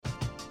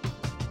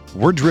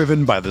We're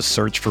driven by the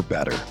search for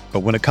better. But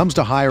when it comes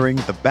to hiring,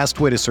 the best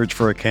way to search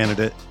for a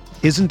candidate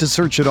isn't to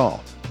search at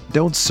all.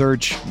 Don't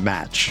search,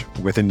 match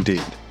with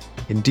Indeed.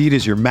 Indeed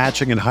is your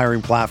matching and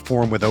hiring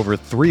platform with over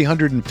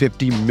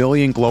 350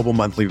 million global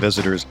monthly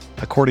visitors,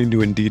 according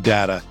to Indeed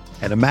data,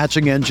 and a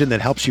matching engine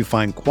that helps you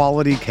find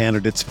quality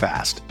candidates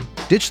fast.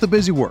 Ditch the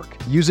busy work.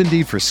 Use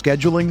Indeed for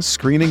scheduling,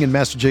 screening, and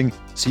messaging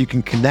so you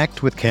can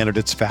connect with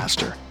candidates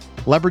faster.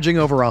 Leveraging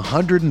over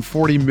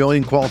 140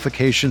 million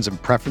qualifications and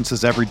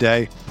preferences every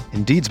day,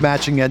 Indeed's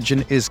matching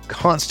engine is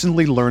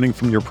constantly learning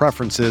from your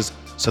preferences,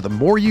 so the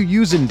more you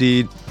use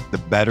Indeed, the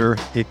better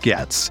it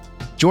gets.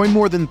 Join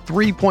more than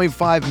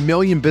 3.5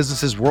 million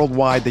businesses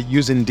worldwide that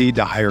use Indeed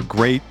to hire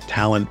great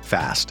talent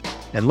fast.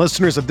 And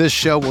listeners of this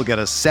show will get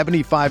a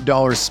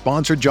 $75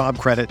 sponsored job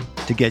credit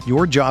to get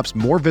your jobs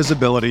more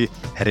visibility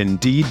at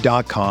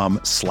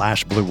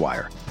Indeed.com/Blue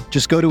Wire.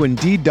 Just go to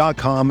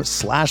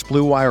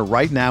Indeed.com/Blue Wire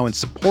right now and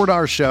support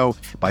our show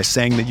by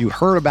saying that you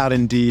heard about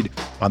Indeed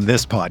on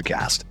this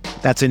podcast.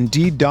 That's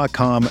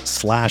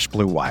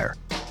Indeed.com/Blue Wire.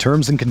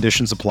 Terms and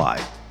conditions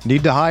apply.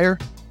 Need to hire?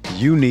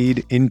 You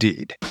need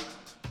Indeed.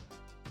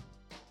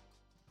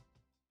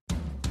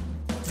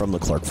 From the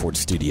Clark Ford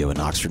Studio in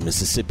Oxford,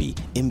 Mississippi,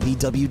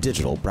 MVW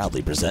Digital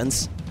proudly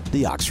presents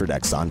the Oxford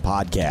Exxon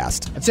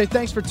Podcast. I'd say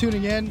thanks for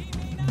tuning in,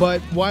 but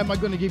why am I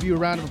going to give you a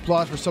round of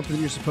applause for something that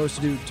you're supposed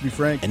to do, to be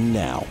frank? And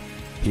now,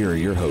 here are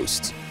your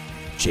hosts,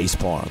 Chase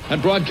Parham.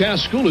 And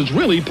broadcast school has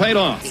really paid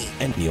off.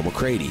 And Neil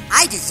McCready.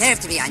 I deserve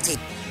to be on TV.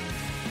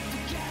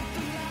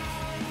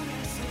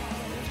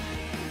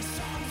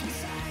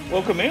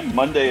 Welcome in,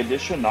 Monday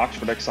edition,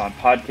 Oxford Exxon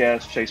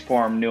Podcast. Chase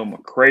Parham, Neil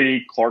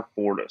McCready, Clark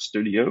Ford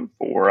Studio.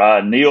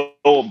 For Neil,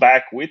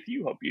 back with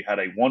you. Hope you had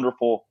a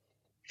wonderful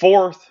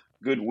fourth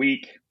good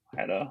week.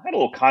 Had a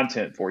little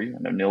content for you. I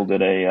know Neil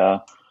did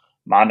a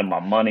Minding My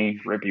Money,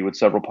 Rippy with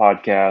several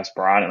podcasts,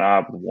 Brian and I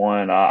with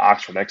one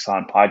Oxford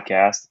Exxon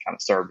podcast that kind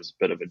of served as a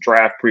bit of a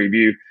draft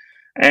preview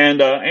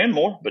and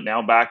more. But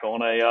now back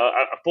on a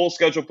full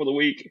schedule for the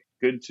week.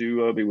 Good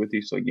to be with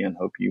you. So again,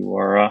 hope you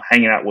are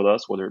hanging out with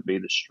us, whether it be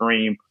the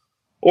stream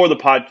or the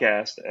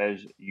podcast,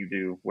 as you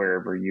do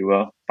wherever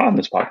you find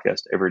this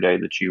podcast every day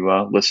that you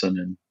listen,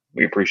 and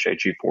we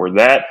appreciate you for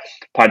that.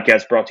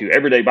 Podcast brought to you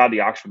every day by the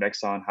Oxford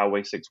Exxon,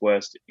 Highway 6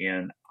 West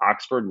in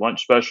Oxford.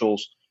 Lunch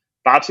specials,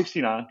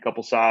 $5.69,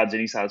 couple sides,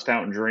 any size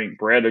fountain drink,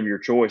 bread of your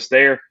choice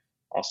there.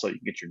 Also, you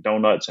can get your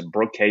donuts in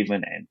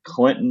Brookhaven and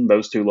Clinton,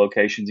 those two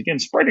locations. Again,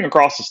 spreading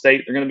across the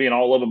state. They're going to be in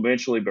all of them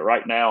eventually, but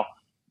right now,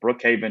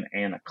 Brookhaven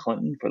and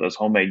Clinton for those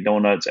homemade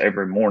donuts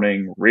every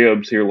morning,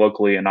 ribs here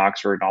locally in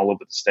Oxford and all over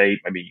the state.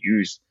 Maybe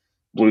use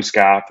Blue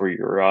Sky for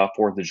your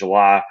 4th of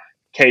July,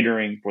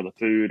 catering for the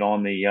food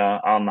on the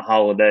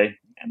holiday.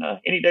 And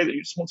any day that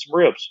you just want some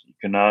ribs, you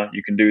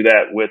can do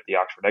that with the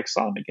Oxford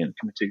Exxon. Again,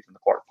 coming to you from the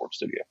Clark Ford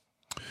Studio.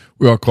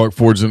 We are Clark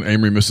Ford's in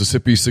Amory,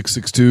 Mississippi.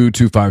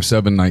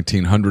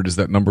 662-257-1900 is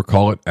that number.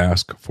 Call it.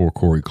 Ask for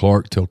Corey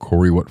Clark. Tell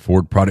Corey what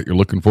Ford product you're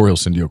looking for. He'll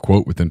send you a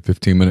quote within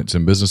 15 minutes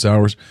in business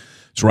hours.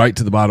 It's right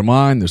to the bottom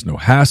line. There's no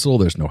hassle.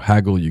 There's no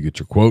haggle. You get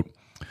your quote.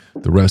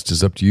 The rest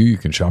is up to you. You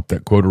can shop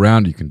that quote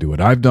around. You can do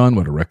what I've done,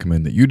 what I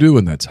recommend that you do,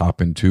 and that's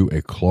hop into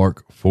a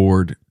Clark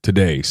Ford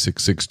today.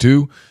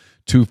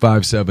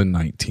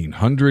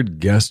 662-257-1900.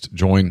 Guest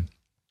join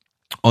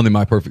on the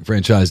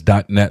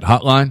MyPerfectFranchise.net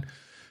hotline.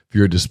 If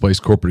you're a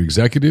displaced corporate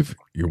executive,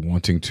 you're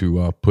wanting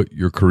to put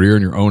your career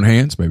in your own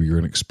hands. Maybe you're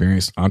an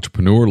experienced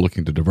entrepreneur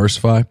looking to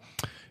diversify.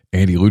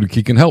 Andy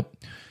Ludicky can help.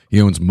 He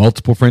owns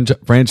multiple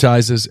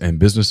franchises and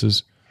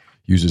businesses,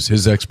 uses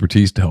his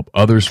expertise to help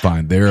others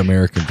find their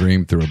American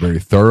dream through a very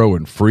thorough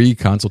and free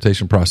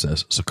consultation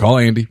process. So call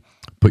Andy,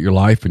 put your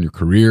life and your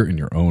career in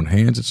your own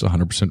hands. It's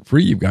 100%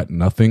 free. You've got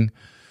nothing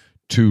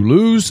to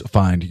lose.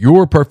 Find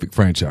your perfect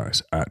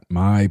franchise at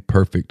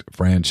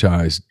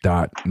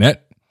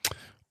myperfectfranchise.net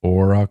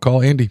or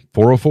call Andy,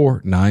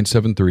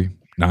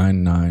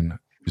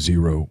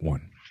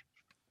 404-973-9901.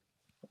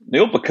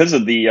 Neil, because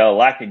of the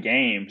lack of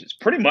games, it's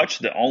pretty much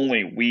the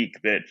only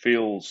week that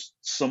feels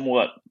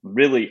somewhat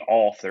really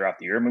off throughout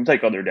the year. I mean, we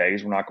take other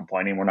days. We're not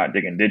complaining. We're not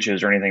digging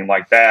ditches or anything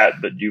like that.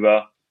 But you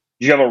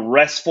have a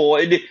restful.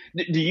 Do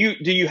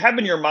you have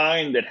in your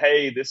mind that,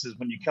 hey, this is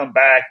when you come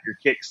back, you're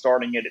kick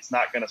starting it. It's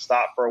not going to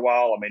stop for a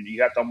while. I mean, do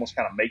you have to almost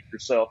kind of make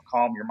yourself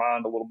calm your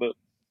mind a little bit?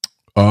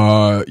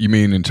 You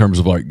mean in terms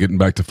of like getting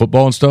back to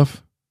football and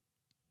stuff?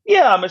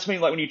 Yeah, I just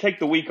mean like when you take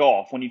the week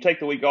off. When you take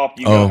the week off,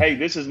 you go, hey,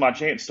 this is my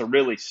chance to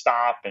really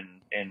stop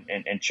and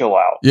chill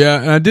out.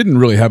 Yeah, and I didn't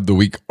really have the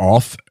week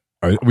off.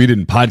 We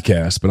didn't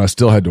podcast, but I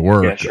still had to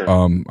work. Yeah, sure.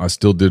 I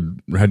still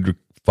had to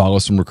follow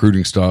some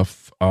recruiting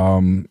stuff,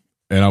 and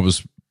I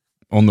was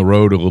on the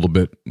road a little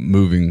bit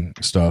moving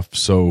stuff.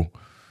 So,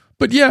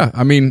 but yeah,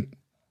 I mean,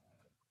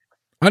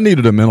 I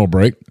needed a mental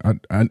break.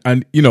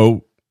 I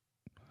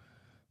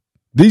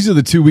these are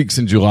the 2 weeks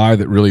in July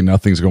that really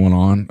nothing's going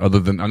on other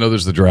than I know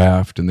there's the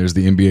draft and there's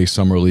the NBA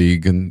Summer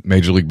League and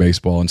Major League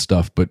Baseball and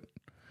stuff. But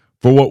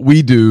for what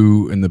we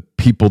do and the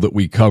people that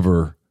we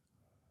cover,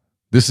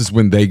 this is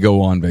when they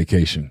go on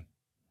vacation.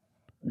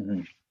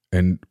 Mm-hmm.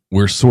 And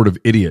we're sort of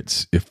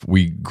idiots if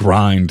we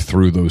grind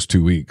through those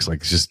 2 weeks.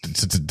 Like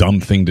it's a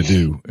dumb thing to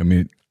do. I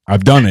mean,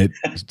 I've done it,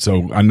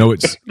 so I know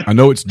it's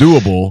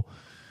doable,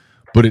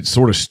 but it's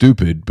sort of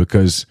stupid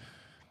because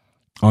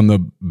on the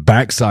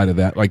backside of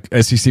that, like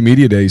SEC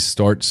Media Days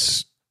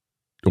starts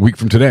a week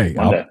from today.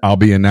 I'll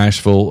be in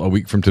Nashville a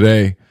week from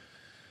today,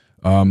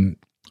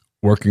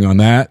 working on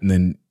that, and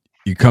then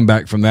you come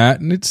back from that,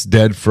 and it's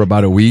dead for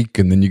about a week,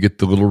 and then you get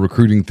the little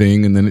recruiting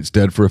thing, and then it's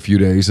dead for a few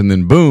days, and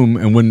then boom.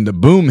 And when the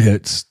boom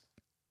hits,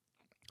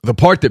 the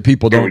part that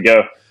people don't,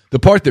 the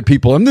part that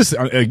people, and this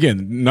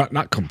again,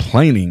 not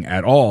complaining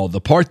at all,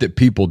 the part that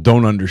people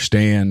don't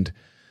understand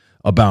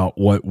about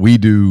what we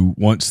do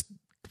once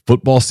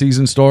football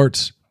season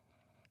starts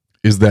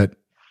is that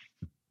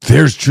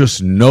there's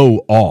just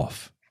no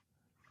off.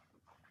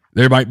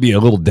 There might be a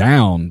little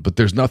down, but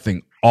there's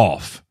nothing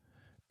off,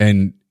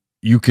 and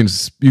you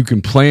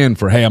can plan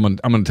for, hey, I'm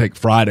going to take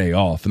Friday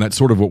off, and that's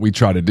sort of what we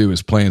try to do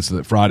is plan so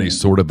that Friday's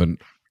sort of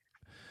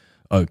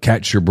a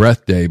catch your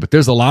breath day. But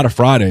there's a lot of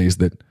Fridays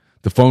that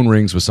the phone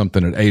rings with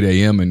something at 8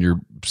 a.m. and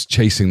you're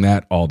chasing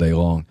that all day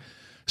long.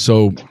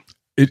 So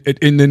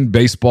and then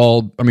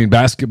basketball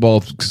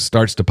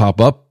starts to pop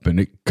up,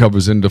 and it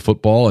covers into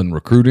football and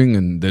recruiting,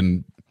 and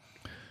then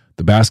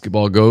the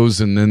basketball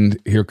goes, and then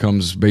here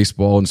comes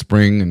baseball in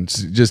spring, and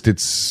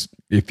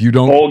if you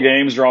don't, bowl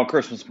games are on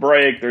Christmas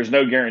break. There's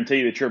no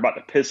guarantee that you're about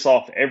to piss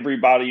off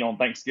everybody on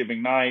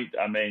Thanksgiving night.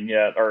 I mean,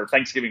 or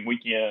Thanksgiving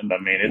weekend. I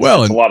mean, it's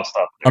a lot of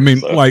stuff.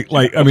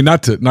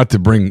 There, not to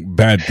bring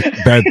bad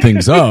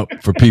things up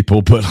for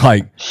people, but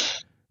like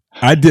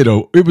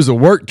it was a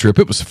work trip.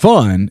 It was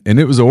fun, and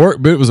it was a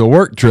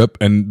work trip,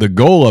 and the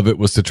goal of it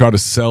was to try to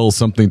sell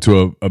something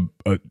to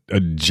a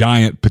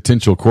giant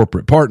potential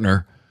corporate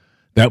partner.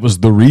 That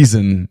was the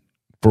reason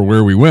for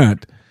where we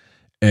went,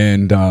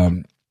 and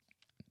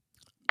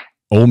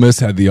Ole Miss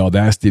had the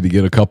audacity to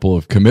get a couple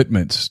of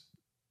commitments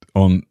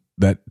on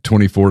that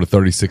 24 to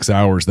 36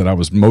 hours that I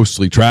was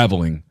mostly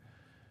traveling.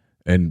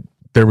 And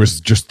there was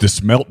just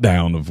this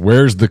meltdown of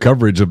where's the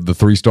coverage of the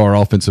 3-star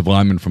offensive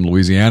lineman from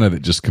Louisiana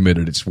that just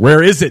committed?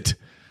 Where is it?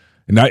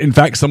 And in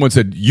fact, someone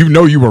said,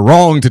 you were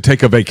wrong to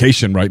take a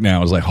vacation right now.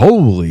 I was like,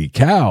 holy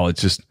cow.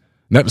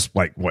 That was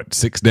like,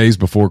 6 days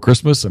before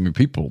Christmas? I mean,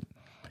 people,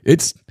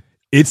 it's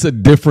a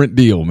different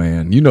deal,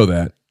 man. You know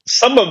that.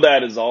 Some of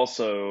that is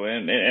also,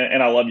 and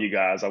I love you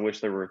guys. I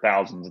wish there were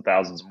thousands and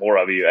thousands more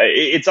of you.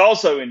 It's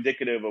also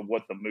indicative of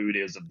what the mood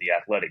is of the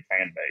athletic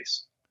fan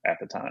base at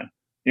the time.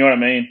 You know what I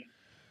mean?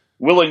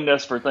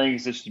 Willingness for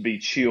things just to be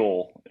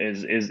chill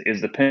is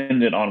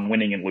dependent on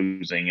winning and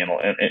losing in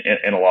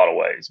a lot of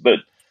ways. But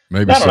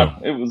maybe so.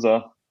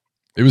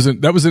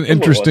 That was an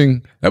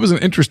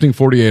interesting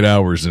 48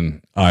 hours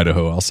in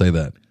Idaho. I'll say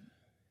that.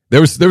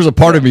 There was a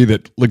part of me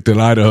that looked at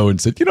Idaho and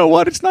said, you know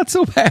what? It's not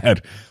so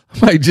bad.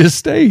 I might just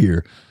stay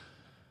here.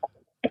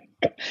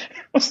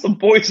 What's the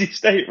Boise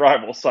State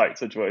rival site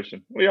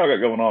situation? What y'all got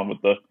going on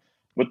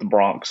with the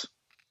Bronx?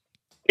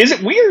 Is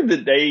it weird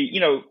that they,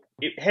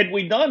 had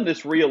we done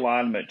this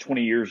realignment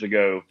 20 years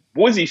ago,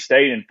 Boise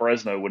State and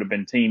Fresno would have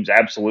been teams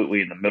absolutely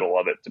in the middle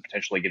of it to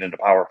potentially get into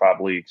Power 5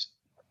 leagues.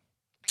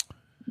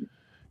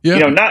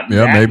 Yeah,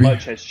 maybe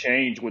much has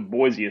changed with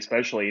Boise,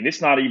 especially, and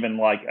it's not even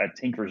like a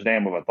tinker's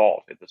dam of a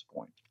thought at this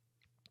point.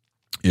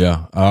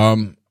 Yeah,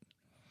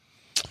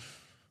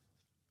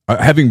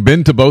 having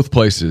been to both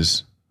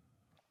places,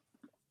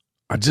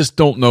 I just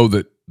don't know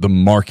that the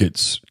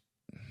markets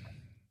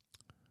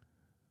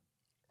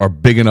are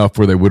big enough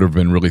where they would have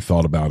been really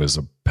thought about as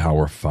a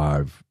Power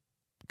 5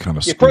 kind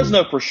of school.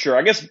 Fresno for sure.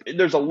 I guess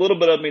there's a little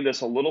bit of me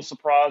that's a little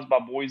surprised by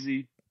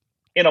Boise.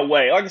 In a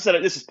way, like I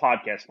said, this is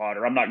podcast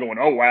fodder. I'm not going,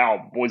 oh,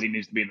 wow, Boise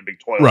needs to be in the Big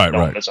 12.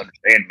 Don't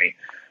misunderstand me.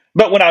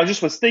 But when I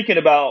was thinking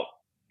about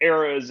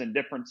eras and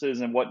differences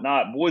and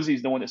whatnot,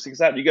 Boise's the one that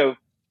sticks out. You go,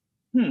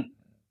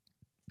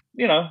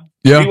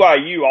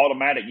 BYU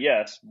automatic,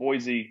 yes.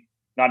 Boise,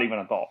 not even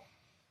a thought.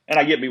 And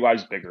I get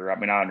BYU's bigger. I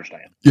mean, I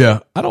understand.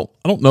 Yeah, I don't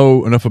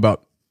know enough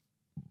about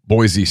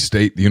Boise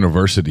State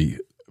University.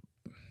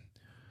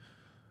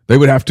 They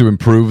would have to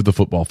improve the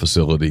football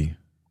facility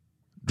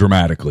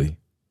dramatically.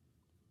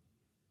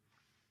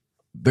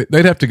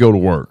 They'd have to go to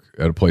work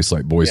at a place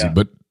like Boise,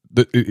 but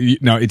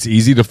now it's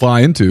easy to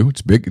fly into.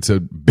 It's big. It's a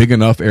big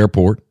enough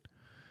airport.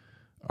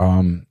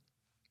 I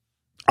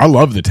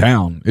love the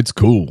town. It's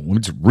cool.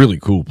 It's a really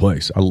cool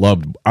place. I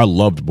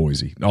loved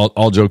Boise.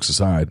 All jokes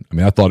aside, I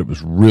mean, I thought it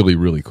was really,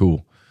 really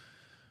cool.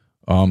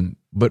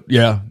 But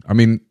yeah, I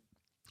mean,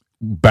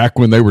 back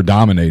when they were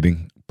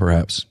dominating,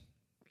 perhaps.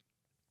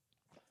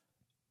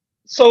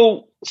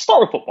 So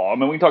start with football. I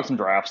mean, we can talk some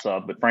draft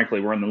stuff, but frankly,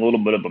 we're in a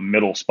little bit of a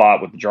middle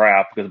spot with the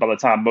draft because by the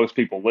time most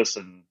people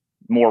listen,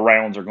 more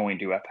rounds are going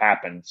to have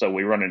happened. So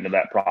we run into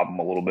that problem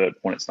a little bit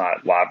when it's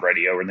not live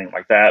radio or anything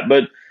like that.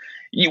 But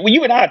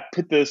you and I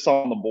put this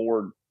on the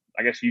board.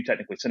 I guess you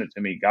technically sent it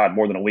to me,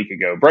 more than a week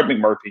ago. Brett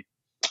McMurphy,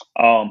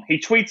 he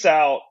tweets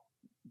out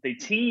the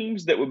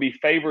teams that would be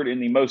favored in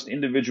the most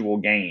individual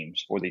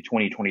games for the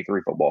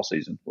 2023 football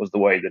season was the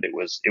way that it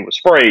was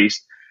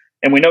phrased.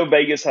 And we know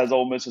Vegas has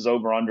Ole Miss's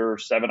over under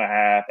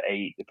 7.5,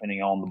 8,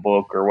 depending on the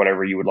book or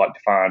whatever you would like to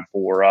find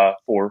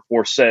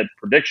for said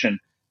prediction.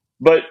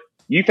 But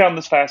you found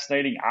this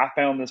fascinating. I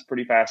found this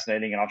pretty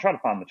fascinating, and I'll try to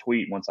find the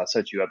tweet once I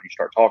set you up. You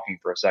start talking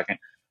for a second.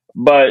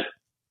 But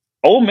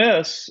Ole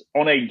Miss,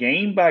 on a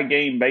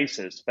game-by-game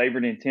basis,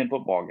 favored in 10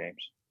 football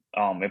games.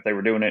 If they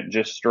were doing it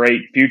just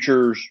straight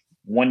futures,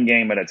 one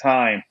game at a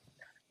time.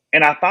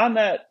 And I find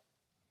that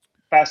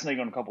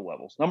fascinating on a couple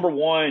levels. Number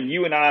one,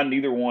 you and I,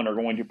 neither one are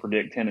going to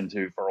predict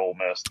 10-2 for Ole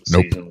Miss this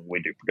season when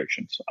we do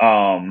predictions.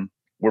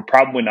 We're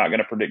probably not going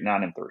to predict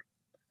 9-3.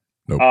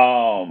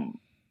 Nope.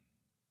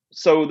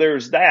 So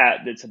there's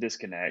that's a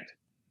disconnect.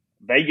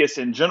 Vegas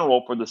in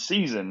general for the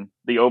season,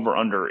 the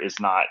over-under is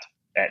not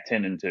at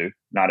 10-2,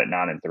 not at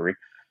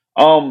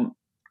 9-3.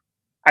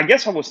 I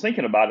guess I was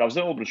thinking about it. I was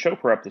doing a little bit of show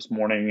prep this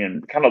morning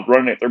and kind of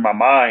running it through my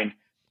mind.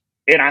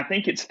 And I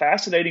think it's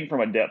fascinating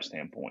from a depth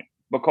standpoint,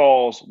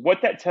 because what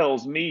that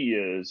tells me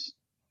is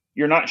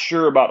you're not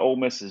sure about Ole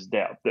Miss's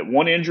depth, that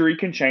one injury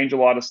can change a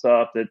lot of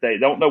stuff, that they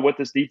don't know what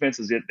this defense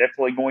is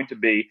definitely going to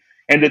be,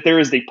 and that there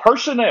is the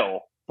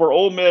personnel for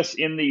Ole Miss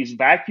in these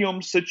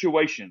vacuum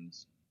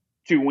situations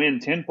to win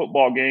 10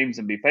 football games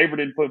and be favored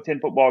in 10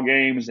 football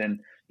games. And,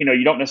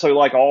 you don't necessarily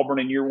like Auburn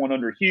in year one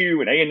under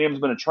Hugh, and A&M's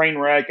been a train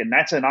wreck, and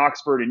that's in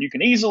Oxford, and you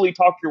can easily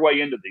talk your way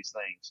into these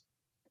things.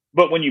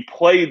 But when you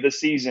play the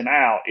season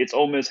out, it's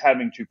Ole Miss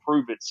having to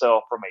prove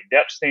itself from a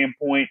depth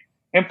standpoint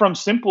and from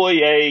simply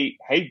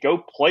hey, go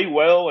play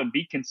well and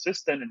be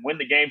consistent and win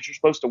the games you're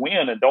supposed to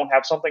win, and don't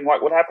have something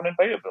like what happened in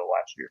Fayetteville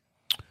last year.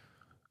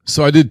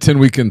 So I did 10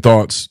 weekend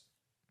thoughts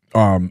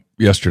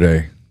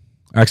yesterday.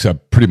 Actually, I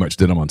pretty much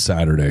did them on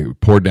Saturday.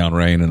 It poured down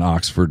rain in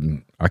Oxford,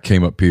 and I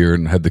came up here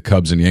and had the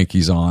Cubs and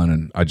Yankees on,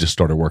 and I just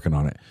started working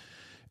on it.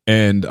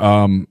 And,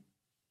 I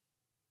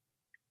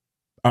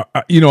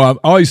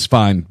always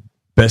find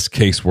best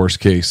case, worst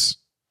case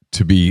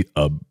to be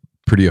a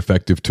pretty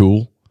effective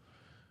tool.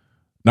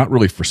 Not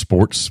really for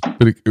sports,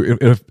 but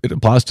it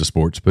applies to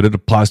sports, but it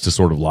applies to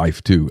sort of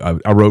life too.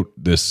 I wrote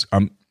this.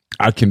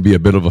 I can be a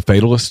bit of a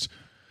fatalist.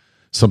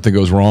 Something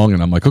goes wrong,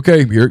 and I'm like,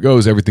 okay, here it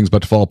goes. Everything's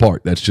about to fall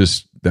apart. That's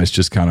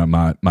just kind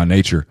of my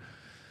nature.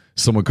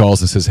 Someone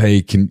calls and says,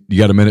 hey, you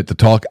got a minute to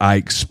talk? I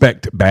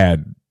expect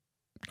bad.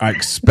 I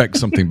expect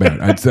something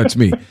bad. That's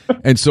me.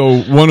 And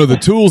so one of the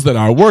tools that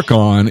I work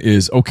on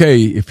is,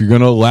 okay, if you're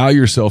going to allow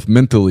yourself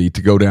mentally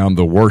to go down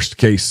the worst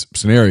case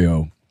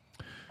scenario,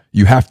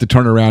 you have to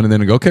turn around and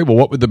then go, okay, well,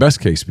 what would the best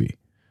case be?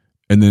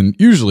 And then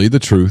usually the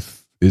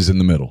truth is in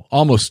the middle.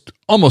 Almost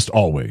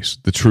always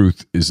the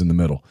truth is in the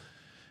middle.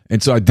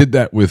 And so I did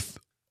that with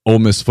Ole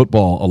Miss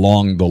football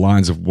along the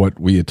lines of what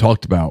we had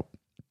talked about.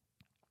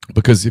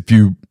 Because if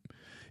you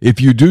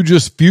do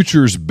just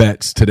futures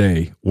bets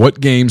today, what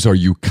games are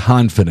you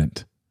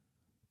confident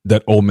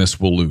that Ole Miss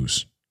will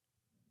lose?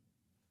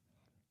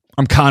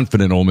 I'm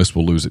confident Ole Miss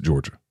will lose at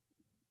Georgia.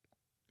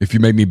 If you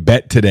made me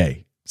bet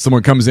today,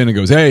 someone comes in and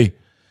goes, hey,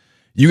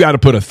 you got to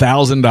put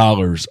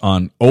 $1,000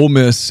 on Ole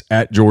Miss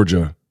at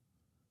Georgia.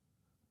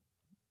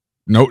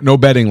 No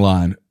betting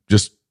line,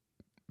 just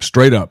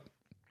straight up.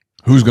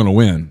 Who's going to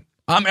win?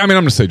 I'm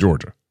going to say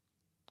Georgia.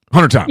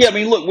 100 times. Yeah, I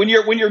mean, look, when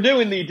you're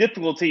doing the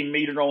difficulty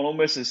meter on Ole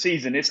Miss's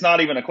season, it's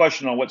not even a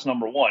question on what's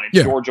number one.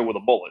 It's Georgia with a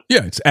bullet.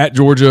 Yeah, it's at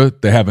Georgia.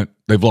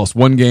 They've lost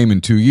one game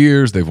in 2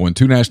 years. They've won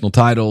 2 national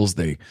titles.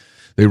 They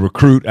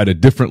recruit at a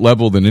different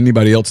level than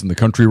anybody else in the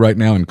country right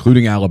now,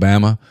 including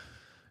Alabama.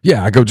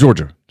 Yeah, I go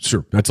Georgia.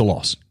 Sure, that's a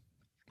loss.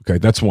 Okay,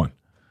 that's one.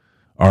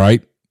 All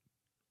right.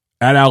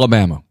 At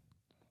Alabama.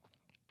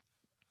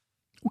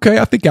 Okay,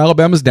 I think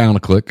Alabama's down a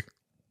click.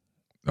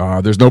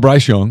 There's no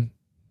Bryce Young.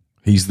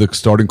 He's the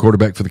starting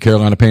quarterback for the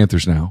Carolina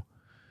Panthers now.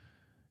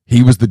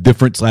 He was the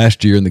difference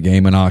last year in the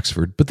game in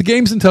Oxford. But the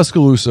game's in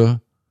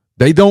Tuscaloosa.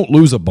 They don't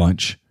lose a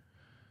bunch.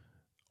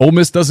 Ole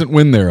Miss doesn't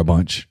win there a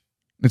bunch.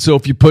 And so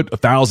if you put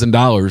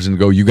 $1,000 and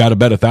go, you got to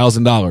bet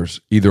 $1,000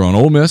 either on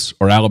Ole Miss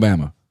or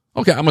Alabama.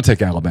 Okay, I'm going to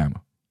take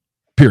Alabama.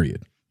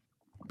 Period.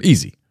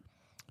 Easy.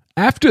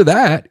 After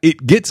that,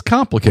 it gets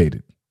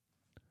complicated.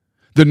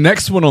 The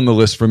next one on the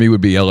list for me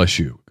would be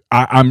LSU.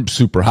 I'm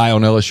super high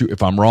on LSU.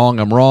 If I'm wrong,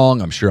 I'm wrong.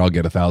 I'm sure I'll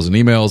get 1,000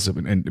 emails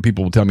and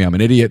people will tell me I'm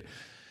an idiot.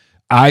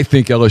 I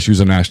think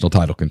LSU's a national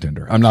title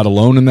contender. I'm not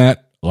alone in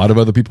that. A lot of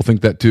other people think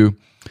that too.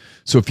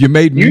 So if you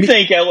made me... You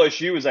think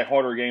LSU is a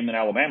harder game than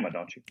Alabama,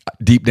 don't you?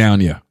 Deep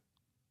down, yeah.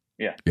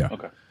 Yeah.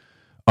 Okay.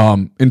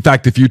 In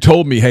fact, if you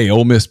told me, hey,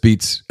 Ole Miss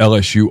beats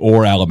LSU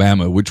or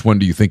Alabama, which one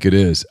do you think it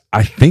is?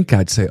 I think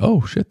I'd say,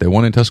 oh, shit, they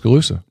won in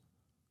Tuscaloosa.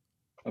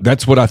 Okay.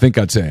 That's what I think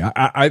I'd say.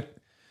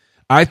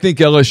 I think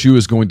LSU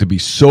is going to be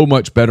so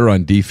much better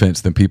on defense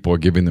than people are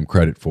giving them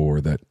credit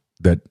for that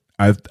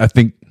I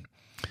think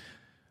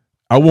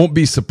I won't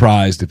be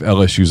surprised if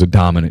LSU is a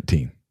dominant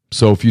team.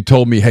 So if you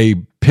told me, hey,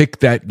 pick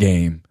that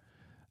game,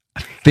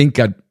 I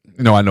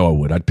know I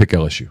would. I'd pick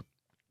LSU.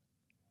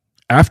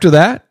 After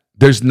that,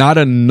 there's not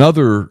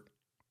another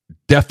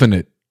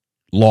definite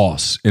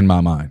loss in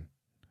my mind.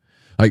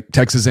 Like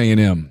Texas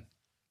A&M,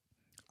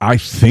 I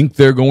think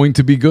they're going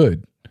to be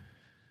good.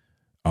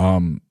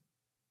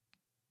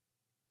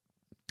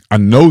 I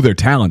know they're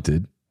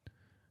talented.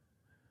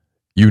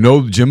 You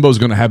know Jimbo's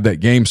going to have that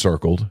game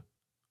circled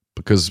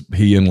because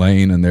he and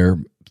Lane and their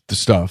the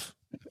stuff.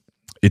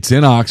 It's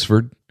in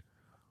Oxford.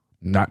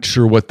 Not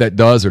sure what that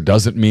does or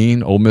doesn't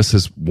mean. Ole Miss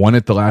has won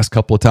it the last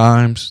couple of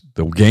times.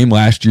 The game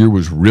last year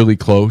was really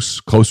close,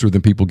 closer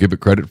than people give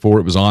it credit for.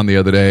 It was on the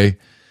other day.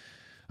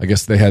 I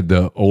guess they had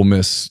the Ole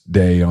Miss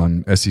Day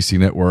on SEC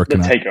Network. The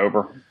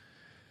takeover.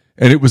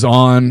 And it was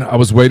on. I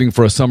was waiting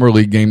for a summer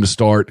league game to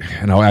start,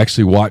 and I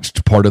actually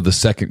watched part of the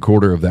second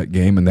quarter of that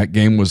game, and that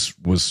game was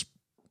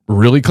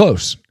really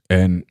close.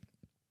 And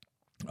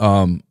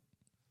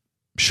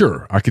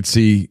sure, I could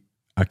see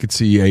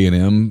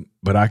A&M,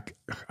 but I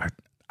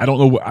don't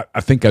know.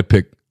 I think I'd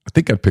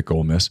pick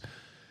Ole Miss.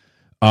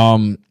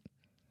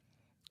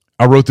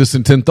 I wrote this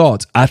in 10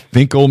 thoughts. I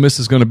think Ole Miss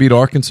is going to beat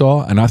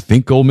Arkansas, and I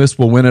think Ole Miss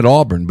will win at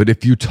Auburn. But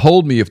if you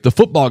told me, if the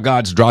football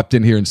gods dropped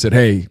in here and said,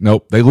 hey,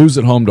 nope, they lose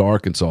at home to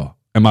Arkansas,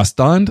 am I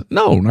stunned?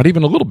 No, not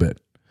even a little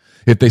bit.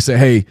 If they say,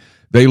 hey,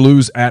 they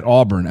lose at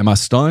Auburn, am I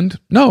stunned?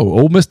 No,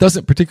 Ole Miss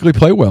doesn't particularly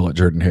play well at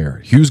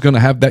Jordan-Hare. Hugh's going to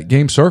have that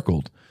game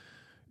circled.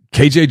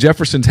 KJ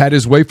Jefferson's had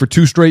his way for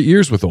 2 straight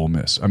years with Ole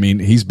Miss. I mean,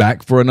 he's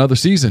back for another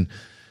season.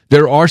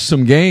 There are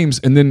some games,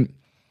 and then,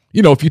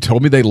 if you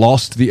told me they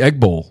lost the Egg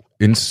Bowl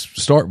in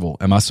Starkville,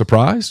 am I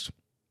surprised?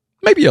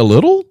 Maybe a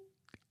little.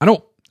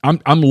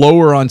 I'm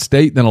lower on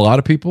state than a lot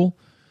of people,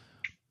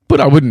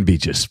 but I wouldn't be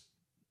just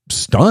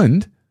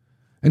stunned.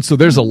 And so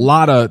there's a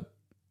lot of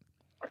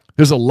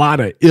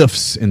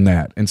ifs in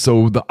that. And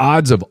so the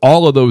odds of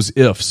all of those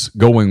ifs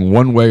going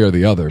one way or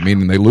the other,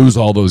 meaning they lose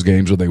all those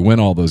games or they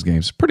win all those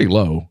games, pretty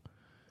low.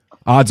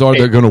 Odds are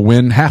they're going to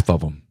win half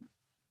of them.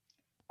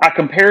 I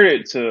compared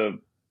it to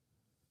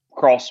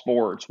Cross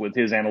Sports with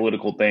his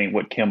analytical thing,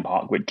 what Ken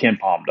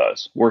Palm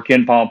does, where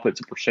Ken Palm puts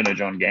a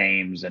percentage on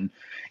games. And,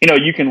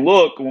 you can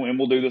look, and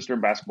we'll do this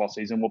during basketball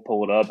season, we'll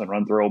pull it up and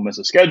run through Ole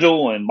Miss's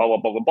schedule and blah, blah,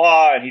 blah, blah,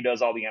 blah, and he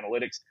does all the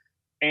analytics.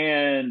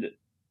 And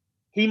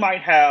he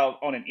might have,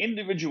 on an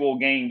individual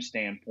game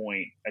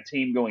standpoint, a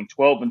team going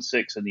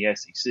 12-6 in the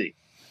SEC.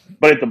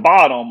 But at the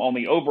bottom, on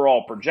the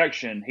overall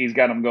projection, he's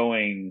got them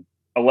going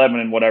 11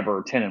 and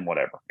whatever, 10 and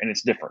whatever, and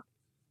it's different.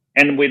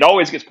 And it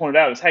always gets pointed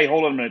out as, hey,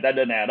 hold on a minute, that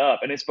doesn't add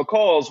up. And it's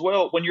because,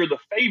 well, when you're the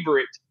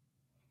favorite,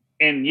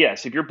 and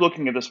yes, if you're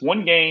looking at this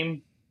one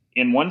game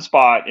in one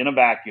spot in a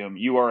vacuum,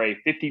 you are a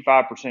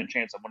 55%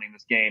 chance of winning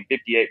this game,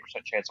 58%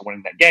 chance of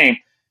winning that game.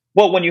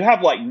 Well, when you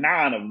have like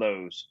 9 of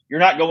those, you're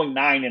not going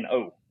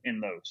 9-0 in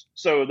those.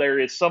 So there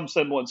is some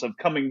semblance of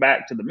coming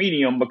back to the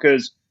medium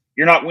because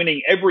you're not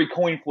winning every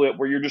coin flip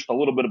where you're just a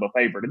little bit of a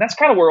favorite. And that's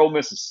kind of where Ole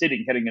Miss is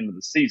sitting heading into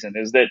the season,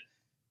 is that,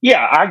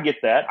 yeah, I get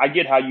that. I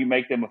get how you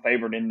make them a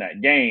favorite in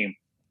that game.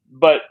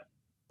 But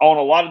on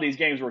a lot of these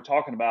games we're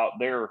talking about,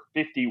 they're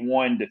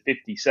 51 to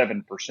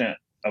 57%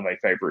 of a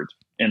favorite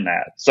in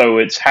that. So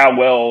it's how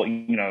well,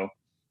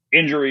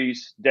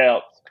 injuries,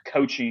 depth,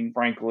 coaching,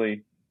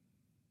 frankly,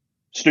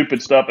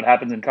 stupid stuff that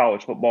happens in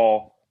college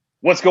football.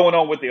 What's going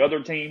on with the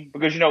other team?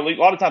 Because, a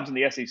lot of times in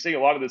the SEC, a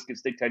lot of this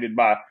gets dictated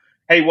by,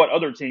 hey, what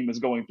other team is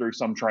going through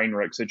some train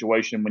wreck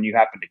situation when you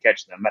happen to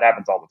catch them. That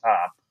happens all the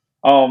time.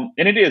 And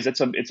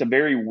it's a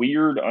very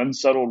weird,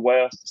 unsettled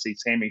West. To see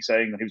Sammy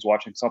saying that he was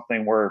watching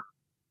something where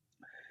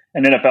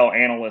an NFL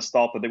analyst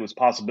thought that there was a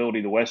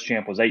possibility the West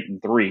champ was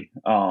 8-3.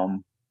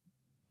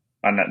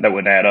 And that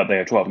wouldn't add up. They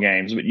have 12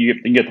 games, but you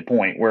get the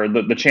point where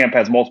the champ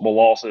has multiple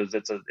losses.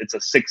 It's a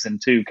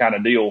 6-2 kind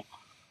of deal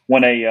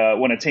when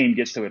a team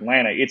gets to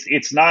Atlanta.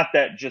 It's not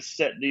that just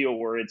set deal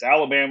where it's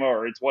Alabama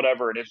or it's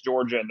whatever and it's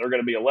Georgia and they're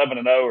going to be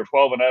 11-0 or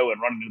 12-0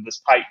 and run into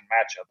this Titan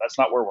matchup. That's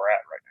not where we're at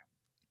right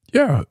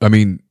now. Yeah, I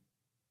mean,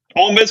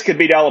 Ole Miss could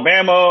beat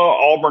Alabama.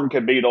 Auburn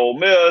could beat Ole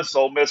Miss.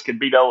 Ole Miss could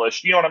beat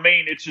LSU. You know what I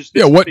mean? It's just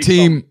what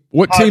team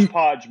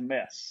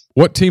mess.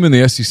 What team in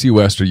the SEC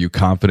West are you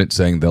confident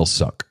saying they'll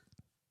suck?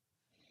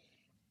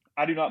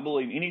 I do not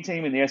believe any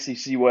team in the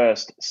SEC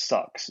West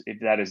sucks,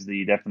 if that is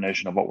the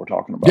definition of what we're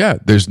talking about. Yeah,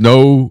 there's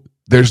no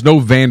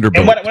Vanderbilt.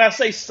 And when I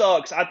say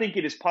sucks, I think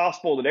it is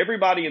possible that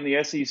everybody in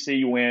the SEC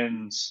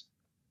wins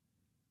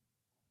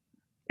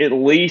at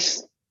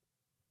least.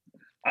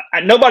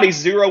 Nobody's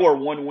 0 or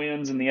 1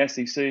 wins in the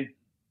SEC,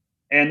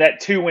 and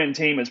that 2-win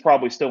team is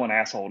probably still an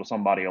asshole to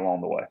somebody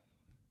along the way.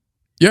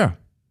 Yeah.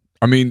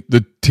 I mean,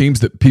 the teams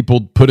that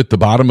people put at the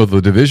bottom of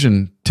the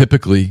division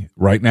typically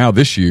right now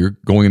this year,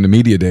 going into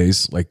media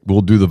days, like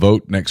we'll do the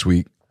vote next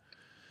week.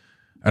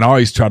 And I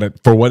always try to,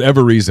 for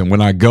whatever reason,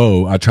 when I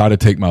go, I try to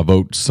take my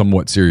vote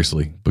somewhat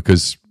seriously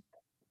because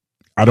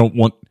I'd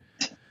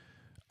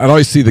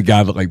always see the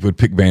guy that would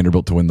pick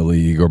Vanderbilt to win the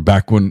league, or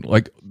back when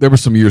there were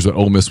some years that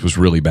Ole Miss was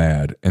really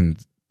bad,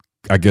 and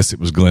I guess it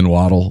was Glenn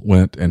Waddle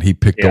went and he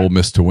picked Ole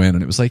Miss to win,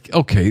 and it was like,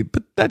 okay,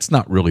 but that's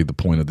not really the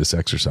point of this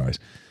exercise.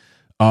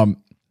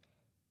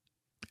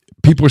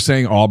 People are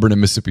saying Auburn and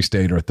Mississippi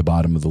State are at the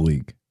bottom of the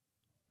league,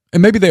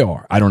 and maybe they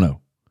are. I don't know.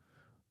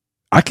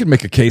 I could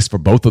make a case for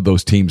both of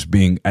those teams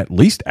being at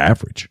least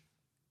average.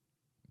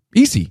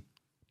 Easy.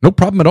 No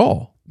problem at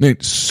all. I mean,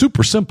 it's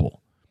super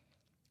simple.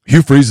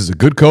 Hugh Freeze is a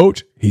good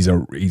coach. He's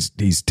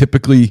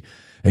typically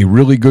a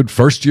really good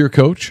first-year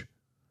coach.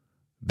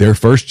 their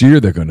first year,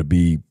 they're going to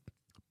be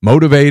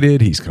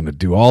motivated. He's going to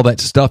do all that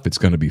stuff. It's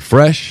going to be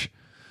fresh.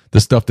 The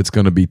stuff that's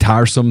going to be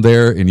tiresome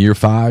there in year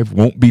 5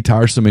 won't be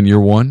tiresome in year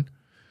 1.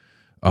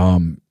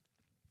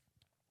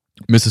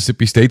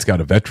 Mississippi State's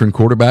got a veteran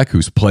quarterback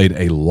who's played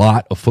a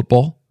lot of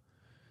football,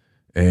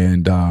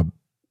 and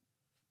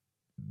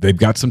they've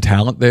got some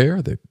talent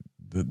there.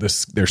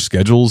 Their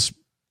schedule's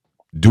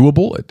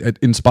doable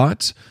in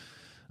spots.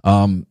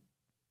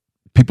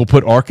 People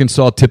put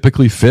Arkansas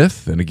typically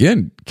 5th, and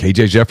again,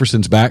 KJ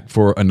Jefferson's back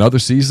for another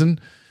season.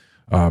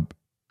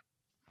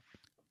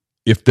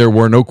 If there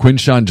were no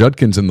Quinshon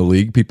Judkins in the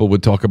league, people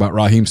would talk about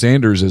Raheem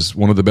Sanders as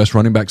one of the best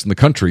running backs in the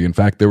country. In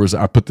fact,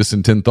 I put this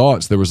in 10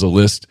 thoughts. There was a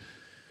list,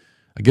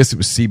 I guess it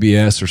was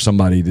CBS or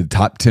somebody, the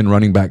top 10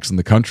 running backs in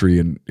the country,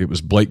 and it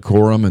was Blake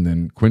Corum and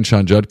then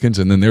Quinshon Judkins,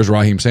 and then there's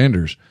Raheem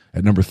Sanders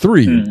at number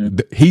 3.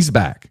 Mm-hmm. He's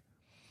back.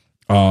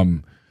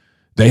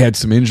 They had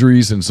some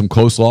injuries and some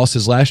close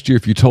losses last year.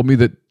 If you told me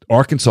that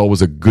Arkansas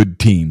was a good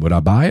team, would I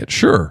buy it?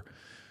 Sure.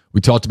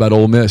 We talked about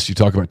Ole Miss. You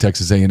talk about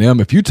Texas A&M.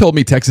 If you told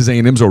me Texas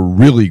A&M's a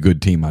really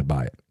good team, I'd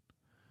buy it.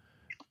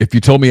 If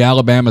you told me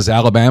Alabama's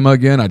Alabama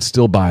again, I'd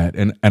still buy it.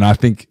 And I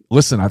think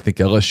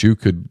LSU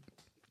could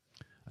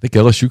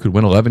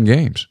win 11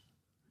 games.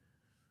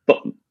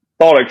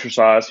 Thought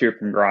exercise here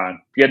from Grind.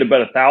 If you had to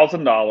bet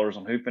 $1,000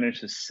 on who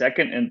finishes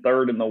 2nd and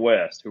 3rd in the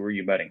West, who are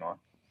you betting on?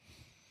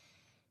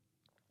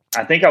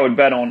 I think I would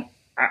bet on.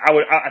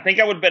 I think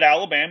I would bet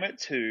Alabama at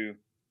 2.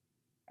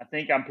 I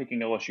think I'm picking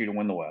LSU to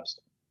win the West,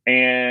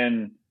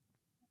 and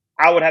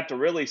I would have to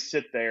really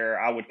sit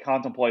there. I would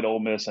contemplate Ole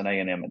Miss and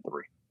A&M at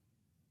 3.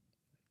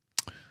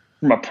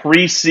 From a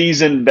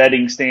preseason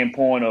betting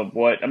standpoint of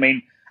what I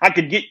mean, I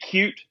could get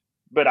cute,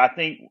 but I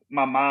think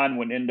my mind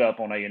would end up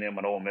on A&M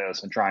and Ole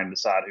Miss and try and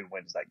decide who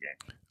wins that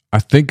game. I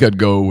think I'd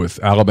go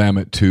with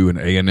Alabama at 2 and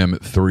A&M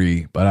at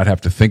 3, but I'd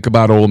have to think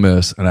about Ole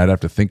Miss and I'd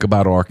have to think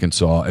about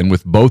Arkansas. And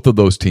with both of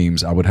those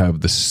teams, I would have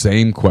the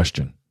same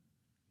question.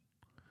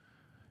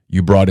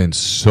 You brought in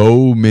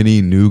so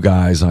many new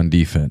guys on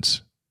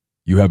defense.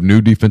 You have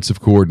new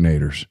defensive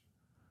coordinators.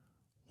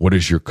 What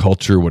is your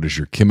culture? What is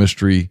your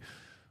chemistry?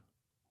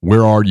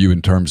 Where are you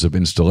in terms of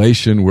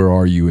installation? Where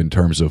are you in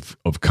terms of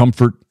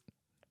comfort?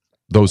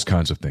 Those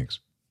kinds of things.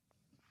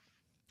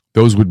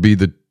 Those would be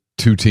the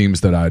 2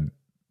 teams that I'd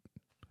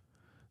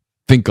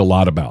think a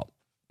lot about.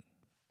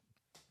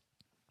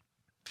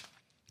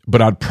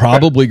 But I'd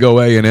probably go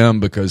A&M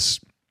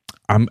because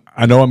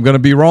I know I'm going to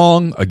be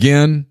wrong.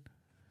 Again,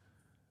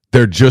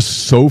 they're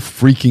just so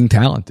freaking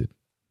talented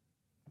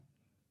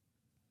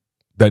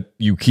that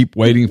you keep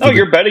waiting for. No,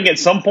 you're betting at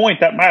some point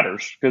that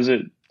matters because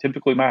it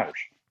typically matters.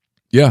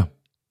 Yeah.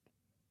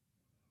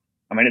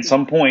 I mean, at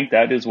some point,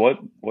 that is what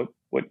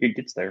it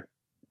gets there.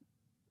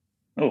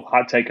 Oh,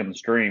 hot take on the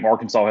stream.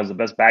 Arkansas has the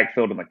best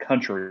backfield in the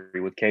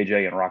country with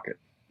KJ and Rocket.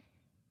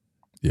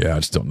 Yeah, I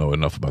just don't know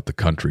enough about the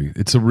country.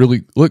 It's a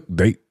really look.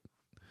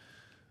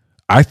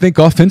 I think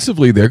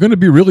offensively they're going to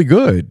be really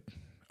good.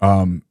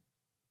 In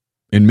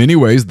many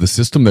ways, the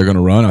system they're going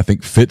to run, I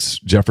think, fits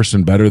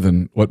Jefferson better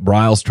than what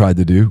Bryles tried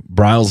to do.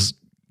 Bryles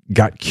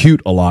got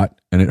cute a lot,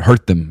 and it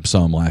hurt them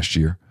some last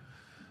year.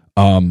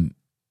 Ole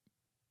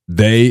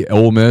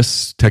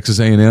Miss, Texas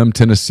A&M,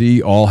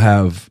 Tennessee all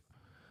have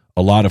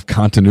a lot of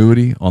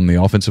continuity on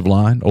the offensive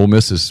line. Ole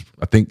Miss is,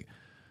 I think,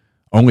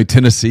 only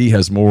Tennessee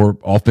has more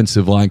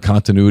offensive line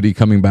continuity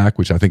coming back,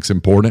 which I think is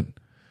important.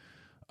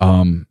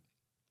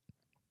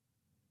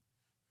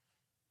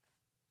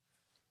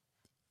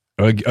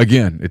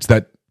 Again, it's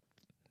that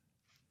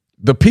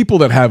the people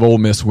that have Ole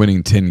Miss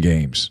winning 10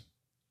 games,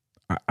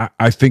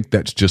 I think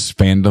that's just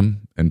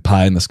fandom and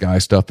pie in the sky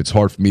stuff. It's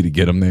hard for me to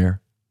get them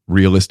there,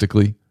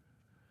 realistically.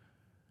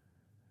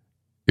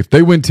 If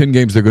they win 10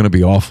 games, they're going to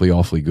be awfully,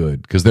 awfully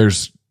good because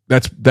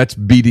that's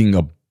beating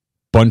a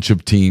bunch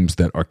of teams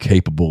that are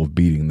capable of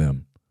beating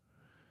them.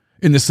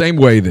 In the same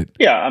way that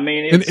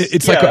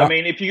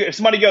if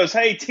somebody goes,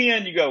 hey,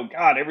 10, you go,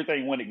 God,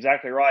 everything went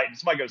exactly right. And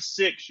somebody goes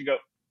 6, you go,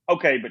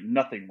 okay, but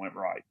nothing went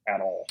right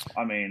at all.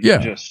 I mean,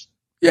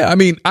 I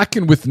mean, I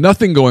can, with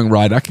nothing going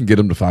right, I can get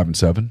them to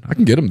 5-7. I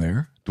can get them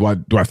there. Do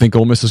I think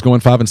Ole Miss is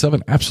going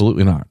 5-7?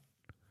 Absolutely not.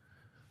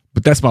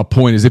 But that's my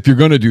point. Is if you're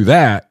going to do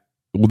that,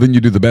 well, then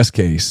you do the best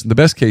case. The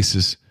best case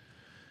is,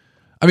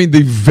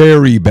 the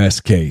very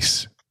best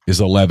case is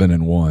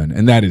 11-1,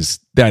 and that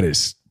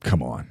is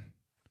come on.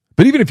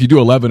 But even if you do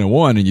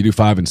 11-1 and you do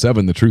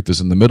 5-7, the truth is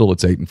in the middle.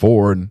 It's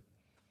 8-4, and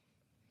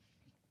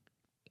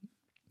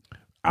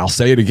I'll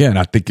say it again.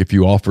 I think if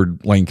you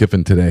offered Lane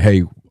Kiffin today,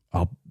 hey,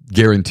 I'll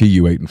guarantee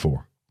you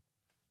 8-4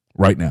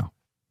 right now,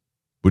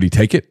 would he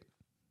take it?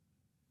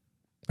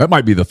 That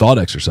might be the thought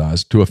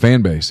exercise to a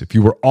fan base. If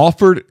you were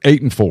offered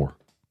 8-4,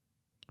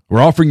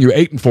 we're offering you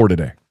 8-4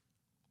 today.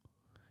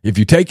 If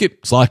you take it,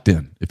 it's locked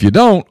in. If you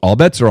don't, all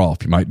bets are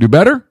off. You might do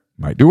better,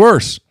 might do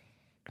worse.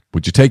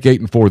 Would you take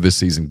 8-4 this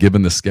season,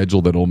 given the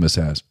schedule that Ole Miss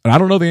has? And I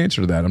don't know the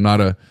answer to that. I'm not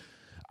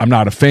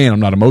a fan. I'm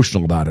not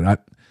emotional about it.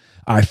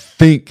 I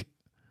think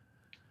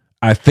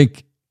I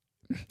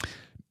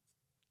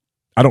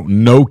don't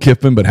know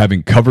Kiffin, but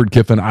having covered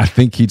Kiffin, I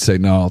think he'd say,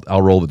 no,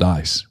 I'll roll the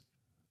dice.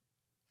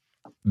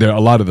 there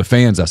a lot of the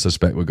fans, I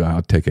suspect, would go,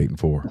 "I'll take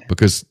 8-4,"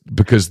 because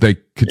they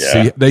could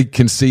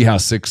see how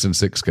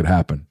 6-6 could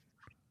happen.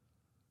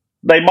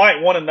 They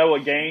might want to know a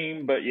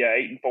game, but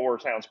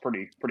 8-4 sounds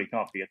pretty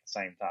comfy at the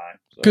same time.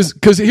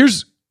 Because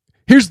here's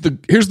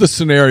the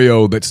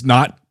scenario that's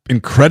not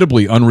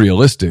incredibly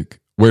unrealistic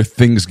where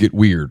things get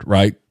weird,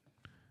 right?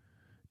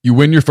 You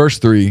win your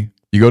first 3,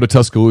 you go to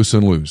Tuscaloosa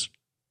and lose.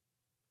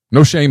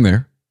 No shame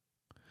there.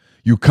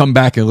 You come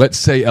back and let's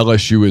say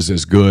LSU is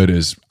as good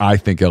as I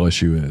think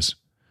LSU is,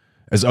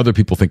 as other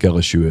people think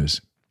LSU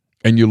is,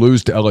 and you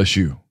lose to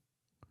LSU.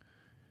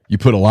 You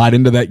put a lot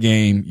into that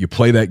game, you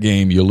play that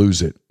game, you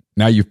lose it.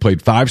 Now you've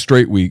played 5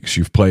 straight weeks.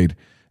 You've played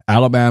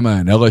Alabama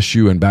and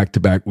LSU in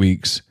back-to-back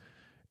weeks,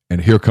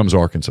 and here comes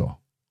Arkansas.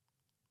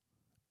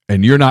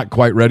 And you're not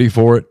quite ready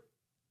for it.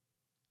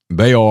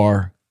 They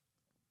are.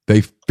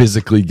 They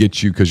physically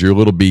get you because you're a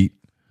little beat.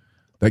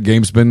 That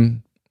game's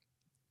been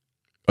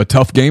a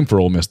tough game for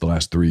Ole Miss the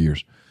last 3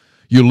 years.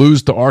 You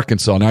lose to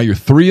Arkansas. Now you're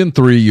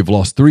 3-3. You've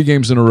lost 3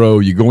 games in a row.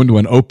 You go into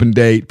an open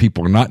date.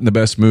 People are not in the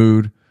best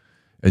mood.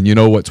 And you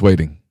know what's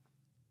waiting.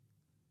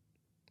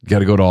 You got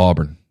to go to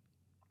Auburn.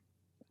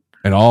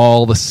 And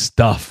all the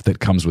stuff that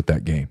comes with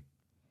that game.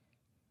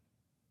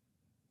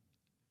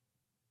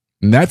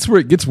 And that's where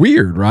it gets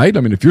weird, right?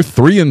 I mean, if you're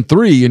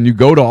 3-3 and you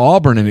go to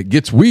Auburn and it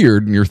gets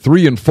weird and you're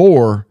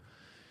 3-4,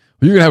 you're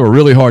going to have a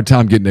really hard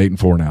time getting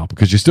 8-4 now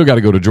because you still got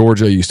to go to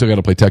Georgia. You still got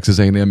to play Texas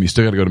A&M. You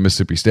still got to go to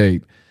Mississippi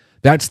State.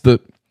 That's the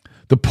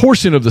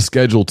portion of the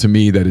schedule to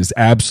me that is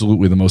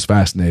absolutely the most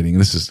fascinating.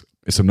 And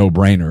it's a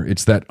no-brainer.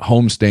 It's that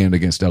homestand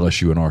against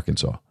LSU and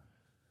Arkansas.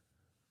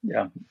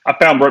 Yeah, I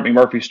found Brett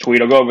McMurphy's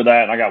tweet. I'll go over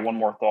that, and I got one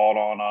more thought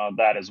on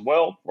that as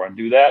well. Before I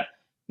do that,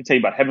 I tell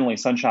you about Heavenly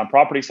Sunshine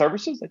Property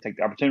Services. They take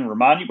the opportunity to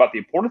remind you about the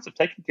importance of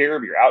taking care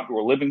of your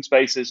outdoor living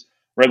spaces.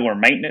 Regular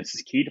maintenance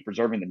is key to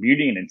preserving the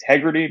beauty and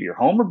integrity of your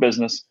home or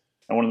business,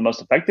 and one of the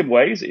most effective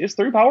ways is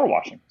through power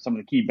washing. Some of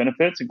the key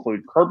benefits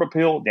include curb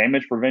appeal,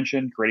 damage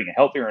prevention, creating a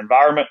healthier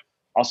environment,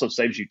 also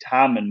saves you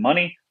time and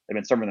money. They've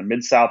been serving the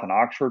Mid-South and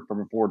Oxford for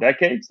over 4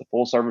 decades. The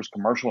full-service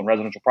commercial and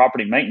residential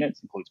property maintenance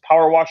includes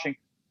power washing,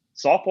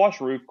 soft wash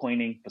roof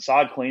cleaning,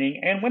 facade cleaning,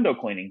 and window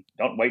cleaning.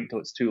 Don't wait until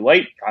it's too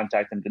late.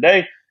 Contact them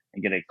today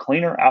and get a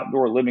cleaner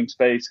outdoor living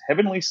space.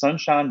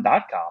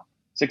 HeavenlySunshine.com,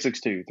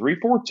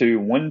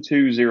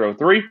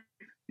 662-342-1203.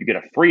 You get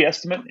a free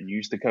estimate and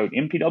use the code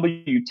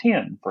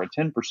MPW10 for a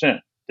 10%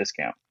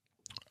 discount.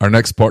 Our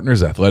next partner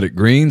is Athletic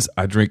Greens.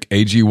 I drink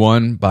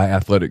AG1 by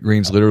Athletic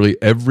Greens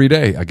literally every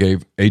day. I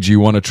gave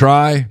AG1 a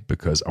try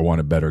because I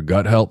wanted better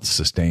gut health,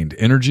 sustained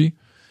energy,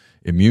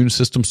 immune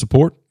system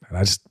support. And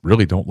I just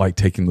really don't like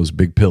taking those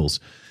big pills.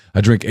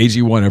 I drink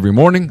AG1 every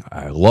morning.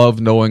 I love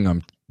knowing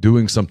I'm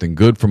doing something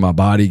good for my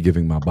body,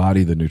 giving my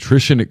body the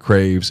nutrition it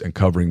craves, and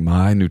covering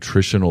my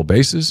nutritional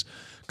bases.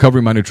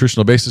 Covering my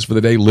nutritional basis for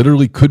the day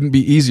literally couldn't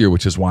be easier,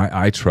 which is why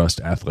I trust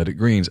Athletic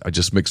Greens. I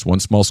just mix 1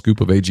 small scoop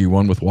of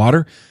AG1 with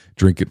water,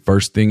 drink it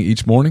first thing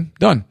each morning,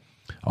 done.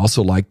 I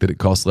also like that it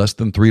costs less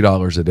than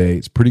 $3 a day.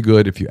 It's pretty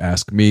good if you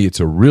ask me. It's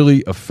a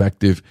really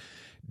effective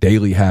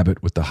daily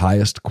habit with the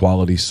highest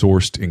quality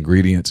sourced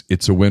ingredients.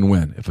 It's a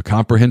win-win. If a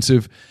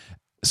comprehensive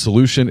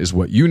solution is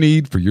what you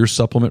need for your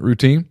supplement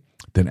routine,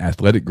 then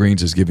Athletic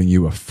Greens is giving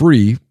you a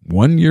free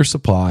 1-year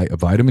supply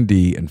of vitamin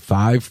D and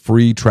 5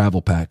 free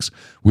travel packs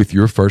with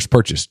your first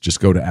purchase. Just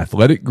go to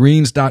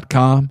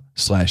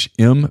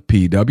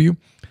athleticgreens.com/MPW.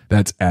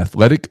 That's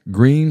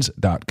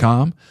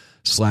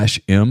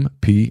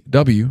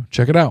athleticgreens.com/MPW.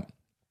 Check it out.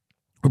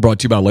 We're brought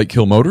to you by Lake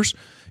Hill Motors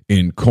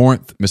in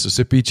Corinth,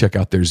 Mississippi. Check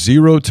out their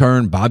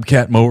zero-turn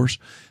Bobcat mowers.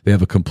 They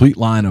have a complete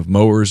line of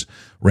mowers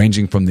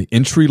ranging from the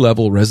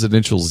entry-level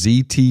residential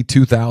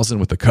ZT2000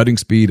 with a cutting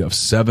speed of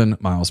 7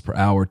 miles per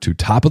hour to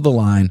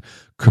top-of-the-line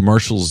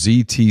commercial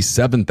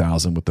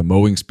ZT7000 with a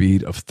mowing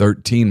speed of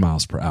 13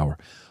 miles per hour.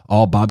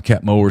 All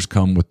Bobcat mowers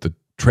come with the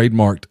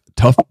trademarked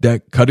Tough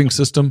Deck cutting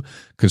system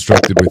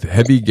constructed with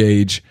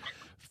heavy-gauge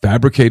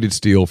fabricated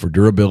steel for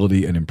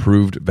durability and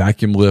improved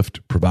vacuum lift,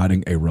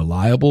 providing a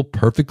reliable,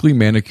 perfectly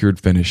manicured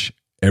finish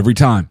every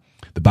time.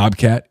 The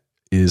Bobcat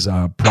is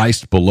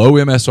priced below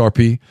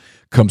MSRP,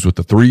 comes with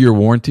a 3-year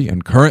warranty,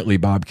 and currently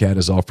Bobcat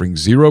is offering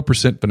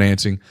 0%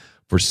 financing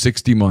for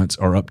 60 months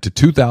or up to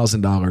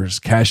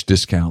 $2,000 cash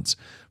discounts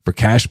for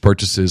cash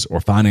purchases or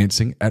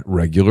financing at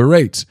regular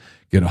rates.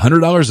 Get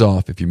 $100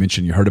 off if you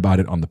mention you heard about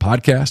it on the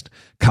podcast.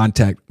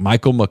 Contact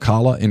Michael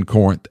McCullough in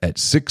Corinth at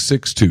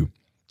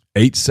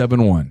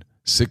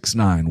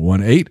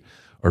 662-871-6918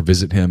 or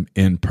visit him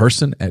in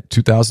person at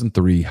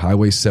 2003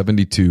 Highway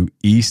 72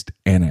 East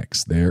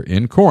Annex there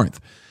in Corinth.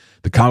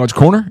 The College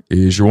Corner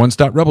is your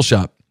one-stop Rebel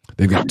Shop.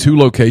 They've got 2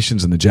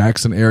 locations in the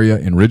Jackson area.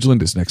 In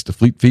Ridgeland, it's next to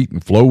Fleet Feet. In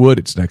Flowood,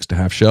 it's next to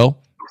Half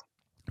Shell.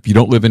 If you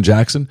don't live in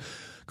Jackson,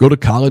 go to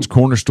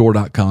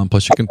collegecornerstore.com.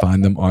 Plus, you can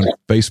find them on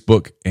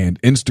Facebook and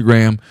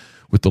Instagram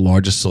with the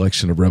largest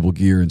selection of Rebel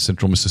gear in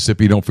Central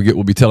Mississippi. Don't forget,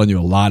 we'll be telling you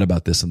a lot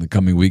about this in the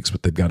coming weeks,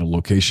 but they've got a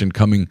location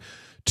coming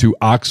to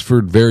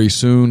Oxford very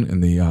soon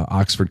in the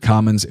Oxford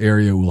Commons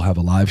area. We'll have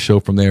a live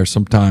show from there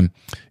sometime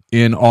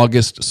in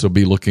August, so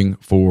be looking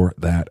for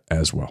that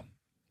as well.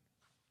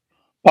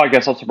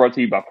 Podcast also brought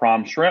to you by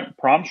Prom Shrimp,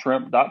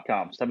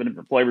 promshrimp.com. 7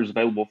 different flavors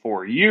available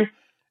for you.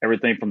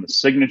 Everything from the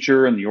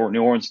signature and the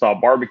New Orleans style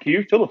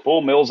barbecue to the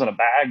full meals in a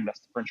bag. That's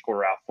the French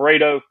Quarter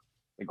Alfredo,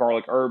 the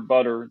garlic herb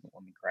butter, the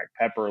lemon cracked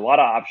pepper. A lot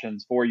of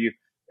options for you.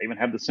 They even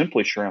have the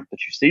Simply Shrimp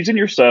that you season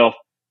yourself.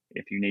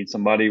 If you need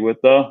somebody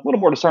with a little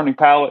more discerning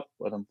palate,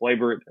 let them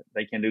flavor it.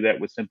 They can do that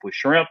with Simply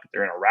Shrimp. If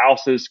they're in a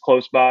Rouse's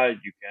close by,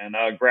 you can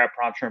grab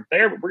Prom Shrimp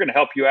there. But we're going to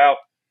help you out.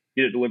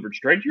 Get it delivered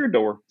straight to your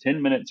door,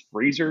 10 minutes,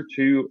 freezer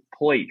to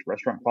plate.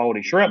 Restaurant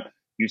quality shrimp.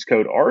 Use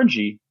code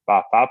RG.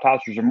 Buy 5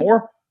 pouches or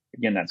more.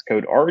 Again, that's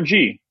code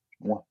RG.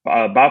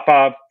 Buy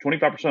 5,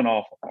 25%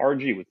 off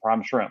RG with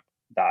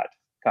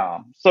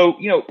primeshrimp.com. So,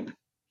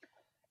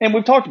 and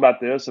we've talked about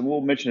this and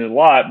we'll mention it a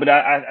lot, but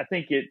I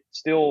think it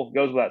still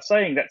goes without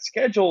saying that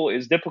schedule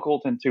is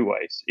difficult in 2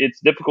 ways. It's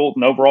difficult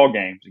in overall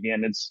games.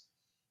 Again, it's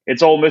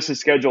Ole Miss's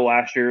schedule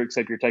last year,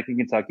 except you're taking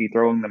Kentucky,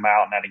 throwing them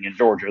out, and adding in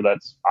Georgia.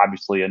 That's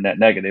obviously a net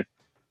negative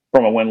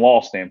from a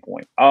win-loss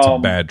standpoint. It's a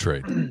bad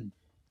trade.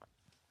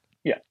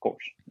 Yeah, of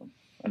course.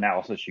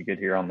 Analysis you get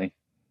here on the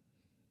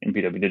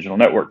MPW Digital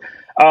Network.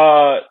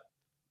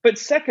 But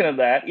second of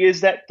that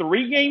is that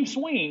 3-game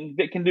swing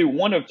that can do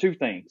one of 2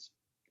 things.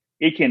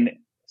 It can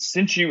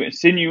send you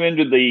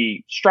into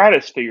the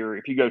stratosphere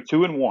if you go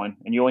 2-1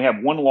 and you only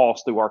have 1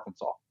 loss through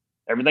Arkansas.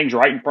 Everything's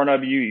right in front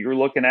of you. You're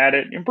looking at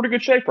it in pretty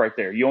good shape right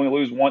there. You only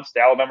lose once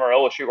to Alabama or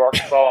LSU or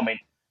Arkansas. I mean,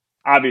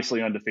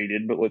 obviously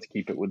undefeated, but let's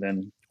keep it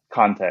within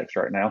context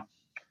right now.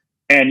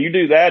 And you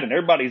do that and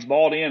everybody's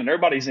bought in and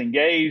everybody's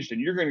engaged and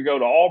you're going to go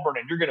to Auburn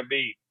and you're going to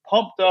be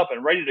pumped up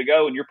and ready to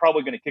go and you're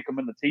probably going to kick them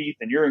in the teeth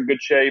and you're in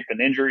good shape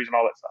and injuries and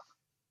all that stuff.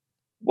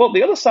 Well,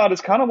 the other side is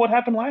kind of what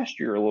happened last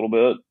year a little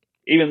bit,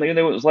 even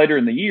though it was later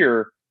in the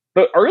year.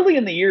 But early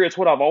in the year, it's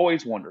what I've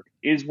always wondered,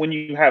 is when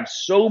you have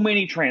so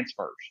many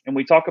transfers, and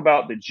we talk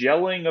about the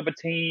gelling of a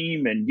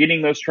team and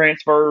getting those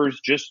transfers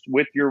just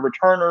with your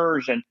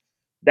returners and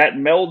that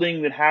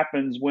melding that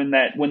happens when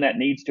that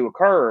needs to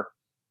occur,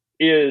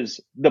 is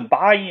the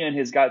buy-in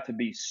has got to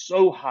be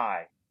so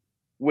high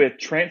with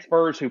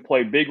transfers who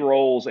play big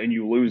roles and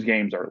you lose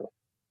games early.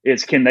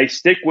 It's can they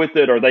stick with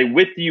it? Are they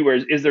with you? Or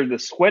is there the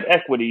sweat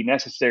equity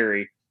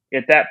necessary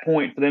at that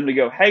point for them to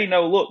go, hey,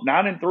 no, look,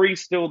 9-3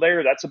 is still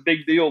there. That's a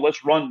big deal.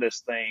 Let's run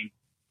this thing.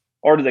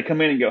 Or do they come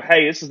in and go,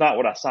 hey, this is not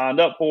what I signed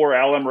up for.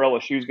 Alabama or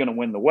LSU is going to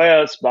win the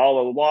West, blah,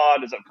 blah, blah.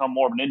 Does it become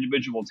more of an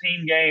individual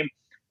team game?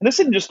 And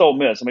this isn't just Ole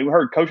Miss. I mean, we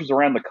heard coaches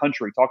around the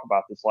country talk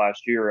about this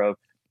last year of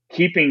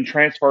keeping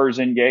transfers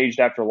engaged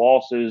after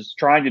losses,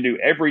 trying to do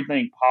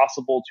everything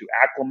possible to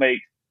acclimate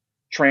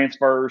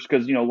transfers.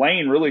 Because,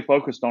 Lane really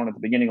focused on at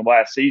the beginning of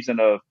last season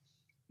of,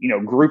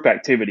 group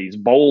activities,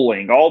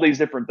 bowling, all these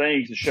different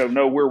things to show,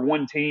 no, we're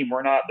one team.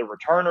 We're not the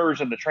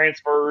returners and the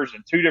transfers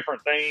and 2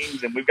 different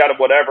things. And we've got to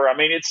whatever. I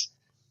mean,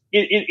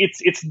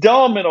 it's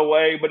dumb in a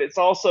way, but it's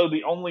also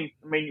the only,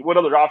 what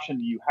other option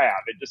do you have?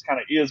 It just kind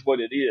of is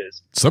what it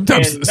is.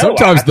 Sometimes I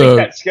think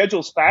that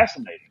schedule's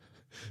fascinating.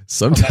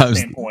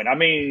 Sometimes,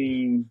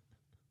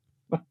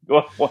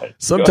 what?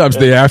 Sometimes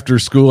the after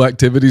school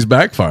activities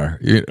backfire.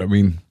 I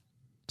mean,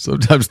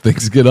 sometimes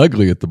things get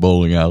ugly at the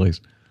bowling alleys.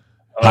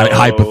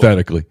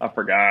 Hypothetically. I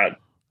forgot.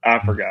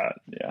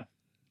 Yeah.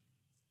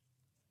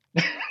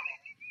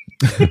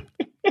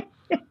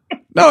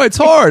 No, it's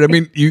hard. I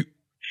mean,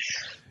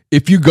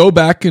 if you go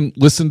back and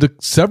listen to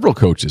several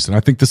coaches, and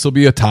I think this will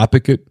be a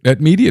topic at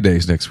media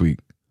days next week,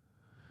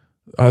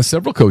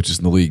 several coaches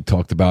in the league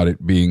talked about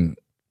it being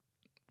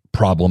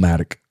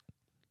problematic.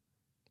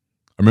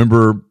 I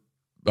remember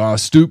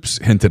Stoops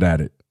hinted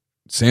at it.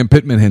 Sam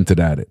Pittman hinted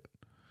at it.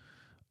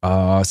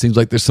 Seems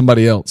like there's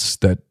somebody else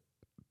that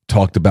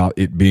talked about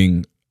it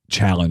being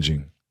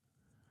challenging.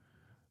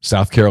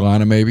 South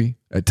Carolina, maybe,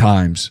 at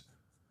times.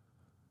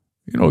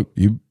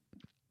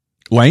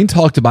 Lane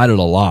talked about it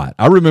a lot.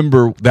 I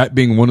remember that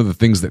being one of the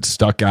things that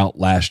stuck out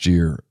last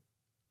year,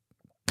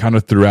 kind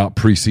of throughout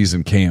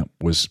preseason camp,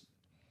 was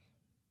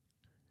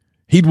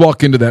he'd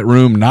walk into that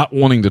room not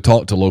wanting to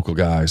talk to local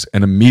guys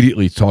and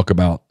immediately talk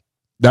about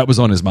that was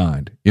on his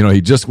mind.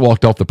 He just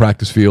walked off the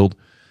practice field,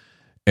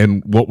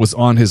 and what was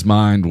on his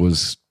mind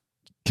was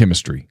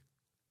chemistry,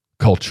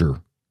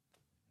 culture,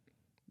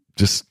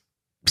 just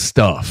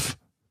stuff.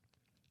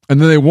 And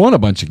then they won a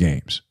bunch of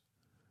games.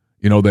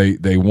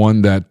 They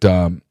won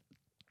that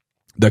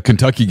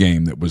Kentucky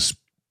game that was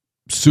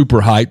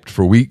super hyped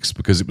for weeks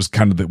because it was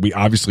kind of that we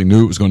obviously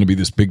knew it was going to be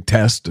this big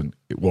test, and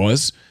it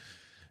was.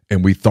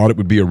 And we thought it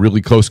would be a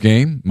really close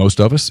game,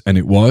 most of us, and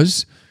it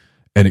was.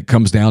 And it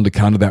comes down to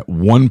kind of that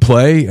one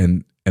play,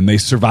 and they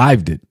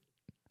survived it,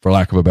 for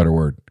lack of a better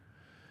word.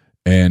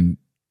 And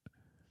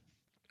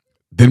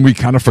then we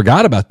kind of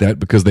forgot about that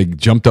because they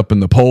jumped up in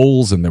the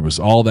polls and there was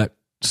all that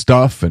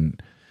stuff.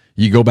 And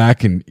you go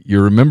back and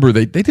you remember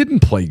they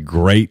didn't play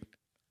great,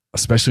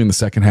 especially in the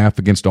second half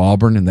against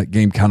Auburn. And that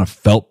game kind of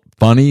felt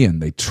funny,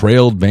 and they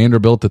trailed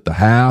Vanderbilt at the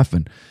half,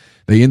 and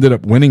they ended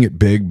up winning it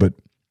big. But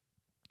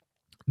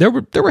there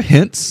were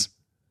hints.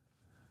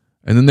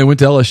 And then they went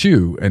to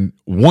LSU. And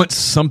once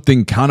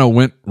something kind of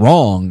went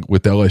wrong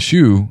with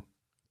LSU,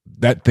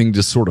 that thing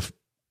just sort of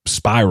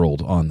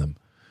spiraled on them.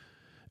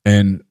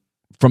 And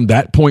from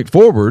that point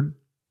forward,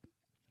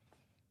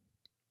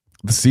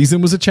 the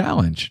season was a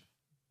challenge.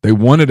 They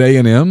won at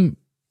A&M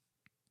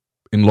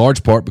in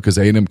large part because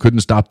A&M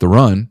couldn't stop the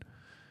run.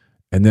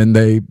 And then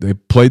they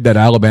played that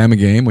Alabama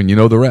game, and you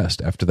know the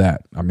rest after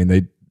that. I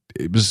mean,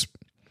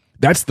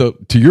 that's to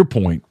your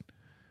point,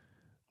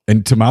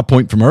 and to my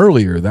point from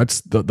earlier,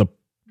 that's the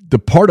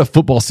part of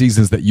football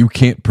seasons that you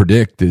can't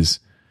predict is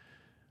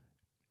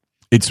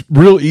it's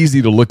real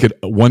easy to look at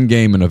one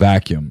game in a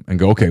vacuum and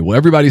go, okay, well,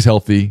 everybody's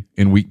healthy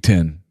in week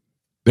 10.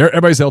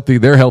 Everybody's healthy.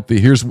 They're healthy.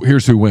 Here's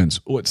who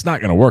wins. Well, it's not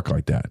going to work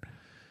like that.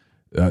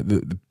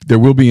 There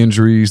will be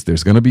injuries.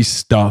 There's going to be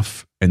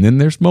stuff. And then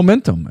there's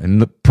momentum.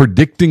 And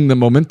predicting the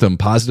momentum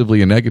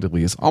positively and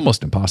negatively is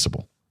almost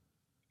impossible.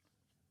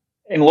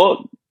 And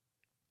look,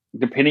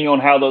 depending on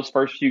how those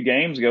first few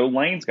games go,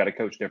 Lane's got to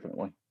coach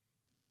differently.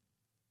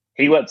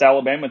 He lets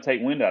Alabama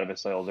take wind out of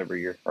his sails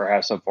every year, or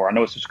has so far. I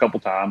know it's just a couple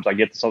times. I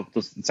get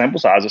the sample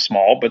size is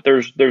small, but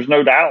there's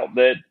no doubt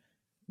that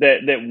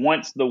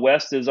once the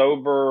West is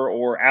over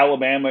or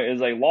Alabama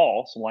is a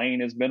loss,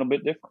 Lane has been a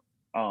bit different.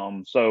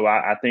 So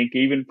I think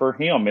even for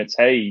him, it's,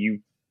 hey, you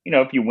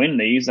know, if you win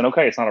these, then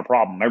okay, it's not a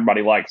problem.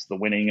 Everybody likes the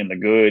winning and the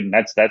good, and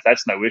that's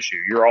no issue.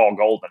 You're all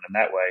golden in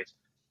that way.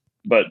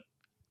 But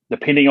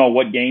depending on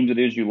what games it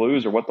is you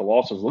lose or what the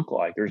losses look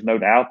like, there's no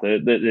doubt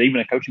that even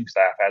a coaching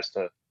staff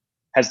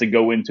has to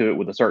go into it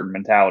with a certain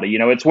mentality. You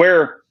know, it's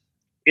where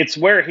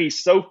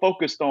he's so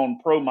focused on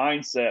pro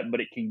mindset,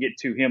 but it can get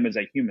to him as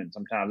a human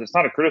sometimes. It's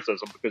not a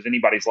criticism because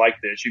anybody's like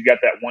this. You've got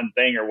that one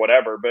thing or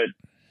whatever, but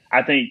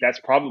I think that's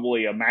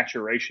probably a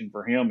maturation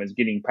for him, is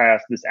getting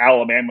past this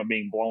Alabama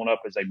being blown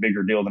up as a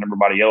bigger deal than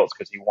everybody else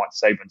because he wants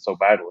Saban so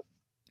badly.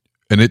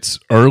 And it's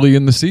early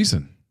in the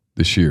season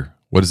this year.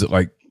 What is it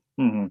like?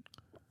 Mm-hmm.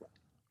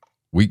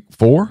 Week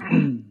 4?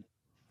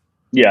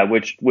 Yeah,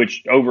 which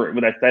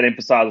that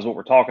emphasizes what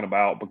we're talking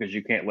about, because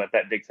you can't let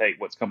that dictate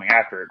what's coming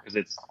after it, because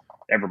it's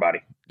everybody.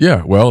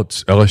 Yeah, well,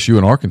 it's LSU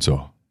and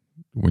Arkansas.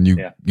 When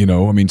you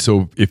know, I mean,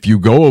 so if you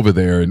go over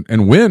there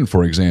and win,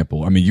 for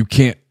example, I mean, you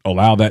can't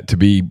allow that to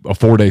be a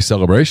 4-day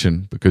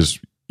celebration because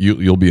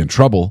you'll be in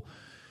trouble.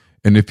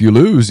 And if you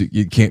lose,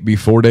 it can't be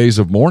 4 days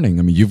of mourning.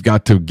 I mean, you've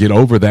got to get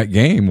over that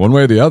game one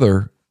way or the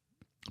other,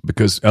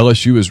 because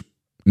LSU is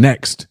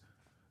next.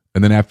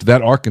 And then after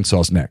that,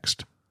 Arkansas's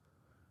next.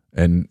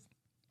 And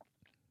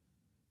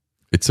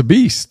it's a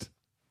beast.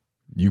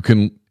 You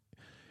can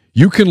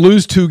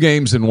lose 2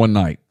 games in one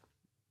night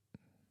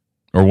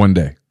or one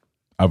day.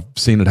 I've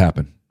seen it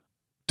happen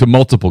to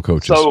multiple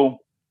coaches. So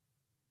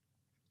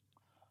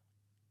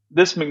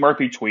this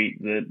McMurphy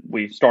tweet that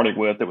we started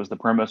with, that was the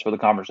premise for the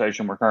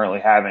conversation we're currently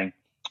having.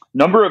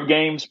 Number of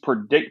games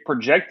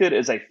projected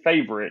as a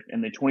favorite in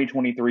the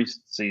 2023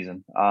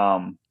 season.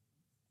 12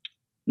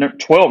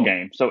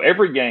 games. So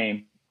every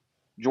game,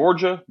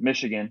 Georgia,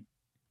 Michigan,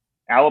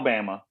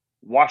 Alabama,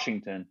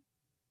 Washington,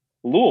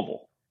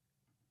 Louisville,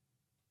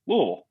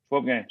 12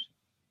 games.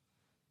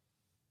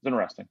 It's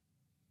interesting.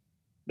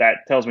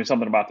 That tells me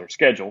something about their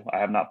schedule. I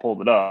have not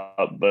pulled it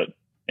up, but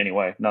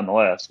anyway,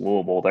 nonetheless,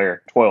 Louisville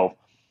there, 12.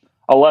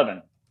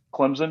 11,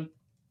 Clemson,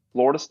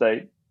 Florida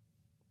State.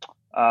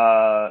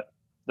 The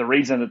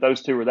reason that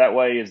those two are that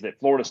way is that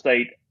Florida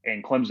State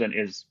and Clemson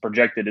is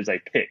projected as a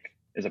pick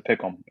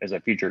 'em, as a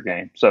future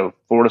game. So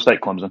Florida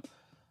State, Clemson.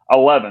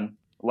 11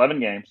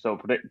 games.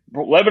 So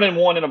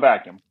 11-1 in a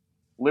vacuum.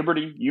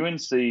 Liberty,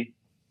 UNC,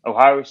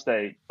 Ohio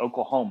State,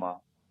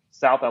 Oklahoma,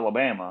 South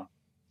Alabama,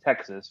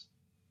 Texas,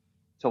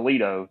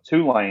 Toledo,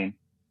 Tulane,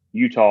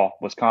 Utah,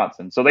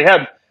 Wisconsin. So they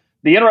have,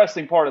 the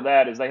interesting part of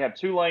that is they have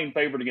Tulane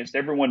favored against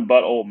everyone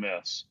but Ole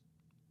Miss.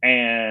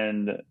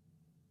 And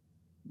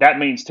that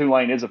means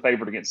Tulane is a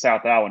favorite against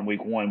South Al in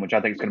week 1, which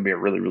I think is going to be a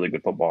really, really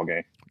good football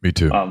game. Me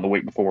too. The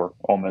week before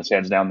Ole Miss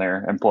heads down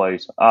there and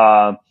plays.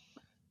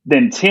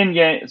 Then 10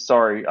 games,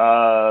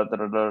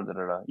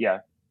 Yeah.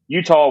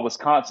 Utah,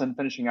 Wisconsin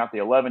finishing out the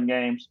 11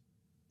 games.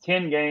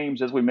 10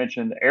 games, as we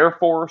mentioned, Air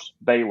Force,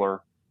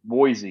 Baylor,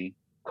 Boise,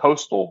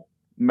 Coastal,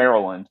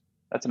 Maryland.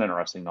 That's an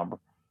interesting number.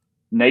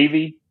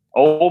 Navy,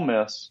 Ole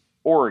Miss,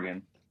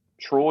 Oregon,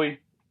 Troy,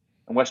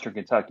 and Western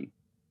Kentucky.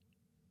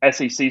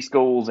 SEC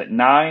schools at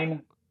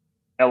 9,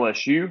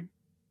 LSU,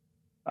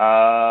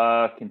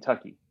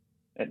 Kentucky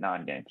at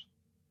 9 games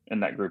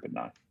in that group at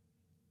 9.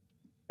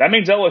 That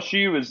means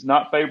LSU is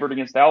not favored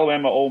against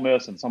Alabama, Ole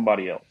Miss, and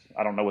somebody else.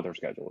 I don't know what their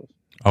schedule is.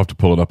 I'll have to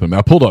pull it up.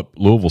 I pulled up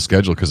Louisville's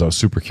schedule because I was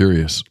super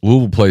curious.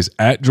 Louisville plays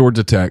at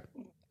Georgia Tech,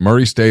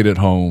 Murray State at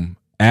home,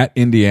 at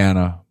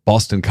Indiana,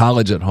 Boston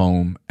College at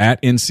home,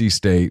 at NC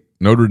State,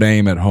 Notre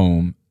Dame at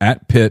home,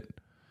 at Pitt,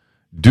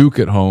 Duke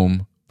at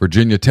home,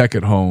 Virginia Tech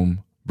at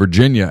home,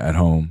 Virginia at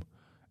home,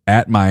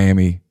 at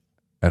Miami,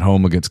 at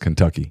home against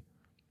Kentucky.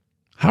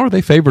 How are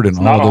they favored in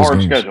all of those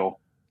games? Schedule.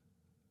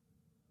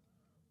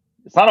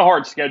 It's not a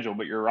hard schedule,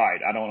 but you're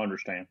right. I don't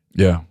understand.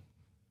 Yeah.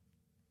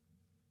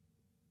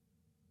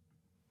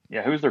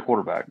 Yeah, who's their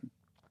quarterback?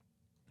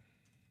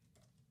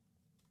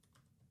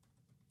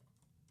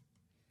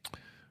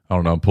 I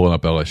don't know. I'm pulling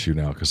up LSU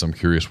now because I'm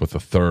curious what the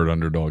third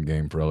underdog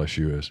game for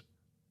LSU is.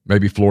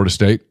 Maybe Florida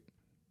State?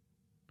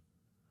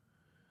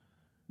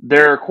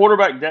 Their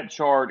quarterback depth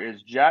chart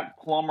is Jack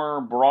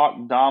Plummer, Brock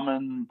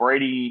Dahman,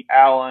 Brady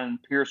Allen,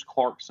 Pierce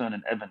Clarkson,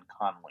 and Evan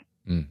Conley.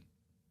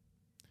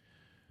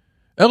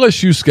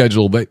 LSU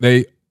schedule,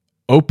 they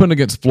open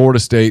against Florida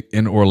State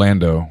in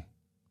Orlando.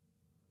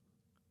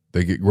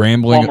 They get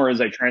Grambling. Plummer is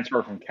a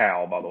transfer from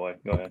Cal, by the way.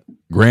 Go ahead.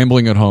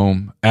 Grambling at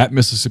home, at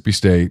Mississippi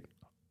State,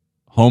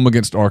 home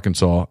against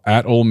Arkansas,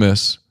 at Ole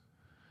Miss,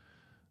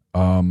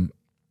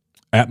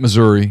 at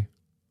Missouri,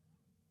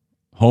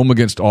 home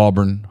against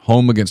Auburn,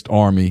 home against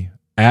Army,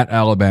 at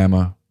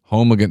Alabama,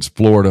 home against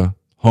Florida,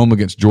 home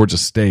against Georgia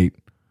State,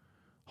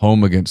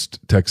 home against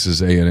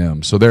Texas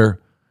A&M. So their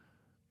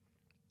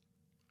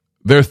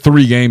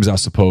 3 games, I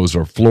suppose,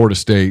 are Florida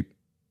State,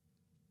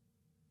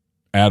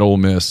 at Ole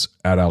Miss,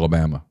 at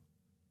Alabama.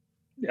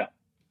 Yeah.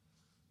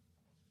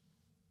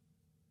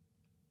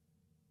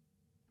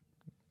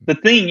 The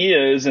thing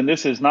is, and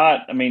this is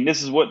not, I mean,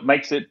 this is what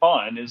makes it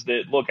fun, is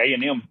that, look,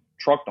 A&M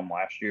trucked them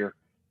last year.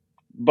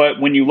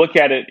 But when you look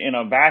at it in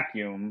a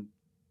vacuum,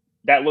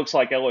 that looks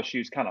like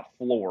LSU's kind of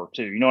floor,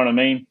 too. You know what I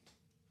mean?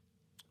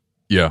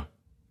 Yeah.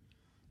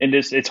 And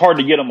it's hard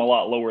to get them a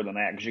lot lower than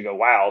that because you go,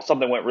 wow,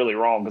 something went really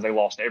wrong because they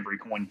lost every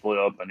coin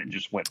flip and it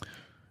just went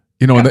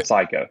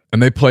psycho.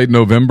 And they played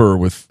November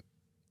with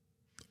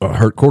a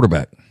hurt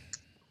quarterback.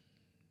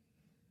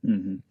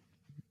 Mm-hmm.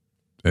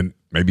 And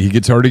maybe he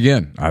gets hurt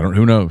again.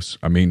 Who knows?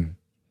 I mean,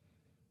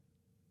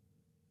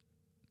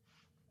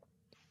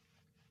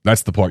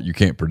 that's the part you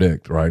can't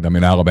predict, right? I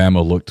mean,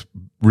 Alabama looked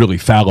really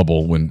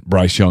fallible when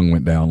Bryce Young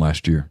went down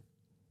last year.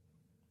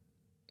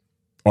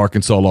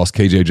 Arkansas lost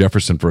KJ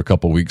Jefferson for a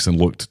couple weeks and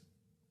looked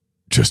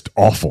just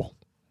awful.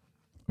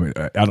 I mean,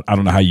 I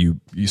don't know how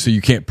you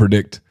can't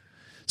predict.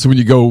 So when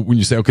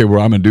you say, okay, well,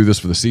 I'm going to do this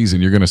for the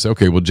season, you're going to say,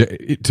 okay, well,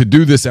 to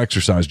do this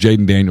exercise,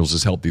 Jaden Daniels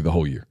is healthy the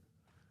whole year.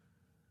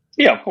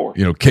 Yeah, of course.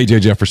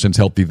 KJ Jefferson's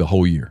healthy the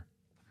whole year.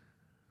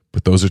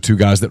 But those are 2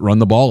 guys that run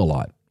the ball a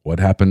lot. What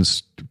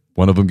happens?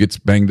 One of them gets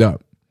banged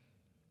up.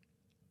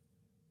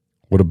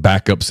 What do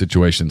backup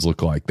situations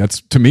look like?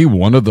 That's, to me,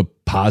 one of the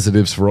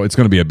positives for – it's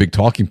going to be a big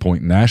talking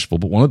point in Nashville,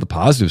 but one of the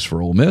positives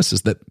for Ole Miss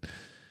is that,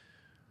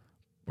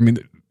 I mean,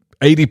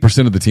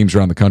 80% of the teams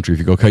around the country, if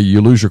you go, okay, you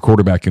lose your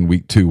quarterback in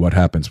week 2, what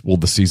happens? Well,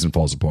 the season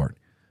falls apart.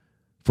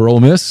 For Ole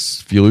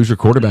Miss, if you lose your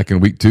quarterback in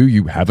week 2,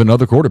 you have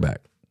another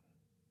quarterback.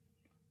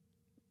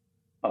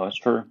 Oh, that's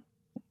true.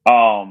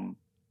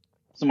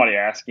 Somebody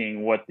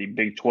asking what the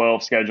Big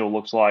 12 schedule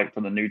looks like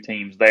for the new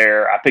teams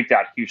there. I picked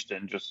out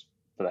Houston just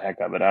for the heck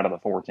of it out of the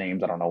 4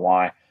 teams. I don't know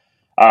why.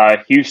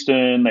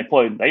 Houston,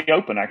 they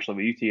open actually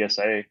with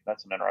UTSA.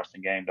 That's an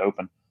interesting game to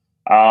open.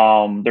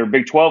 Their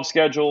Big 12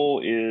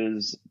 schedule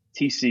is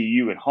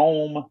TCU at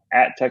home,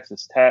 at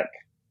Texas Tech,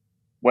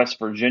 West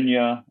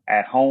Virginia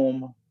at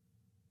home,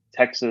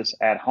 Texas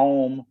at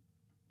home,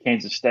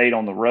 Kansas State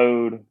on the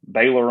road,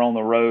 Baylor on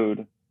the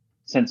road,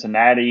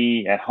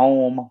 Cincinnati at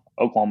home,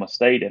 Oklahoma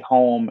State at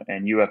home,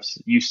 and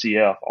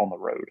UCF on the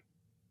road.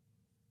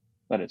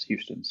 That is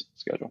Houston's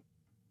schedule.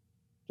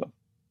 So,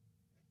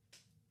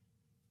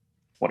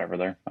 whatever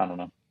there. I don't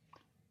know.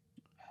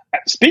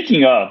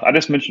 Speaking of, I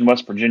just mentioned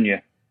West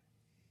Virginia.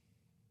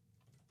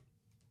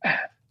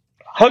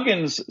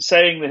 Huggins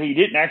saying that he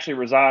didn't actually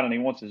resign and he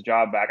wants his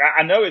job back.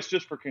 I know it's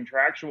just for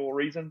contractual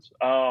reasons,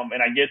 and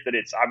I get that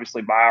it's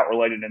obviously buyout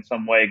related in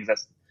some way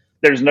because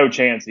there's no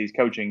chance he's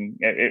coaching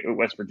at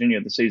West Virginia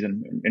this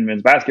season in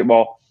men's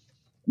basketball.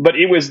 But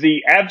it was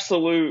the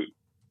absolute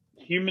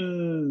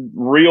human,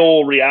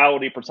 real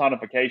reality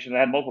personification. I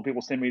had multiple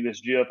people send me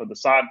this GIF of the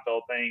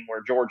Seinfeld thing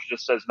where George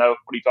just says, no,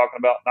 what are you talking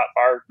about? Not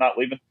fired, not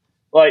leaving.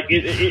 Like,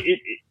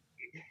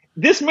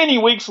 this many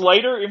weeks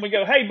later, and we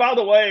go, hey, by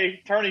the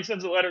way, Turney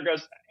sends a letter,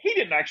 goes, he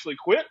didn't actually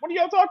quit. What are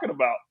y'all talking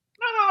about?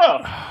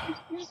 No.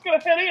 He's just going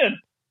to head in.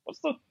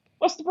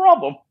 What's the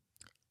problem?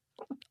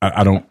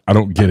 I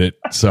don't get it.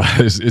 So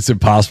it's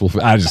impossible.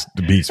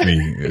 It beats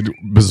me.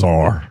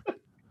 Bizarre.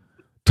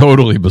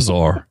 Totally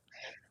bizarre.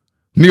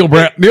 Neil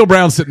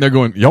Brown's sitting there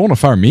going, y'all want to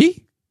fire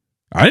me?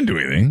 I didn't do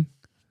anything.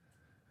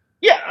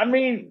 Yeah, I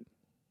mean,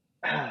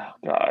 oh,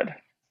 God.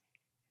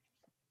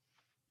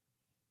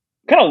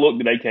 What kind of look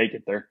did AK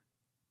get there?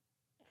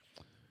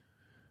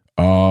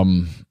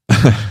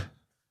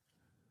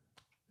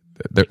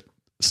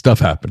 Stuff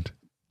happened.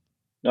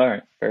 All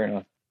right, fair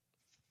enough.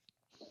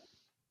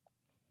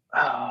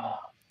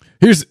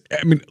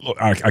 Look,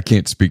 I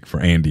can't speak for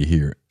Andy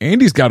here.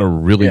 Andy's got a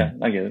really,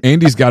 I get it.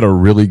 Andy's got a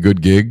really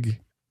good gig.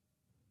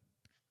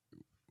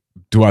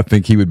 Do I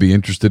think he would be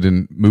interested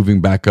in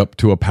moving back up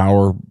to a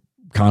power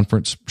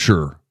conference?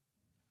 Sure.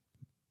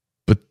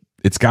 But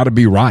it's got to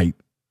be right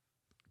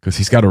because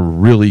he's got a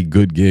really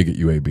good gig at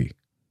UAB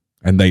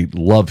and they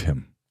love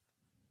him.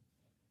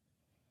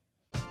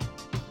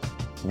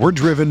 We're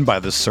driven by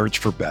the search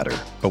for better.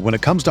 But when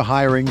it comes to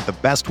hiring, the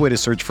best way to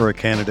search for a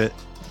candidate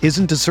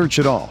isn't to search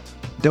at all.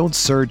 Don't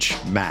search,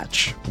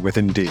 match with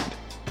Indeed.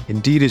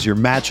 Indeed is your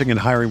matching and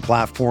hiring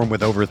platform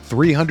with over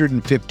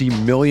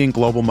 350 million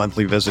global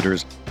monthly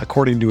visitors,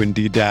 according to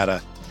Indeed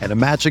data, and a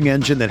matching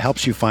engine that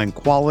helps you find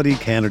quality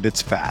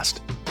candidates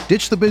fast.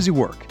 Ditch the busy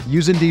work.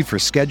 Use Indeed for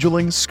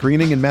scheduling,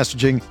 screening, and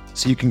messaging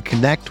so you can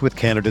connect with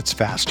candidates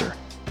faster.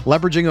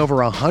 Leveraging over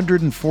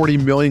 140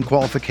 million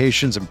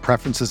qualifications and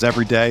preferences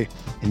every day,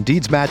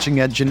 Indeed's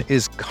matching engine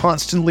is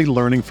constantly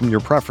learning from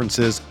your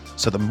preferences,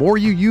 so the more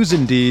you use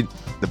Indeed,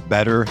 the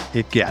better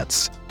it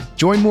gets.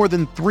 Join more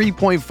than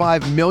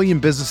 3.5 million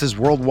businesses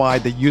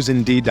worldwide that use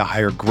Indeed to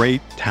hire great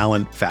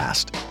talent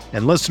fast.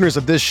 And listeners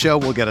of this show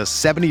will get a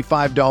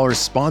 $75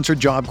 sponsored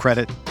job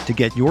credit to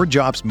get your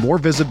jobs more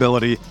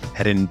visibility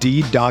at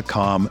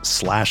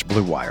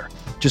Indeed.com/Blue Wire.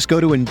 Just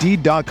go to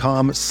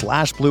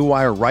Indeed.com/Blue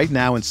Wire right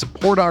now and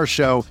support our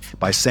show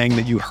by saying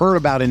that you heard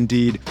about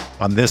Indeed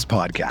on this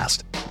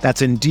podcast.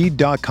 That's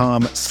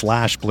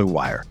Indeed.com/Blue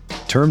Wire.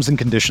 Terms and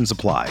conditions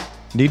apply.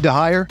 Need to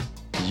hire?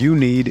 You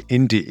need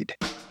Indeed.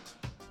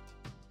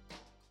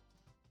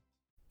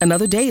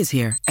 Another day is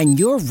here, and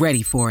you're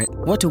ready for it.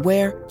 What to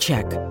wear?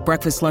 Check.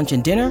 Breakfast, lunch,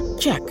 and dinner?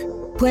 Check.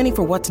 Planning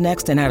for what's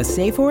next and how to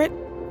save for it?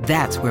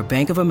 That's where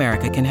Bank of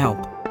America can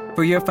help.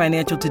 For your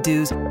financial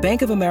to-dos,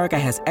 Bank of America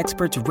has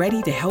experts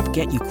ready to help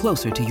get you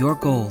closer to your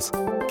goals.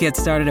 Get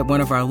started at one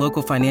of our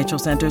local financial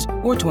centers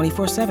or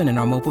 24/7 in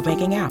our mobile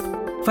banking app.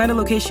 Find a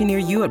location near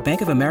you at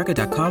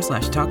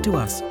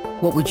bankofamerica.com/talktous.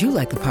 What would you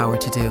like the power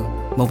to do?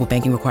 Mobile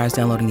banking requires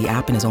downloading the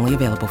app and is only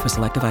available for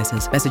select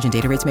devices. Message and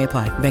data rates may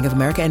apply. Bank of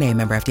America NA,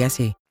 member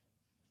FDIC.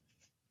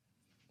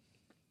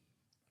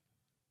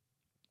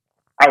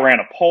 I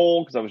ran a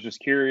poll because I was just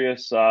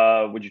curious.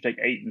 Would you take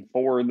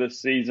 8-4 this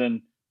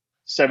season?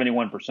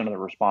 71% of the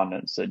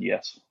respondents said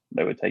yes,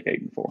 they would take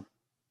 8-4.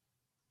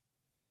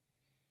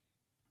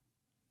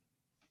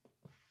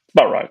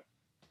 About right.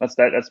 That's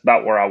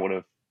about where I would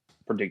have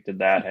predicted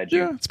that had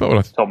you it's about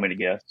what told me to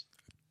guess.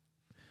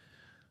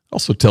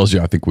 Also tells you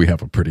I think we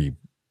have a pretty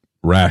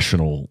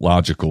rational,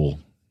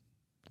 logical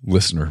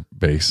listener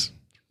base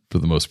for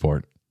the most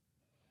part.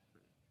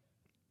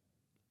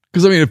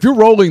 Because, I mean, if you're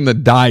rolling the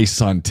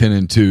dice on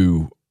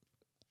 10-2,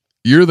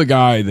 you're the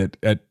guy that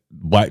at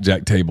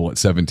blackjack table at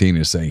 17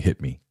 is saying,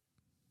 hit me.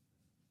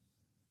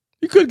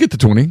 You could get the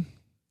 20,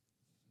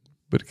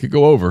 but it could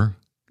go over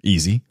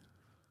easy.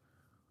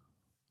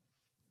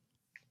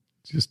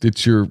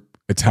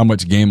 It's how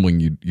much gambling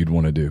you'd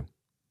want to do.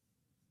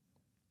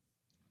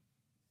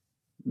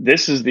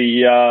 This is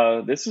the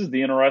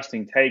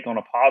interesting take on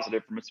a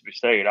positive for Mississippi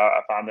State.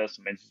 I find this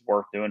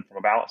worth doing from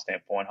a balance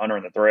standpoint. Hunter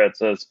in the thread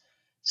says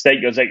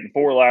State goes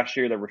 8-4 last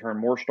year. They return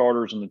more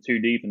starters in the 2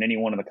 deep than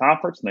anyone in the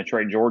conference, and they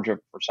trade Georgia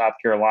for South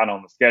Carolina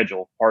on the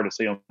schedule. Hard to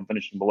see them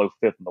finishing below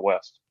 5th in the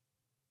West.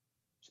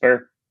 It's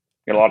fair.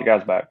 Got a lot of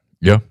guys back.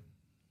 Yeah.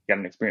 Got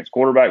an experienced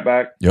quarterback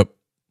back. Yep.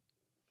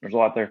 There's a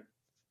lot there.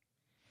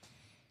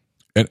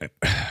 And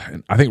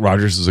I think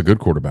Rodgers is a good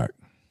quarterback.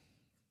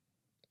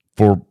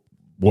 For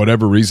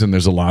whatever reason,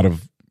 there's a lot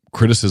of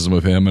criticism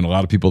of him and a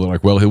lot of people that are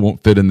like, well, he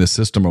won't fit in this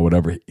system or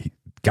whatever.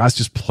 Guys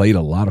just played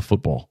a lot of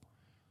football.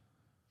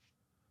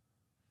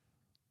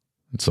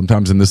 And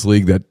sometimes in this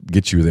league, that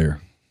gets you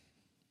there.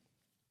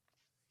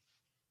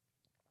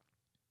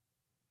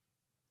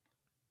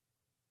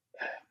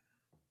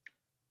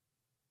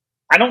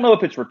 I don't know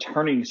if it's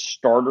returning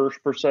starters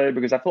per se,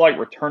 because I feel like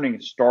returning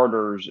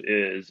starters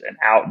is an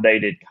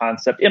outdated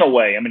concept in a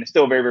way. I mean, it's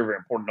still very, very, very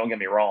important. Don't get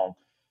me wrong.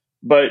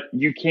 But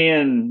you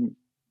can,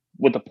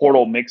 with the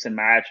portal, mix and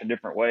match in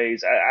different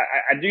ways.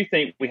 I do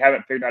think we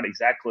haven't figured out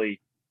exactly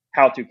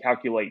how to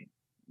calculate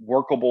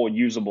workable,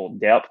 usable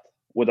depth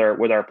with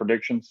our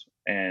predictions.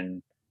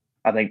 And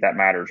I think that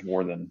matters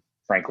more than,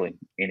 frankly,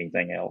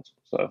 anything else.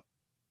 So,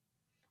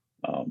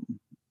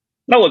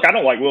 no, look, I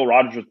don't like Will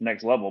Rogers at the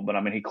next level, but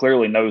I mean, he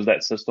clearly knows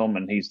that system,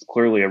 and he's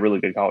clearly a really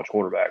good college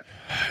quarterback.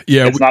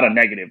 Yeah, it's not a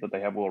negative that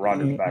they have Will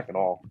Rogers back at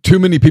all. Too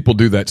many people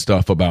do that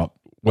stuff about,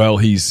 well,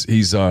 he's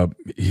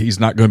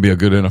not going to be a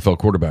good NFL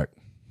quarterback.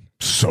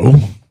 So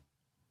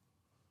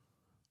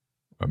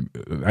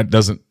that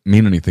doesn't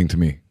mean anything to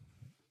me.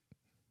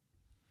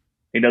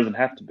 He doesn't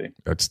have to be.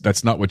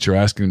 That's not what you're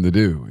asking him to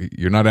do.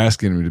 You're not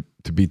asking him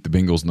to beat the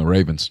Bengals and the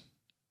Ravens.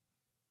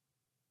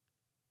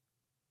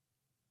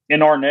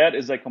 And Arnett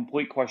is a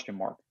complete question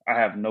mark. I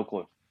have no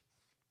clue.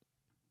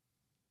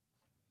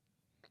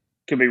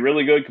 Could be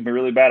really good, could be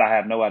really bad. I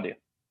have no idea.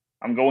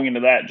 I'm going into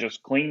that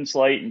just clean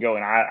slate and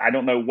going, I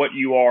don't know what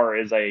you are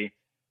as a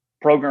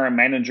program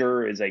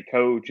manager, as a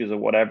coach, as a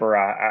whatever.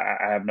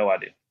 I have no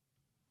idea.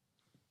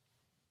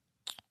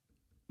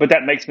 But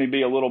that makes me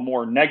be a little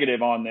more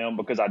negative on them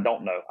because I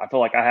don't know. I feel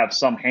like I have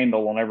some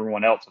handle on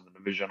everyone else in the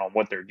division on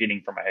what they're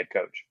getting from a head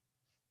coach.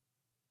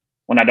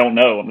 When I don't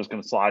know, I'm just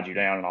going to slide you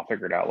down and I'll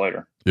figure it out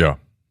later. Yeah.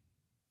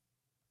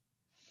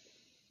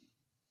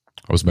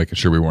 I was making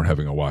sure we weren't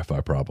having a Wi-Fi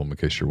problem in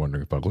case you're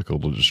wondering if I look a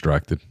little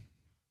distracted.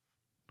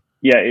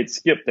 Yeah, it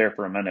skipped there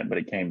for a minute, but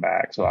it came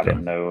back. So okay. I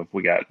didn't know if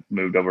we got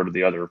moved over to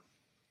the other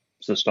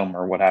system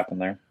or what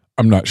happened there.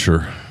 I'm not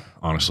sure,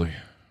 honestly.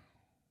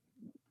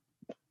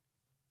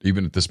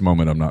 Even at this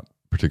moment, I'm not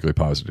particularly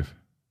positive.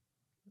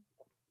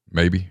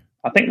 Maybe.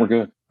 I think we're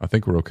good. I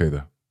think we're okay,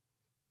 though.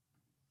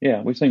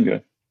 Yeah, we seem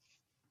good.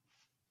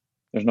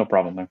 There's no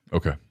problem there.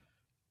 Okay.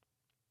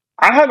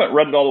 I haven't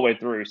read it all the way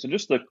through, so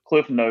just the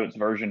Cliff Notes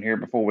version here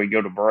before we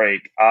go to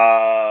break.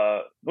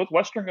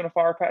 Northwestern going to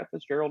fire Pat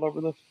Fitzgerald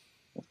over this?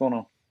 What's going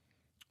on?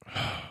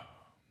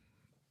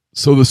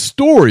 So the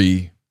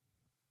story,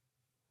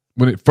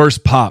 when it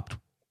first popped,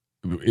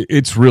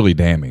 it's really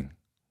damning.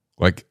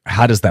 Like,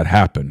 how does that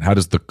happen? How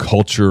does the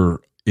culture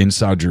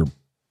inside your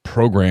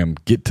program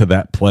get to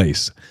that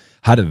place?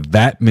 How did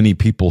that many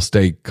people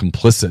stay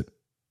complicit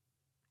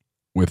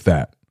with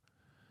that?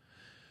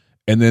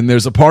 And then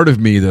there's a part of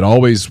me that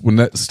always, when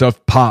that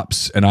stuff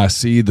pops and I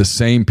see the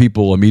same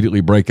people immediately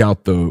break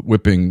out the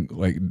whipping,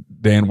 like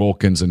Dan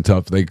Wilkins and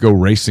tough, they go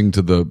racing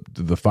to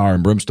the fire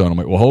and brimstone. I'm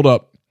like, well, hold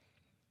up.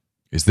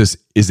 Is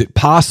it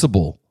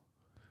possible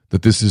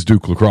that this is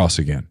Duke lacrosse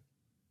again?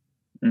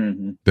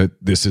 Mm-hmm. That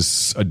this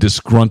is a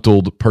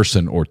disgruntled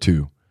person or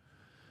two?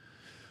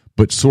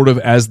 But sort of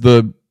as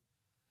the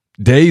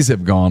days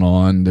have gone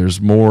on, there's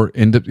more.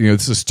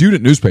 It's a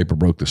student newspaper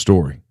broke the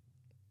story.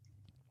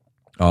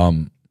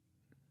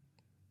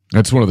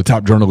 That's one of the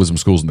top journalism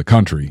schools in the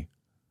country.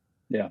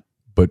 Yeah.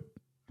 But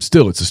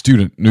still, it's a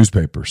student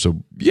newspaper.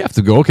 So you have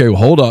to go, okay, well,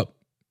 hold up.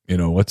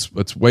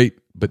 Let's wait.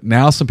 But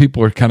now some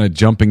people are kind of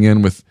jumping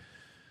in with,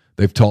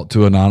 they've talked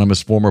to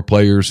anonymous former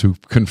players who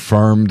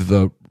confirmed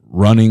the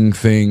running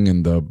thing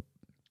and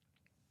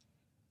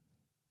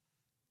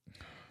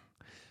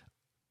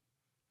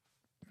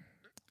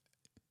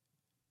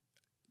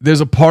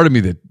there's a part of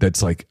me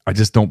that's like, I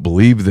just don't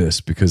believe this,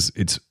 because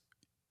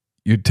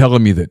you're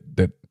telling me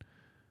that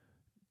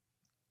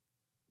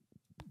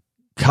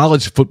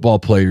college football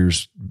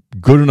players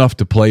good enough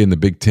to play in the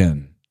Big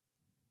Ten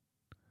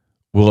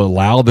will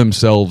allow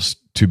themselves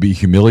to be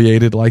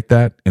humiliated like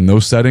that in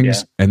those settings.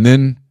 Yeah. And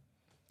then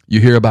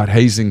you hear about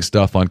hazing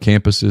stuff on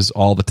campuses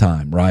all the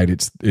time, right?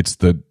 If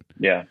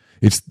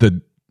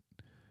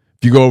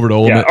you go over to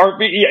Ole Miss,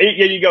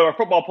 you go, are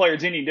football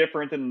players any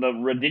different than the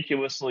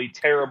ridiculously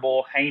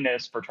terrible,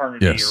 heinous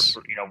fraternity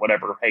or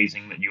whatever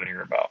hazing that you would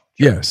hear about?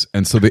 Sure. Yes.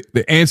 And so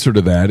the answer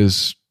to that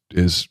is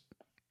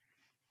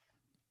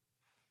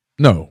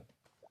no.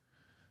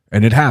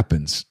 And it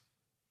happens.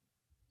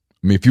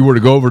 I mean, if you were to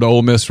go over to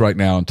Ole Miss right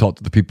now and talk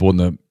to the people in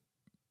the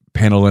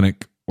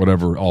Panhellenic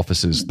whatever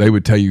offices, they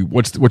would tell you,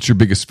 what's your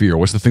biggest fear?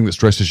 What's the thing that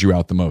stresses you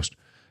out the most?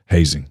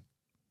 Hazing.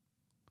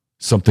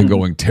 Something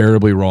going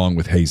terribly wrong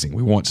with hazing.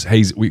 We want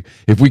hazing.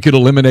 If we could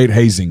eliminate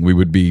hazing,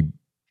 we'd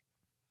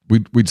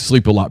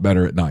sleep a lot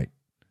better at night.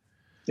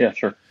 Yeah,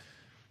 sure.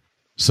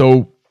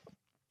 So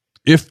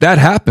if that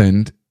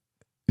happened,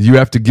 you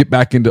have to get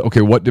back into,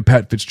 okay, what did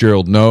Pat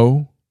Fitzgerald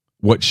know?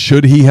 What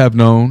should he have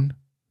known?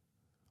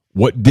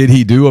 What did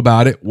he do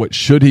about it? What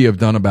should he have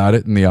done about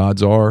it? And the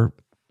odds are,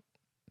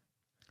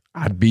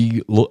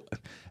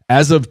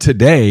 as of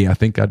today, I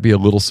think I'd be a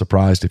little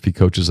surprised if he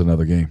coaches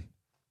another game.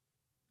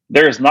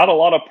 There's not a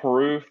lot of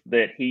proof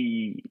that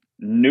he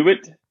knew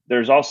it.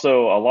 There's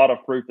also a lot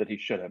of proof that he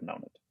should have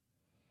known it,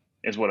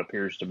 is what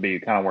appears to be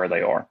kind of where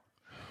they are.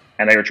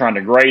 And they were trying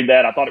to grade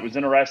that. I thought it was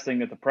interesting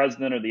that the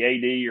president or the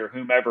AD or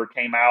whomever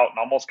came out and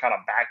almost kind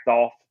of backed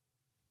off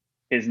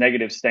his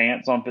negative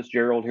stance on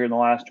Fitzgerald here in the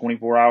last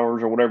 24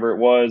 hours or whatever it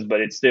was.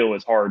 But it still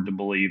is hard to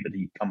believe that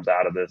he comes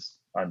out of this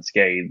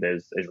unscathed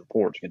as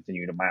reports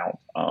continue to mount.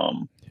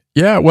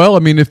 Yeah, well, I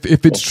mean, if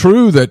it's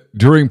true that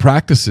during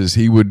practices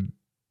he would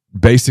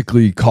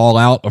basically call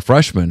out a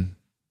freshman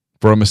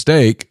for a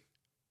mistake,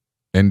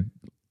 and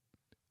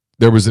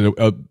there was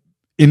a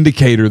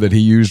indicator that he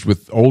used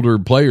with older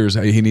players,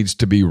 hey, he needs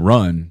to be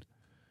run.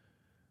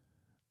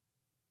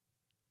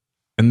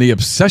 And the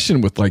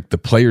obsession with like the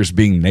players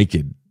being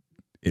naked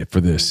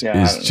for this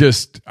is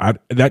just,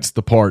 that's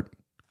the part.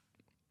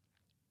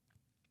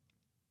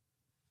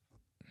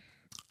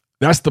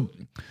 That's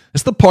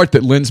the part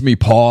that lends me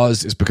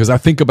pause, is because I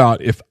think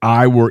about if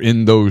I were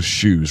in those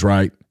shoes,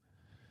 right?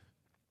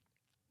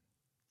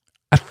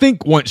 I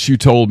think once you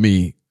told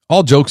me,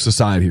 all jokes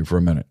aside here for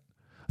a minute,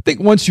 I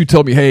think once you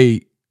told me,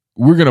 hey,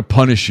 we're going to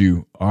punish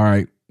you, all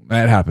right,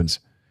 that happens.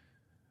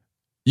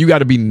 You got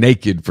to be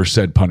naked for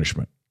said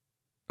punishment.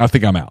 I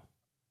think I'm out.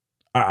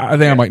 I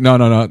think I'm like,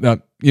 no.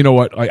 You know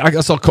what? I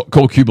saw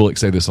Cole Kubelik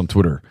say this on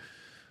Twitter.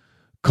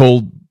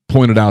 Cole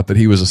pointed out that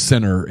he was a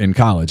center in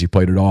college. He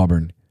played at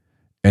Auburn.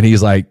 And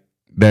he's like,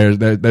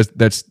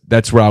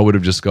 that's where I would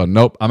have just gone,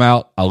 nope, I'm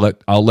out. I'll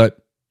let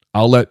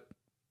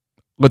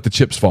the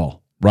chips fall.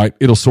 Right,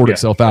 it'll sort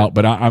itself out,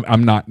 but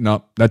I'm not.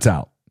 No, that's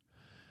out.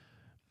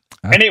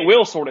 And it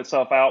will sort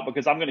itself out,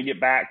 because I'm going to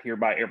get back here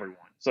by everyone.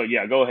 So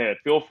yeah, go ahead,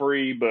 feel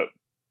free. But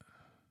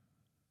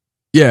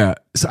yeah,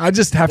 so I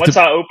just have once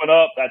I open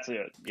up, that's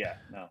it. Yeah,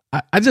 no.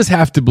 I just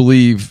have to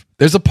believe.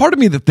 There's a part of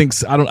me that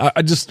thinks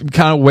I just am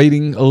kind of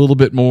waiting a little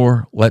bit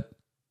more. Let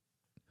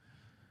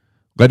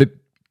it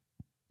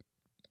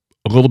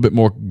a little bit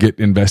more get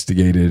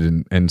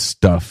investigated and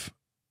stuff,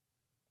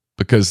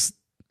 because.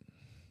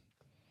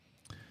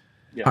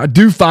 Yeah. I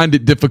do find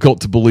it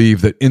difficult to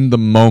believe that in the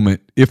moment,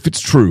 if it's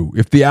true,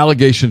 if the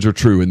allegations are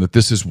true and that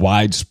this is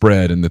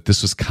widespread and that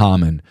this is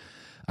common,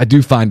 I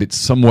do find it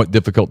somewhat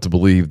difficult to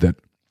believe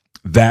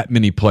that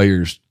many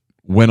players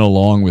went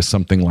along with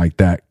something like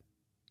that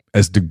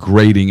as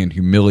degrading and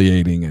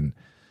humiliating and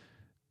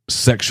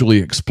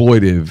sexually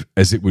exploitive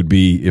as it would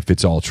be if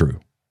it's all true.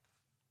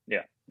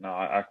 Yeah, no,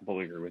 I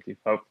completely agree with you.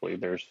 Hopefully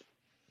there's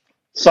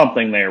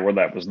something there where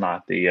that was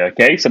not the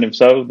case. And if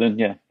so, then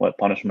yeah, let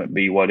punishment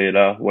be what it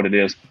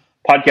is.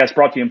 Podcast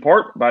brought to you in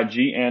part by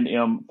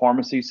G&M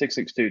Pharmacy,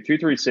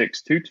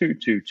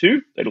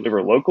 662-236-2222. They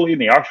deliver locally in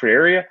the Oxford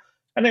area,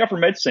 and they offer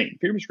medicine.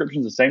 Free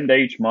prescriptions the same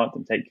day each month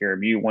and take care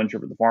of you. One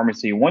trip to the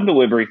pharmacy, one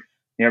delivery,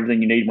 and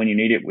everything you need when you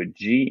need it with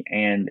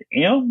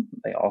G&M.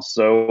 They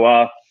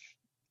also,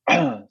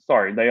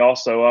 they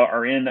also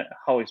are in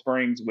Holly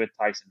Springs with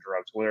Tyson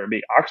Drugs, whether it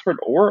be Oxford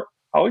or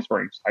Holly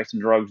Springs. Tyson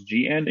Drugs,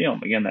 G&M.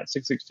 Again, that's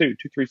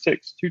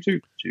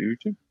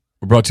 662-236-2222.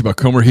 We're brought to you by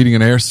Comer Heating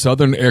and Air,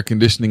 Southern Air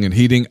Conditioning and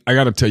Heating. I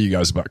got to tell you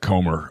guys about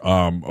Comer.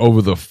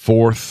 Over the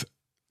 4th,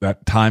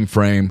 that time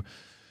frame,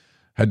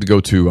 had to go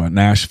to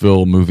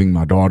Nashville, moving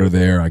my daughter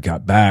there. I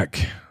got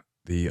back.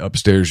 The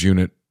upstairs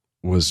unit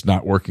was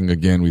not working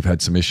again. We've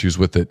had some issues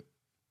with it.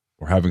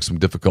 We're having some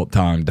difficult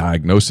time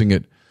diagnosing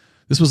it.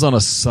 This was on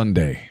a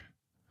Sunday.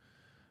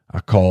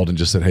 I called and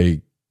just said,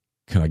 hey,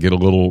 can I get a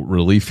little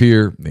relief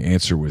here? The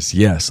answer was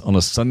yes. On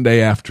a Sunday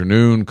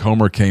afternoon,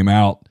 Comer came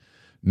out.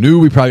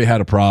 Knew we probably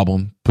had a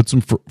problem, put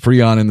some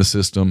Freon in the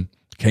system,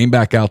 came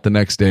back out the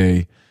next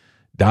day,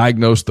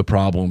 diagnosed the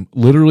problem.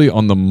 Literally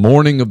on the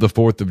morning of the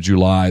 4th of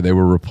July, they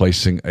were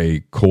replacing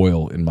a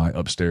coil in my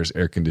upstairs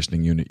air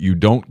conditioning unit. You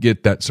don't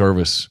get that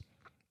service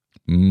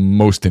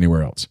most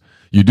anywhere else.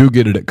 You do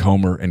get it at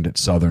Comer and at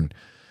Southern.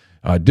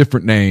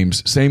 Different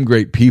names, same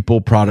great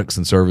people, products,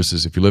 and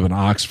services. If you live in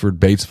Oxford,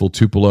 Batesville,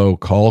 Tupelo,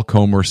 call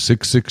Comer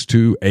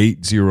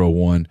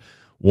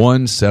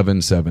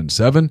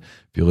 662-801-1777.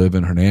 If you live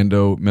in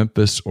Hernando,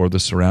 Memphis, or the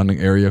surrounding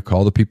area,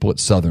 call the people at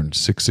Southern,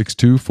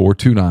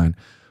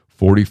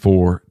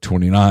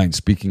 662-429-4429.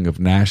 Speaking of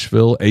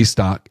Nashville,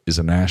 A-Stock is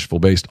a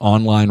Nashville-based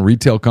online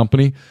retail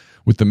company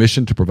with the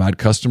mission to provide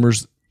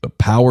customers the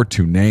power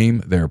to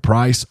name their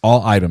price.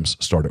 All items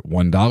start at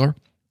 $1.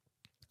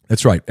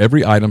 That's right.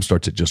 Every item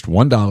starts at just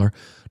 $1,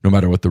 no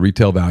matter what the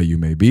retail value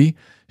may be.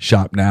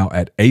 Shop now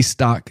at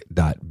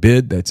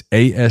astock.bid. That's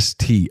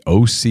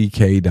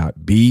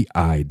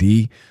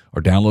ASTOCK.BID.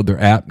 Or download their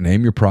app.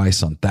 Name your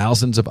price on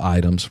thousands of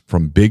items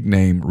from big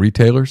name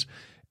retailers.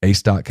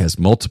 A-Stock has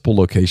multiple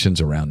locations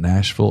around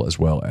Nashville as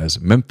well as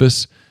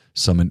Memphis,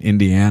 some in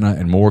Indiana,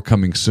 and more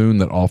coming soon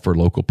that offer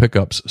local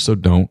pickups, so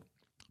don't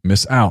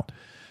miss out.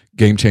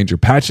 Game Changer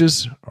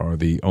patches are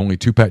the only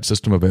 2-patch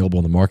system available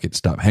in the market.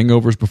 Stop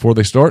hangovers before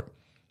they start.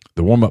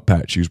 The warm-up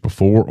patch used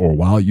before or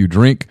while you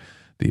drink.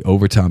 The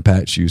overtime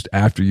patch used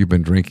after you've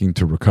been drinking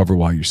to recover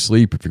while you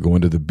sleep. If you're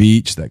going to the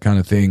beach, that kind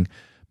of thing,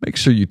 make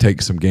sure you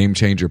take some Game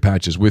Changer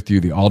patches with you.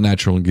 The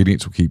all-natural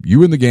ingredients will keep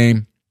you in the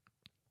game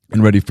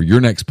and ready for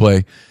your next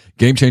play.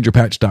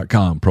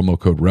 GameChangerPatch.com. Promo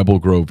code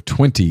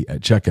RebelGrove20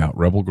 at checkout.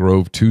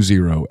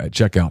 RebelGrove20 at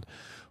checkout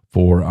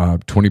for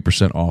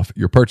 20% off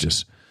your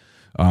purchase.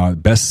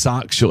 Best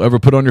socks you'll ever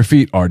put on your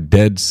feet are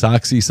Dead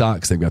Soxy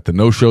socks. They've got the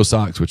no-show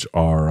socks, which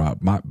are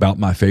about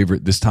my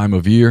favorite this time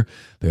of year.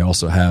 They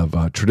also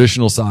have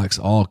traditional socks,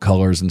 all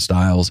colors and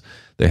styles.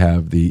 They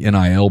have the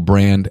NIL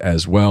brand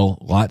as well.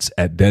 Lots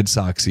at Dead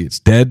Soxy. It's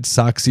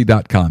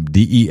deadsoxy.com,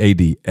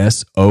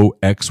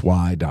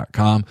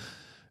 DEADSOXY.com.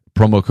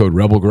 Promo code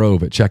Rebel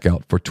Grove at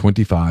checkout for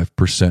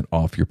 25%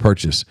 off your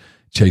purchase.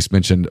 Chase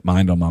mentioned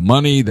Mind on My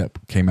Money. That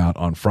came out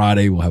on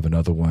Friday. We'll have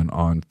another one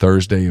on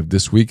Thursday of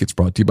this week. It's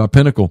brought to you by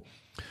Pinnacle.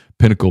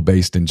 Pinnacle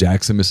based in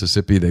Jackson,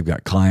 Mississippi. They've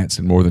got clients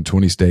in more than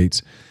 20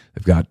 states.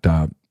 They've got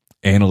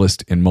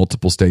analysts in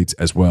multiple states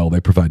as well.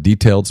 They provide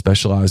detailed,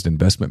 specialized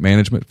investment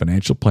management,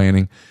 financial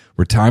planning,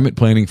 retirement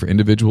planning for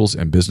individuals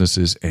and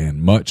businesses,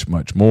 and much,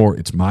 much more.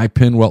 It's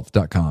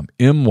mypinwealth.com,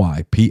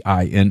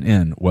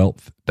 MYPINN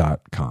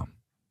wealth.com.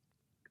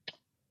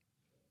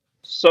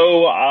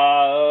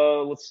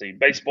 So let's see.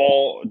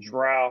 Baseball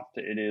draft.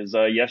 It is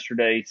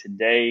yesterday,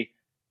 today,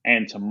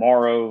 and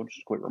tomorrow. Just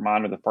a quick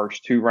reminder: the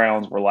first 2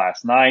 rounds were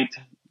last night.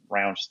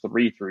 Rounds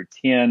 3 through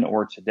 10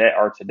 are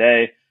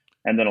today,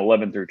 and then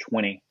 11 through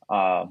 20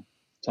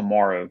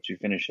 tomorrow to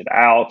finish it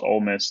out. Ole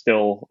Miss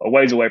still a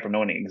ways away from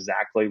knowing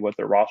exactly what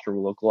their roster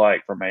will look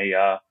like from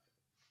a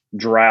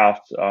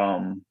draft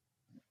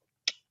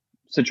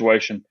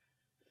situation.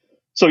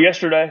 So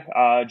yesterday,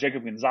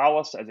 Jacob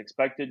Gonzalez, as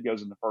expected,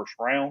 goes in the first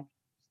round.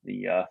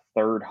 The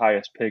 3rd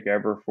highest pick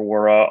ever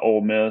for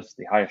Ole Miss,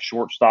 the highest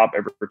shortstop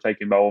ever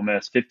taken by Ole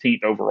Miss,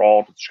 15th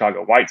overall to the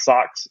Chicago White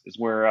Sox is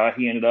where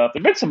he ended up.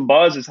 There's been some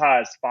buzz as high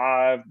as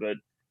 5, but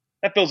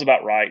that feels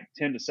about right.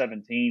 10 to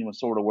 17 was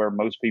sort of where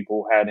most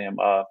people had him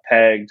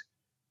pegged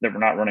that were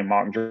not running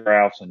mock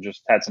drafts and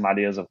just had some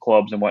ideas of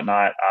clubs and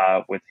whatnot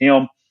with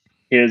him.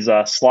 His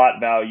slot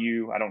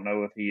value, I don't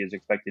know if he is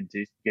expected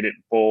to get it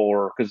in full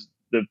or because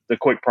the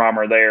quick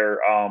primer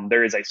there,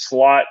 there is a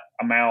slot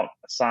amount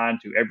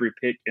assigned to every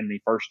pick in the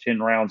first 10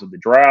 rounds of the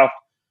draft.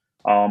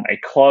 A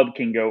club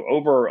can go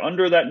over or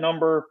under that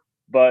number,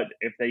 but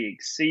if they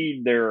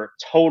exceed their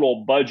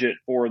total budget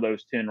for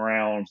those 10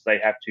 rounds, they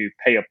have to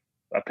pay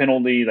a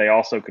penalty. They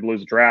also could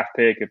lose a draft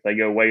pick if they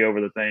go way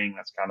over the thing.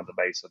 That's kind of the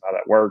base of how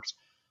that works.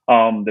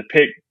 The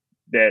pick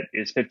that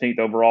is 15th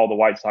overall, the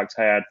White Sox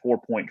had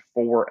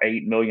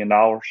 $4.48 million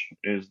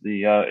is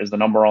the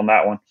number on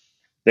that one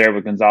there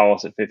with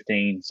Gonzalez at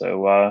 15.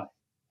 So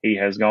he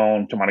has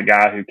gone to my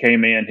guy who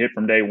came in, hit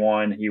from day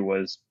one. He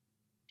was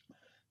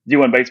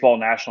D1 Baseball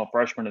National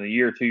Freshman of the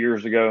Year 2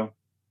 years ago.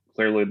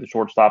 Clearly the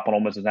shortstop on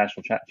Ole Miss's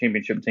national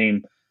championship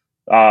team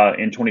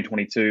in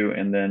 2022,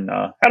 and then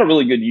had a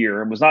really good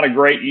year. It was not a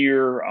great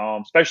year,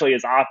 especially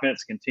as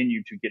offense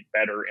continued to get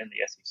better in the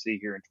SEC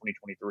here in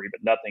 2023,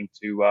 but nothing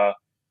to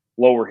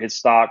lower his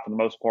stock for the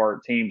most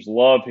part. Teams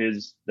love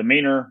his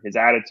demeanor, his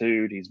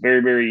attitude. He's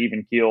very, very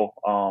even keel.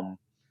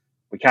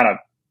 We kind of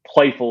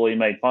playfully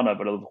made fun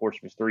of it over the course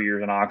of his 3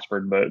 years in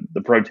Oxford, but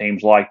the pro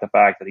teams like the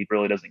fact that he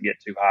really doesn't get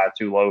too high,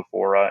 too low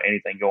for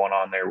anything going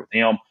on there with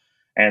him.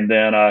 And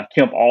then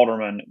Kemp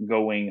Alderman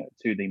going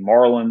to the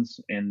Marlins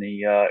in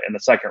the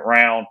second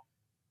round.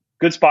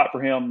 Good spot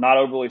for him, not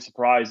overly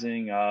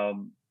surprising.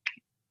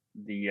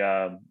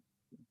 The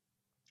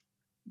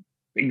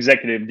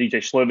executive DJ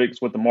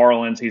Slivix with the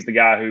Marlins, he's the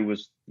guy who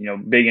was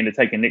big into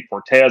taking Nick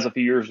Fortes a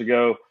few years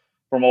ago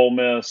from Ole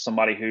Miss,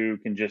 somebody who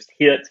can just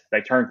hit.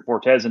 They turned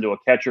Fortes into a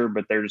catcher,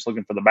 but they're just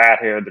looking for the bat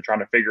head. They're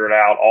trying to figure it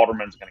out.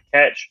 Alderman's going to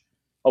catch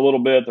a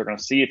little bit. They're going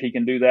to see if he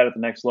can do that at the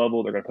next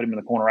level. They're going to put him in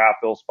the corner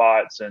outfield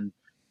spots. And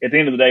at the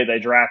end of the day, they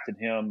drafted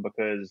him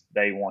because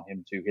they want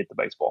him to hit the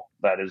baseball.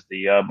 That is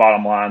the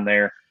bottom line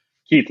there.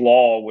 Keith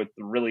Law with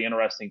the really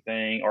interesting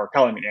thing, or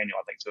Colin McDaniel,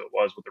 I think so it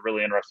was, with the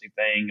really interesting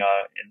thing,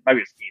 and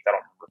maybe it's Keith, I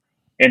don't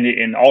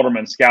remember, in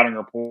Alderman's scouting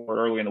report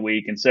early in the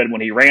week, and said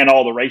when he ran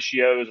all the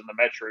ratios and the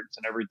metrics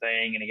and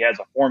everything, and he has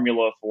a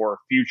formula for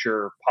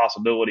future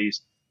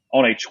possibilities,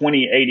 on a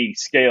 20-80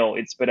 scale,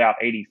 it spit out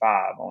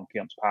 85 on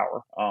Kemp's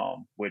power,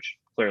 which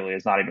clearly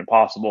is not even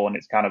possible, and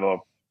it's kind of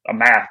a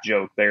math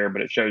joke there,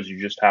 but it shows you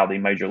just how the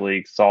major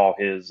league saw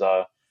his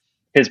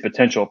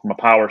potential from a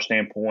power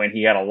standpoint.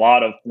 He had a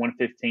lot of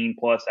 115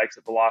 plus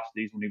exit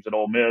velocities when he was at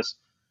Ole Miss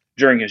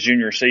during his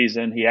junior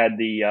season. He had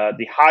the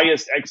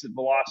highest exit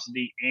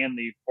velocity and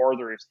the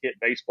farthest hit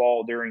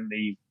baseball during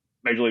the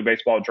Major League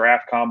Baseball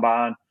draft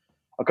combine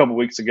a couple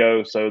weeks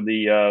ago. So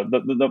the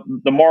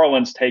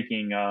Marlins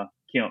taking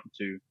Kemp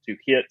to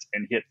hit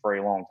and hit for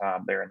a long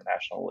time there in the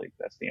National League.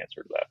 That's the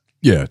answer to that.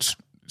 Yeah, it's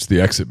the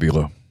exit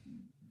velo.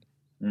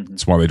 Mm-hmm.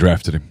 That's why they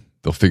drafted him.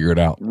 They'll figure it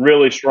out.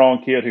 Really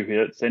strong kid who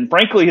hits. And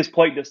frankly, his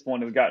plate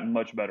discipline has gotten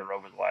much better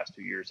over the last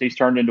 2 years. He's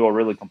turned into a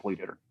really complete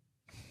hitter.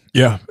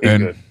 Yeah. He's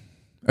and good.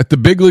 At the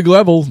big league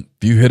level,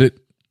 if you hit it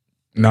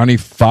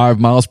 95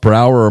 miles per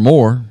hour or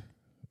more,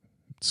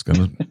 it's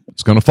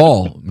gonna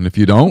fall. And if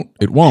you don't,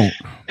 it won't.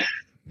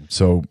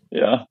 So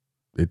yeah,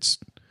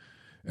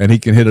 and he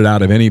can hit it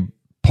out of any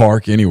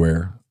park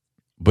anywhere.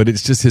 But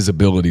it's just his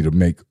ability to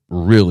make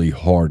really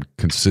hard,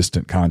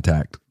 consistent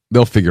contact.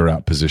 They'll figure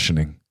out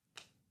positioning.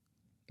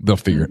 They'll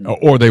figure it,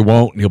 or they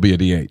won't, and he'll be a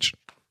DH.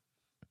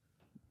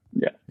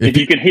 Yeah, if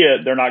you can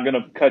hit, they're not going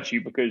to cut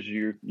you because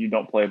you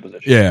don't play a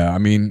position. Yeah, I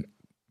mean,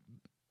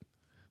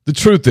 the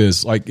truth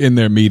is, like in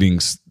their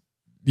meetings,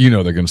 they're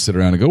going to sit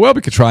around and go, "Well,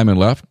 we could try him in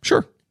left.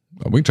 Sure,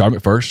 we can try him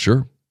at first.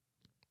 Sure,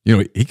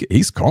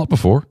 he's caught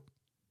before.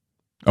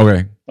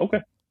 Okay,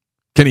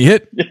 can he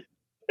hit?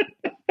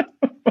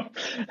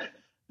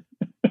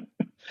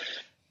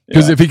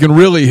 Because if he can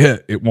really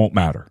hit, it won't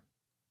matter."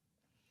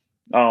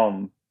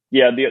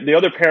 Yeah, the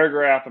other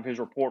paragraph of his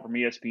report from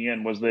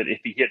ESPN was that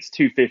if he hits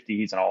 250,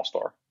 he's an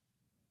all-star.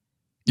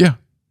 Yeah,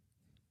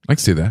 I can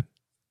see that.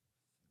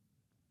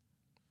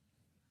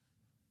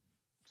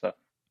 So,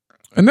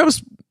 and that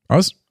was I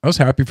was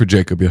happy for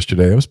Jacob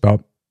yesterday. It was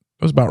about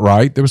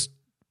right. There was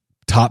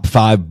top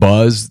 5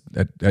 buzz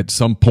at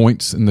some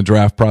points in the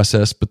draft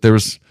process, but there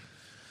was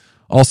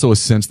also a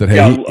sense that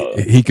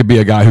he could be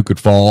a guy who could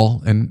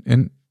fall,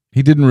 and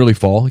he didn't really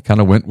fall. He kind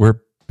of went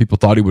where people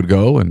thought he would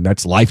go, and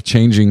that's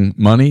life-changing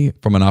money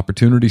from an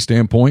opportunity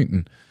standpoint.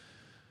 And,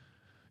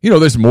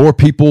 there's more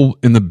people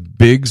in the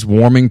bigs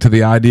warming to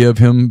the idea of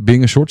him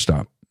being a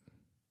shortstop.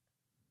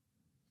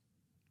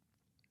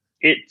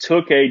 It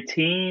took a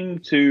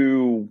team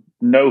to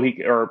know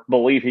or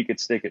believe he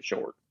could stick it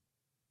short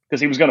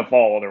because he was going to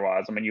fall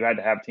otherwise. I mean, you had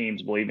to have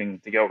teams believing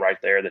to go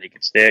right there that he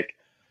could stick.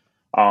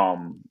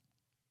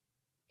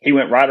 He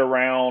went right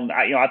around.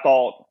 I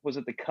thought, was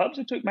it the Cubs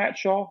who took Matt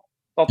Shaw?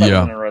 I thought that was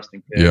an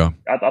interesting pick. Yeah.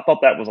 I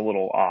thought that was a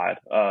little odd.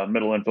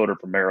 Middle infielder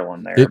from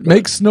Maryland there. It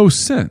makes no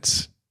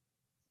sense.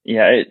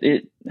 Yeah. I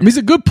mean, he's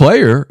a good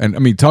player. And, I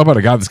mean, talk about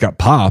a guy that's got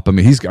pop. I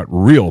mean, he's got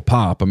real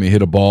pop. I mean, he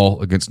hit a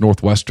ball against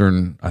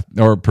Northwestern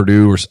or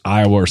Purdue or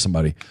Iowa or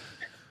somebody,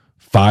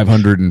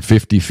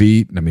 550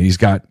 feet. I mean, he's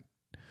got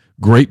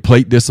great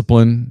plate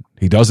discipline.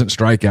 He doesn't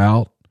strike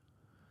out.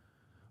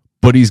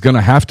 But he's going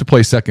to have to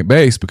play second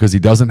base because he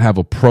doesn't have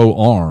a pro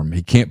arm.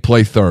 He can't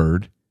play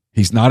third.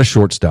 He's not a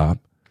shortstop.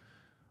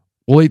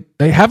 Well,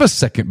 they have a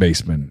second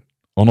baseman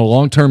on a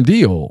long-term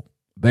deal.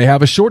 They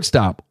have a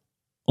shortstop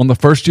on the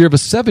first year of a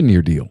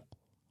 7-year deal.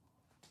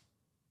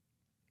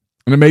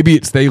 And then maybe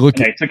it's they took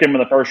him in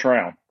the first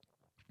round.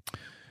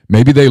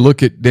 Maybe they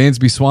look at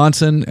Dansby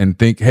Swanson and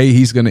think, hey,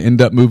 he's going to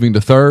end up moving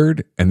to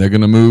third, and they're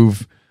going to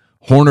move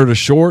Horner to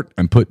short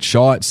and put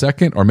Shaw at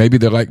second. Or maybe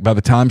they're like, by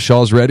the time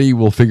Shaw's ready,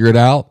 we'll figure it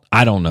out.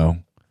 I don't know.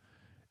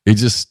 It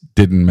just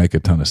didn't make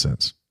a ton of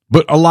sense.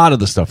 But a lot of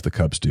the stuff the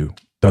Cubs do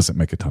doesn't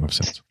make a ton of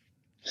sense.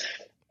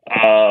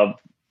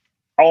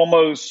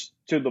 Almost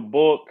to the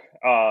book,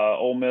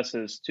 Ole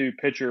Miss's two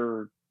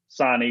pitcher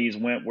signees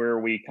went where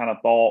we kind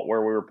of thought,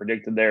 where we were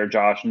predicted there.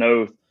 Josh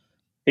Noth,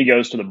 he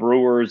goes to the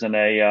Brewers in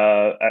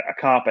a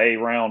comp A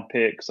round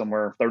pick,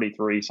 somewhere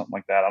 33, something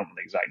like that. I don't know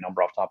the exact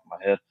number off the top of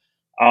my head.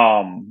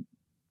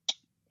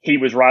 He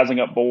was rising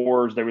up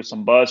boards. There was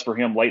some buzz for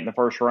him late in the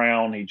first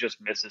round. He just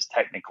misses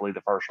technically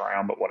the first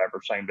round, but whatever,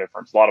 same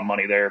difference. A lot of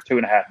money there,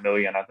 $2.5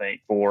 million, I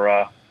think,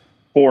 for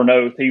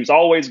Noth. He was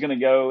always going to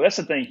go. That's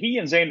the thing. He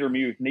and Xander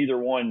Muth, neither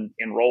one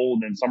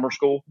enrolled in summer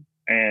school,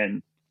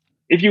 and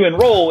if you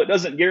enroll, it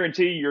doesn't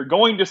guarantee you're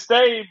going to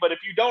stay, but if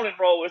you don't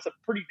enroll, it's a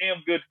pretty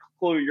damn good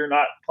clue you're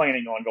not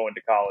planning on going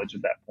to college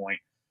at that point.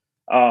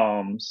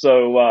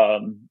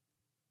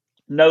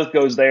 Noth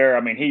goes there. I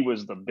mean, he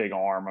was the big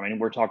arm. I mean,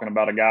 we're talking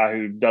about a guy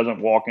who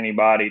doesn't walk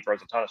anybody,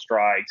 throws a ton of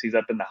strikes. He's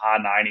up in the high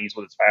 90s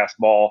with his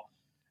fastball.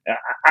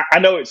 I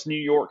know it's New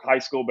York high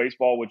school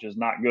baseball, which is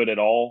not good at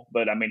all,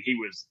 but I mean,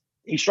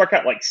 he struck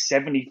out like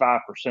 75%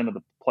 of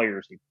the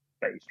players he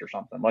faced or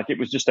something. Like, it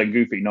was just a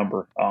goofy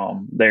number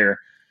there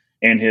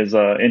in his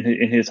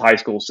high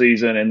school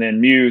season. And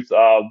then Muth,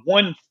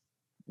 1-2,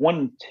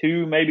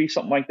 maybe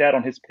something like that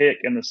on his pick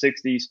in the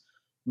 60s.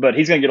 But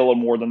he's going to get a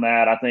little more than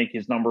that. I think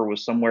his number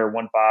was somewhere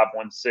 1.5,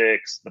 1.6.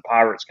 The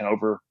Pirates can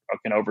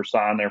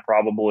oversign there,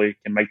 probably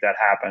can make that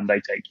happen.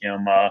 They take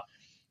him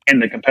in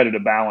the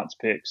competitive balance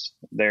picks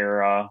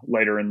there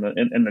later in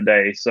the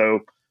day. So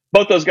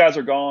both those guys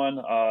are gone.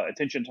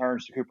 Attention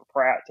turns to Cooper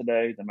Pratt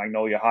today, the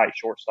Magnolia Heights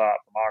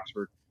shortstop from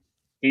Oxford.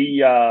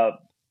 He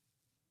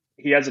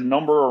has a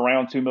number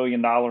around $2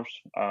 million.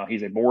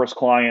 He's a Boris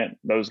client.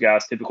 Those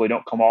guys typically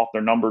don't come off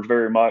their numbers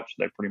very much.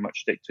 They pretty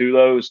much stick to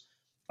those.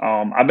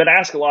 I've been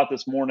asked a lot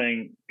this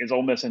morning, is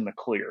Ole Miss in the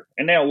clear?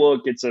 And now,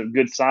 look, it's a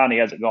good sign he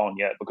hasn't gone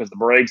yet, because the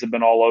Braves have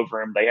been all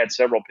over him. They had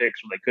several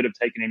picks where they could have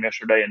taken him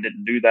yesterday and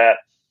didn't do that.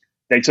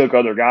 They took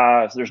other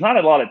guys. There's not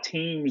a lot of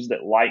teams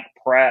that like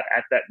Pratt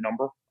at that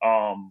number.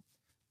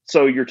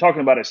 So you're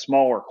talking about a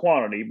smaller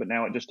quantity, but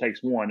now it just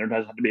takes one. There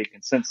doesn't have to be a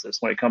consensus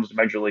when it comes to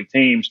major league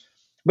teams.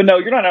 But no,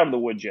 you're not out of the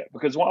woods yet,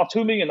 because while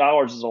 $2 million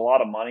is a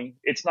lot of money,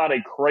 it's not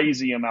a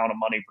crazy amount of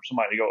money for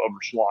somebody to go over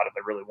slot if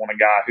they really want a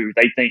guy who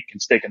they think can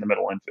stick in the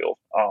middle infield.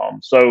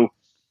 So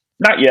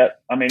not yet.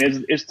 I mean,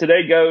 as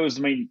today goes,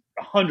 I mean,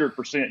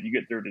 100% you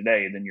get through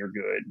today, then you're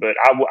good. But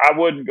I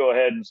wouldn't go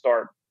ahead and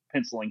start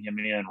penciling him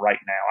in right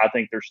now. I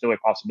think there's still a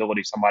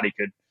possibility somebody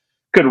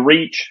could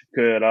reach,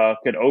 could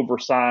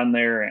oversign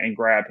there and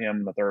grab him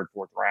in the third,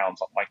 fourth round,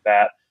 something like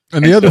that.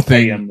 And the other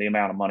thing, pay him the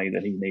amount of money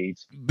that he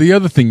needs. The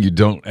other thing you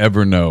don't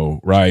ever know,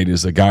 right,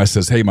 is a guy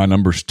says, "Hey, my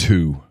number's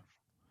 2,"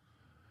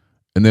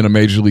 and then a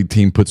major league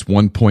team puts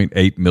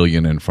 $1.8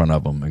 million in front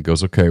of them and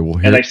goes, "Okay, well,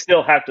 here." And they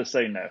still have to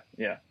say no.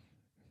 Yeah,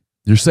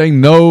 you're saying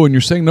no, and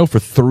you're saying no for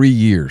 3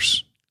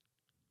 years.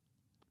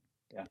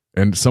 Yeah,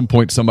 and at some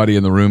point, somebody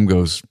in the room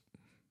goes,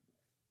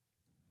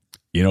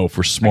 if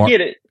we're smart, I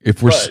get it,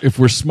 if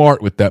we're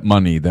smart with that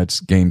money, that's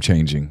game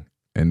changing,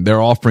 and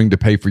they're offering to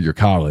pay for your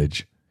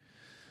college.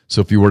 So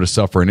if you were to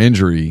suffer an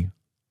injury,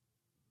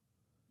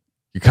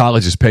 your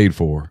college is paid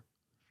for.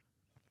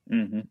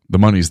 Mm-hmm. The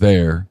money's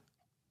there.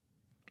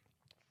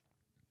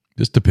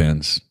 Just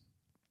depends.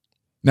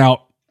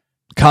 Now,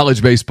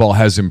 college baseball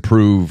has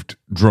improved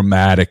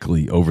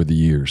dramatically over the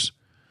years,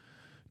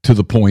 to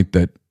the point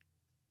that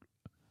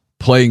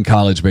playing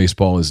college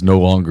baseball is no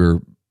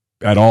longer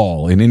at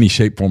all in any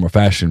shape, form, or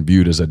fashion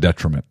viewed as a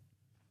detriment.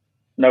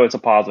 No, it's a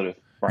positive.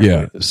 Frankly,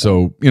 yeah.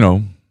 So,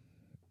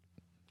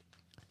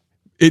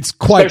 it's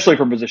quite, especially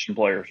for position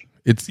players.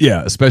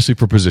 Especially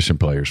for position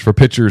players. For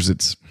pitchers,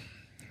 it's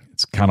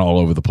kind of all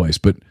over the place,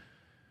 but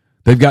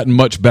they've gotten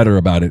much better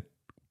about it,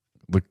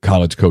 the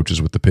college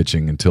coaches, with the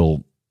pitching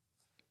until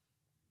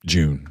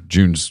June.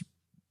 June's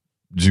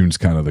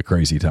kind of the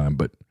crazy time,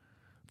 but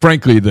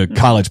frankly, the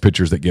college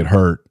pitchers that get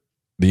hurt,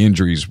 the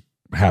injuries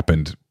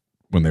happened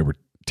when they were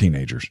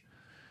teenagers.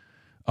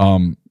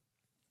 I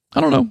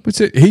don't know.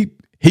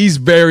 He's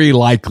very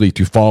likely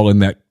to fall in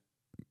that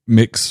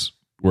mix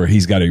where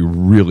he's got a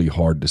really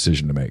hard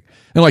decision to make.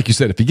 And like you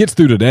said, if he gets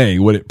through today,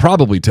 what it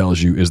probably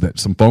tells you is that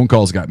some phone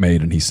calls got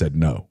made and he said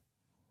no.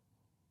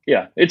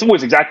 Yeah, it's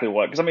always exactly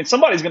what. Because, I mean,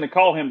 somebody's going to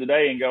call him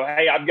today and go,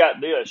 "Hey, I've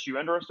got this. You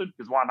interested?"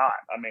 Because why not?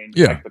 I mean,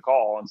 make the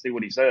call and see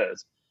what he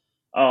says.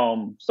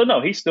 So,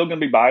 no, he's still going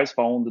to be by his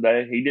phone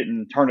today. He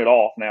didn't turn it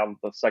off now that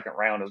the second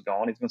round is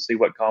gone. He's going to see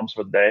what comes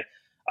for the day.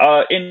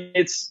 And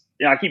it's,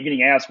 I keep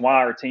getting asked why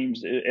our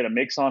team's in a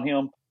mix on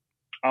him.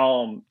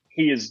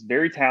 He is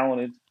very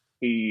talented.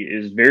 He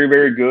is very,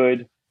 very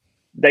good.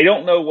 They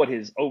don't know what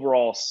his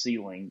overall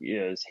ceiling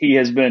is. He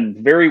has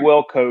been very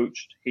well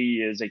coached.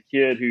 He is a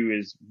kid who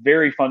is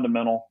very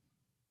fundamental.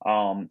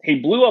 He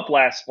blew up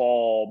last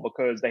fall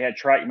because they had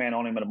TrackMan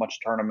on him in a bunch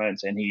of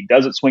tournaments, and he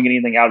doesn't swing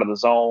anything out of the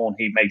zone.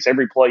 He makes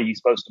every play he's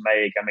supposed to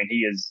make. I mean,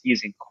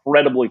 he's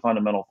incredibly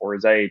fundamental for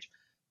his age.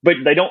 But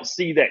they don't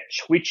see that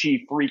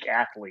twitchy freak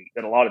athlete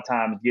that a lot of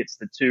times gets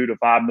the $2 to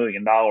 $5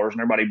 million and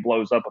everybody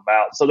blows up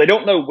about. So they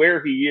don't know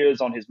where he is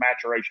on his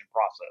maturation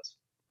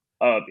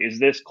process. Is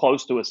this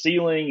close to a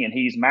ceiling and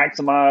he's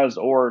maximized,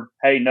 or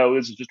hey, no,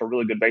 this is just a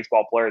really good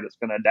baseball player that's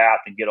going to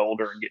adapt and get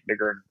older and get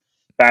bigger and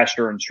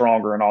faster and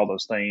stronger and all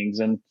those things.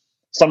 And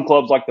some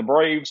clubs like the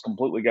Braves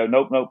completely go,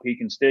 nope, he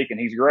can stick and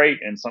he's great.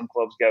 And some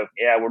clubs go,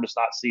 yeah, we're just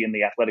not seeing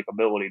the athletic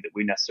ability that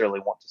we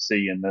necessarily want to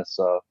see in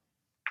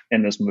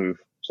this move.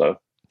 So.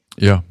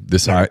 Yeah,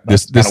 this kind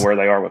of where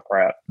they are with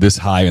Pratt. This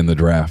high in the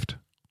draft,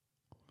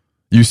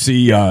 you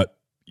see.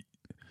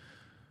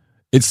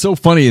 It's so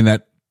funny in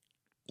that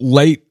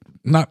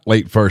not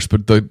late first,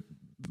 but the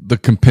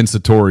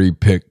compensatory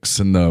picks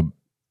and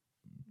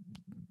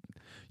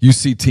you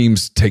see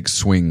teams take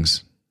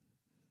swings,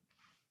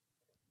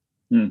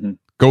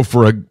 go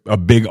for a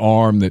big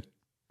arm that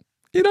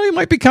it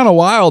might be kind of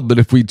wild, but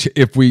if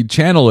we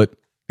channel it,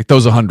 it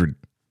throws 100,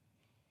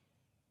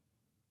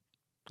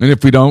 and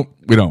if we don't,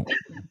 we don't.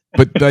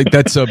 But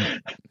that's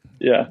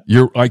yeah.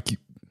 You're like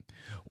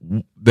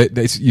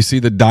you see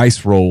the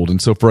dice rolled,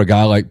 and so for a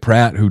guy like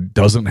Pratt who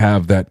doesn't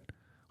have that,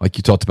 like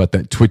you talked about,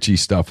 that twitchy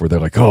stuff where they're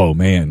like, oh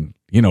man,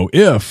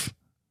 if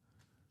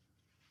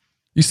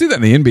you see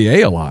that in the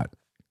NBA a lot,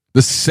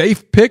 the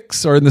safe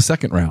picks are in the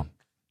second round.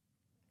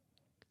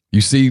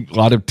 You see a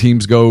lot of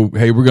teams go,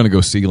 hey, we're going to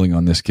go ceiling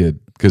on this kid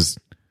because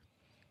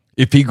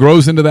if he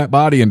grows into that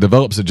body and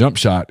develops a jump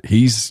shot,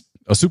 he's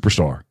a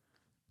superstar.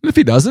 And if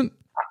he doesn't,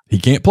 he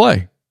can't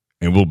play.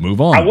 And we'll move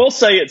on. I will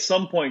say at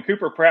some point,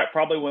 Cooper Pratt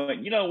probably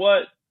went, you know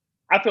what?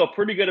 I feel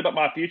pretty good about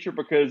my future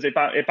because if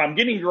I'm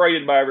getting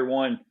graded by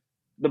everyone,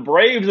 the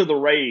Braves or the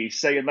Rays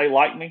saying they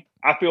like me,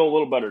 I feel a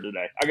little better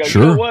today. I go,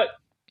 sure. You know what?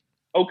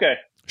 Okay.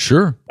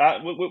 Sure.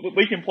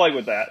 We can play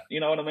with that. You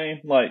know what I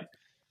mean? Like,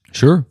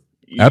 sure.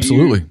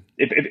 Absolutely.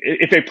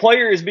 If a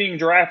player is being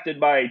drafted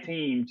by a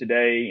team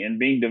today and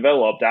being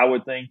developed, I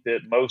would think that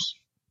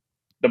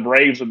the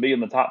Braves would be in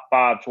the top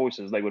 5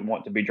 choices they would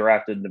want to be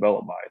drafted and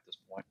developed by at this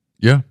point.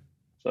 Yeah.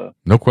 So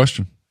no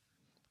question.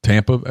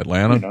 Tampa,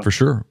 Atlanta, for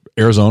sure.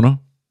 Arizona,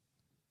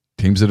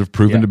 teams that have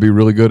proven to be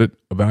really good at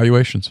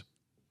evaluations.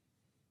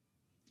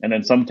 And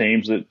then some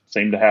teams that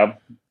seem to have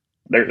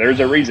there's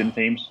a reason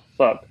teams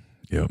suck.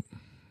 Yep.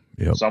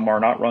 Some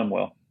are not run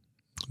well.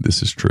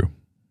 This is true.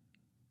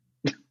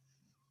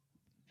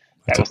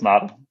 That was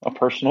not a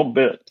personal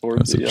bit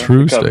towards that's a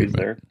true statement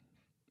there.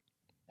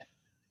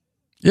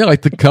 Yeah,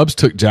 like the Cubs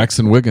took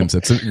Jackson Wiggins.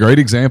 That's a great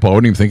example. I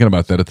wasn't even thinking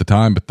about that at the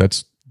time, but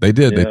they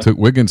did. Yeah. They took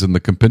Wiggins in the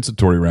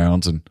compensatory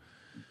rounds, and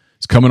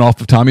he's coming off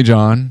of Tommy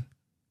John.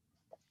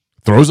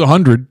 Throws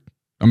 100.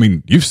 I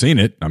mean, you've seen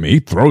it. I mean, he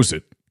throws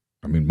it.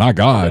 I mean, my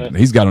God,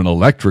 he's got an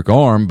electric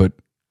arm, but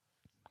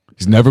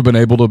he's never been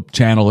able to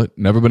channel it,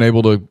 never been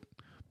able to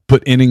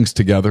put innings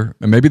together.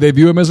 And maybe they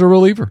view him as a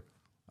reliever.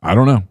 I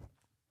don't know.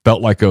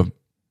 Felt like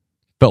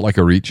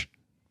a reach.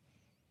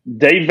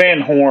 Dave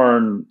Van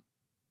Horn,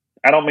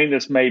 I don't mean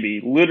this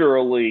maybe,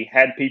 literally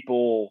had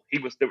people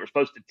that were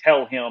supposed to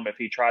tell him if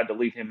he tried to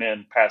leave him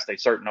in past a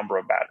certain number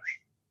of batters.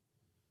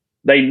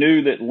 They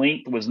knew that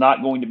length was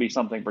not going to be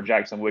something for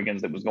Jackson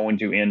Wiggins that was going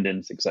to end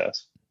in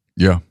success.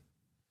 Yeah.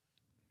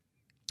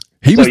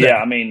 He was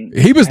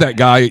that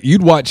guy.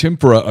 You'd watch him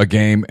for a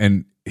game,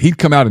 and he'd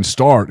come out and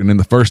start, and in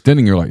the first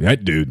inning, you're like,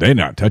 that dude, they're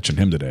not touching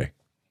him today.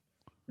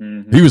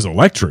 Mm-hmm. He was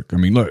electric. I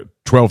mean, look,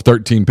 12,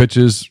 13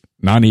 pitches,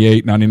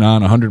 98,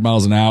 99, 100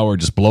 miles an hour,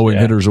 just blowing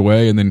hitters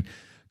away, and then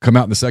come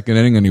out in the second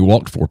inning, and he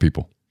walked 4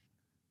 people.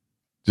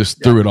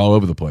 Just threw it all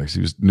over the place.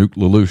 He was Nuke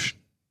Lelouch.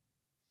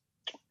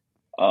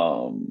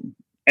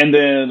 And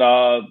then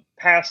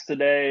past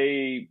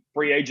today,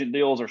 free agent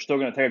deals are still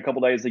going to take a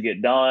couple days to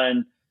get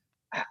done.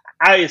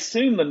 I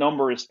assume the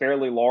number is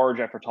fairly large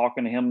after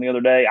talking to him the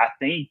other day. I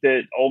think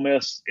that Ole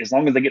Miss, as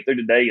long as they get through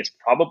today, is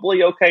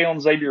probably okay on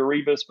Xavier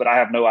Rivas, but I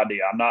have no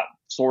idea. I'm not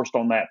sourced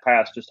on that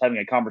past just having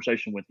a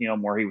conversation with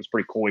him where he was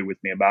pretty coy with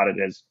me about it,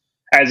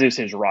 as is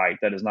his right.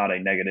 That is not a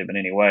negative in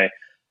any way.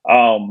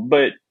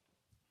 But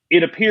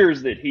it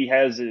appears that he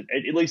has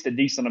at least a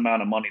decent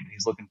amount of money that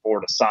he's looking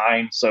for to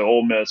sign. So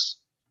Ole Miss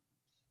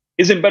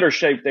is in better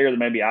shape there than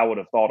maybe I would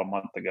have thought a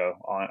month ago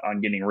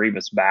on getting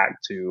Rivas back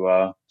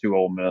to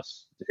Ole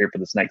Miss here for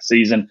this next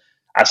season.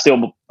 I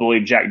still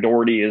believe Jack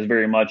Doherty is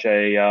very much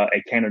a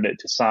candidate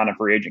to sign a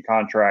free agent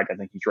contract. I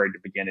think he's ready to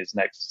begin his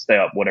next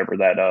step, whatever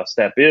that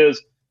step is.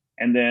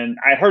 And then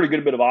I heard a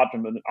good bit of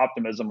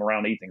optimism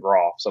around Ethan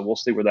Groff, so we'll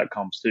see where that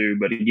comes to.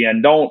 But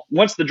again,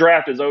 once the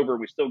draft is over,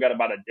 we still got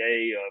about a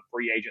day of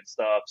free agent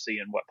stuff,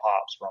 seeing what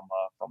pops from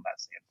that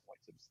standpoint.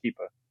 So just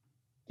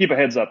keep a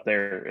heads up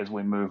there as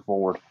we move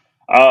forward.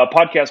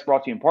 Podcast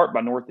brought to you in part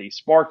by Northeast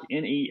Spark,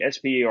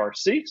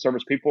 NESPARC,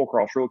 service people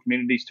across rural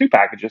communities. 2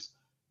 packages,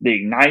 the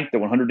Ignite, the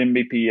 100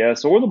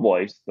 Mbps, or the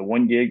Blaze, the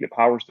 1 gig that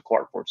powers the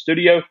Clark Ford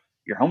studio.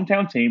 Your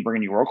hometown team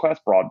bringing you world-class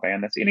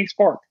broadband. That's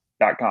NESPARC.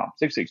 RegencyTravel.com.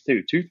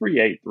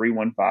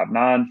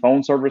 662-238-3159.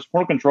 Phone service,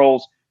 portal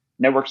controls,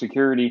 network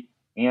security,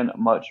 and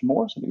much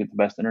more. So we get the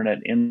best internet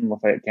in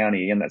Lafayette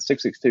County. Again, that's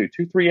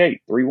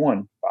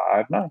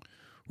 662-238-3159.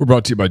 We're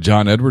brought to you by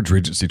John Edwards,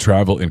 Regency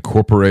Travel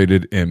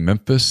Incorporated in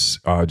Memphis.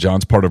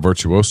 John's part of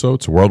Virtuoso.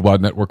 It's a worldwide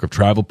network of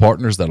travel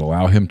partners that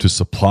allow him to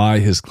supply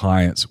his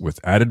clients with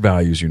added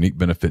values, unique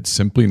benefits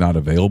simply not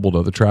available to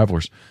other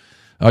travelers.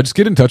 Just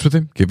get in touch with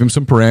him. Give him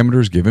some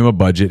parameters. Give him a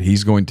budget.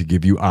 He's going to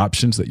give you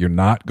options that you're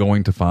not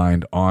going to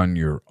find on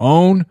your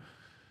own.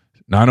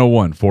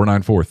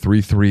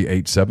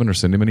 901-494-3387 or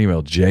send him an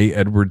email,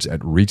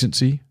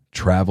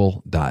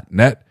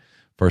 jedwards@regencytravel.net.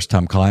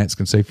 First-time clients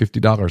can save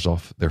 $50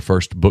 off their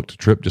first booked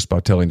trip just by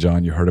telling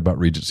John you heard about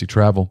Regency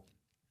Travel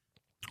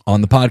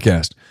on the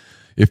podcast.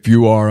 If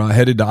you are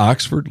headed to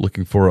Oxford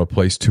looking for a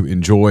place to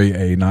enjoy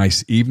a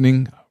nice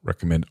evening,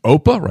 recommend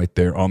OPA right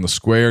there on the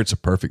square. It's a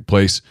perfect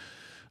place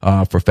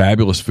for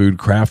fabulous food,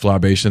 craft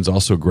libations,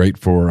 also great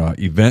for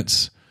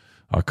events,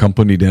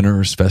 company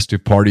dinners,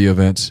 festive party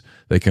events.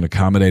 They can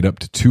accommodate up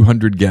to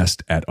 200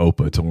 guests at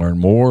OPA. To learn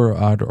more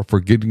or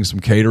for getting some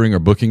catering or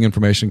booking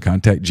information,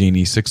 contact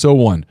Jeannie,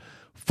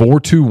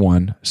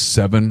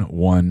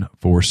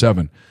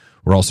 601-421-7147.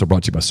 We're also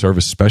brought to you by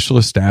Service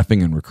Specialist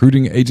Staffing and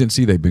Recruiting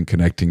Agency. They've been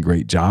connecting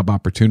great job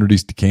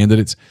opportunities to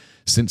candidates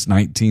since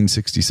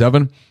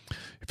 1967.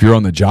 If you're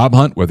on the job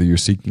hunt, whether you're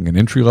seeking an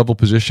entry-level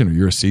position or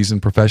you're a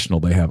seasoned professional,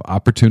 they have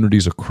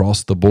opportunities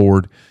across the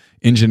board: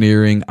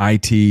 engineering,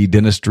 IT,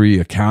 dentistry,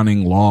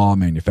 accounting, law,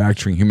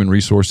 manufacturing, human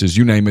resources,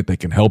 you name it, they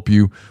can help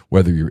you,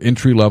 whether you're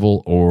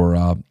entry-level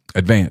or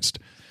advanced.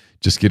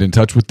 Just get in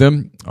touch with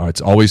them.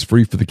 It's always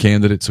free for the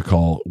candidates to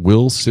call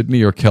Will,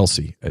 Sidney, or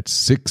Kelsey at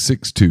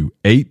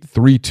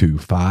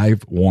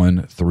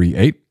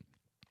 662-832-5138.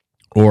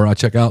 Or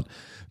check out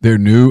their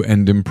new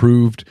and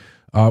improved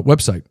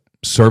website,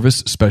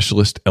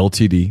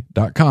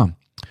 servicespecialistltd.com.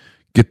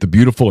 Get the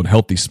beautiful and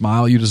healthy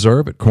smile you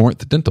deserve at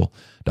Corinth Dental.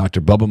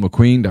 Dr. Bubba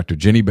McQueen, Dr.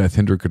 Jenny Beth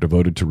Hendrick are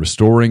devoted to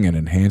restoring and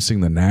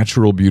enhancing the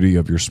natural beauty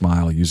of your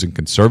smile using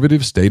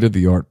conservative,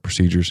 state-of-the-art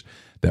procedures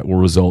that will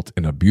result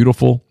in a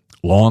beautiful,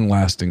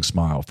 long-lasting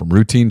smile. From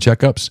routine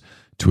checkups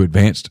to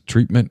advanced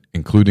treatment,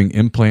 including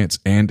implants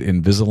and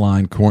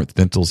Invisalign, Corinth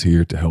Dental's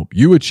here to help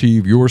you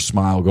achieve your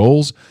smile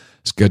goals.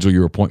 Schedule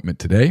your appointment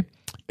today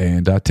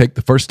and take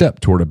the first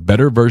step toward a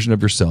better version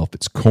of yourself.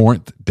 It's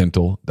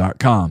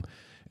corinthdental.com.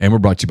 And we're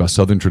brought to you by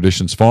Southern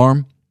Traditions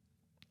Farm.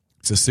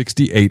 It's a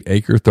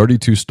 68-acre,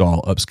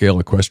 32-stall upscale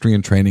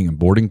equestrian training and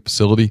boarding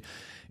facility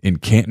in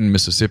Canton,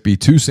 Mississippi.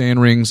 2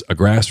 sand rings, a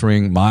grass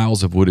ring,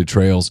 miles of wooded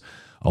trails.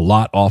 A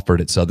lot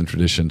offered at Southern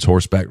Traditions.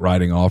 Horseback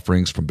riding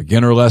offerings from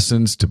beginner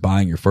lessons to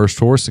buying your first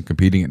horse and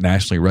competing at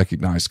nationally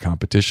recognized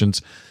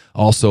competitions.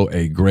 Also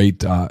a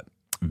great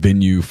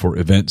venue for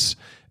events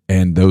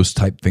and those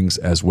type things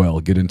as well.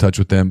 Get in touch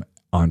with them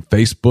on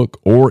Facebook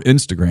or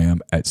Instagram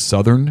at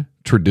Southern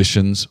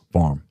Traditions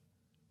Farm.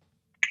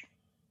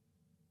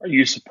 Are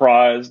you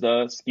surprised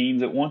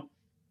Skeens at 1?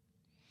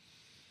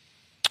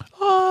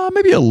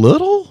 Maybe a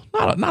little,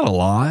 not a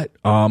lot.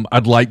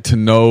 I'd like to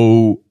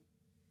know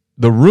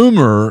the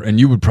rumor, and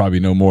you would probably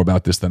know more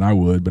about this than I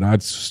would, but I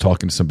was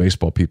talking to some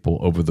baseball people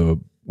over the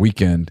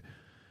weekend,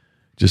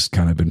 just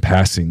kind of in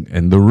passing,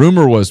 and the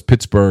rumor was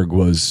Pittsburgh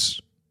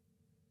was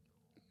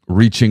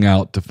reaching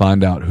out to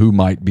find out who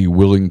might be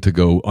willing to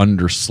go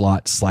under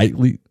slot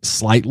slightly,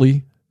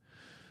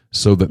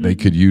 so that they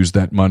could use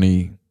that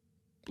money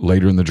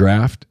later in the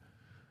draft.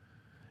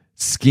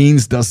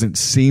 Skeens doesn't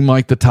seem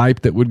like the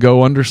type that would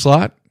go under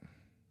slot,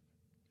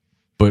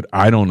 but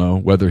I don't know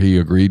whether he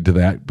agreed to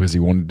that because he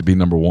wanted to be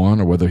number 1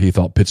 or whether he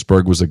thought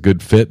Pittsburgh was a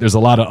good fit. There's a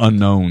lot of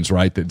unknowns,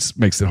 right? That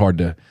makes it hard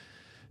to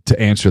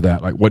answer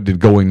that. Like, what did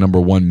going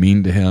number 1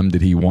 mean to him?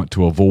 Did he want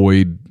to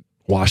avoid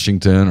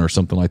Washington or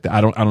something like that?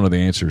 I don't know the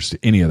answers to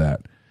any of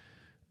that.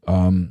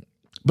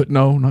 But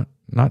no,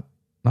 not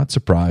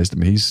surprised. I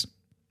mean, he's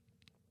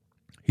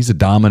a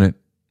dominant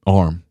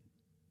arm.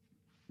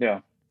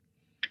 Yeah.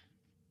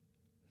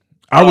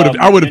 I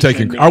would have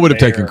taken Cruz.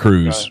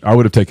 I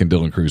would have taken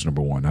Dylan Cruz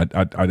number 1.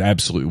 I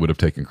absolutely would have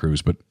taken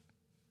Cruz, but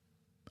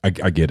I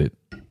get it.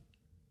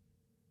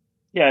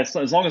 Yeah,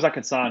 as long as I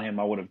could sign him,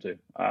 I would have too.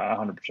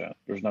 100%.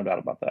 There's no doubt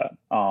about that.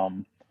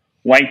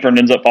 Langford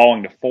ends up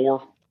falling to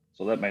 4,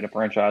 so that made a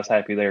franchise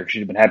happy there. She'd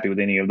have been happy with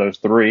any of those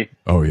 3.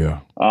 Oh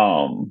yeah.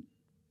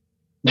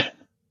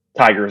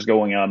 Tigers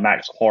going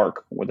Max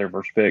Clark with their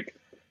first pick,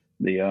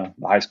 the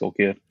high school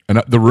kid.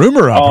 And the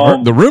rumor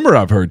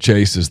I've heard,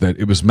 Chase, is that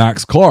it was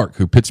Max Clark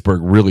who Pittsburgh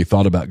really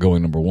thought about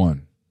going number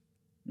 1.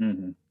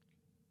 Mm-hmm.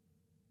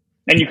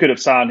 And you could have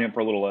signed him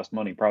for a little less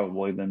money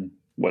probably than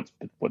what's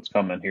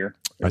coming here.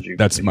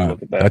 That's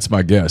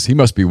my guess. He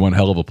must be one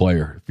hell of a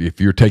player.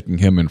 If you're taking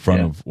him in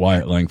front of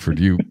Wyatt Langford,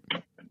 you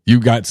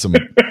got some.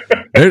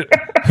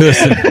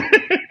 Listen,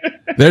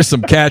 there's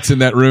some cats in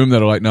that room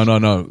that are like,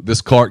 no.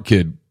 This Clark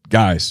kid,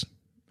 guys,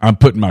 I'm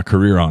putting my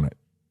career on it.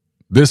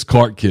 This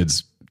Clark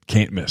kid's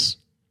can't miss.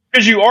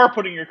 Because you are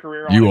putting your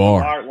career on. You it.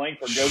 are. Wyatt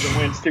Langford goes and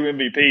wins 2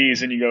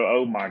 MVPs, and you go,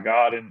 "Oh my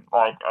God!" And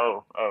like,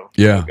 oh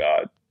yeah,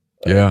 God,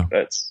 yeah.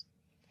 That's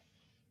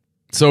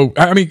So,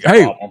 I mean,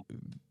 hey,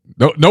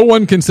 no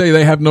one can say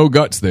they have no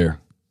guts there,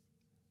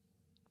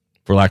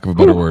 for lack of a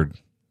better word.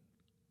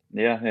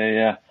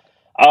 Yeah.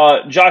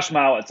 Josh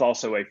Mallett's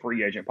also a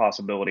free agent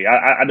possibility.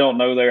 I don't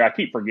know there. I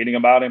keep forgetting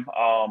about him,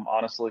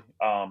 honestly,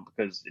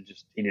 because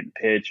he didn't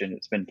pitch, and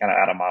it's been kind of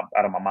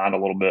out of my mind a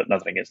little bit.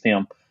 Nothing against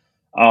him.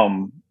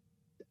 I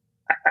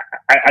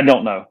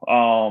don't know.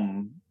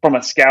 From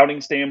a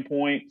scouting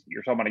standpoint,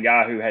 you're talking about a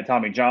guy who had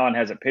Tommy John,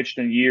 hasn't pitched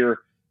in a year.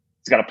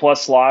 He's got a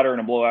plus slider and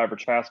a below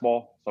average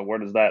fastball. So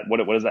what does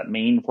that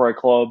mean for a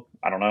club?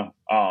 I don't know.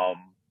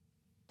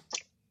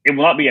 It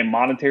will not be a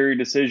monetary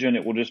decision.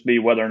 It will just be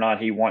whether or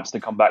not he wants to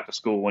come back to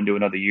school and do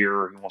another year,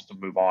 or he wants to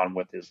move on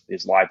with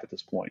his life at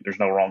this point. There's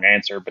no wrong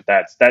answer, but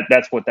that's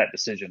what that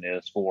decision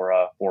is for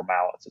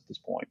Mallett's at this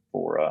point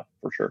for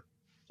sure.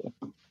 So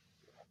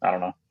I don't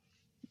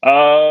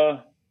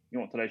know. You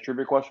want today's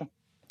trivia question?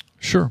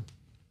 Sure.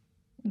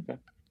 Okay.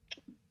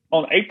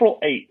 On April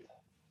 8th,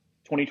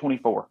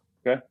 2024.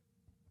 Okay.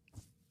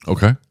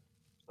 Okay.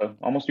 So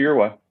almost a year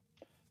away.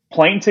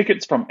 Plane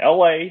tickets from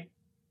L.A.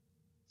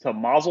 to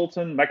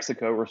Mazatlan,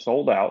 Mexico were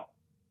sold out.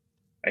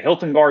 A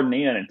Hilton Garden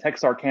Inn in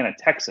Texarkana,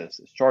 Texas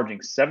is charging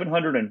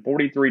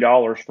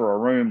 $743 for a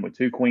room with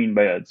 2 queen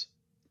beds.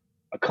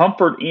 A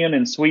Comfort Inn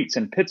and Suites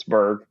in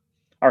Plattsburgh,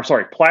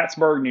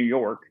 New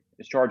York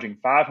is charging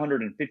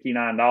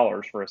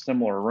 $559 for a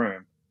similar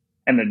room.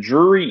 And the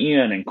Drury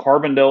Inn in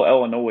Carbondale,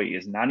 Illinois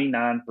is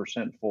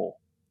 99% full.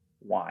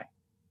 Why?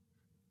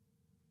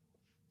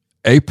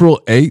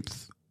 April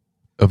 8th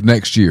of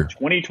next year.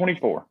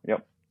 2024.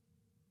 Yep.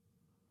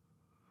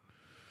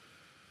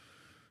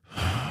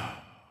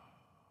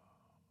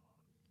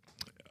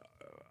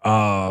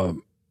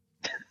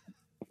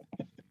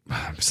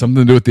 Something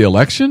to do with the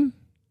election?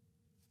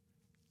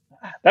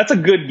 That's a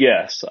good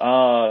guess.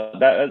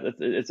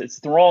 It's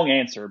the wrong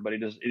answer, but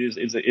it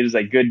is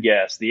a good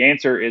guess. The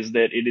answer is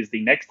that it is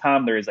the next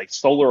time there is a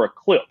solar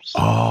eclipse.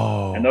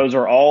 Oh. And those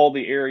are all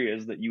the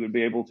areas that you would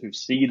be able to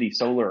see the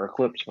solar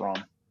eclipse from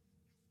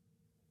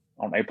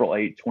on April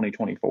 8th,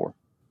 2024.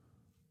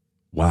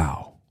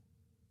 Wow.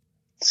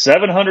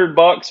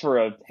 $700 for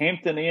a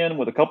Hampton Inn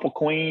with a couple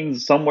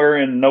queens somewhere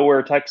in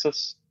nowhere,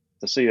 Texas,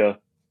 to see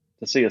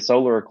a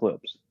solar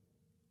eclipse.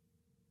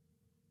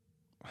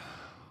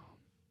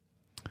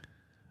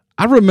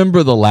 I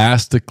remember the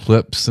last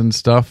eclipse and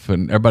stuff,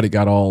 and everybody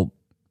got all...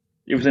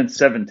 It was in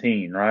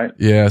 2017, right?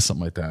 Yeah,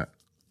 something like that.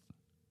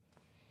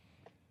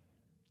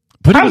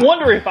 But I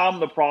wonder if I'm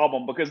the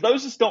problem, because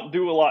those just don't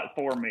do a lot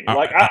for me.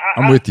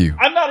 I'm with you.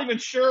 I'm not even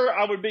sure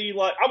I would be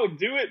like, I would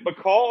do it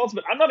because,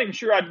 but I'm not even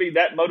sure I'd be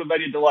that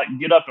motivated to like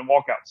get up and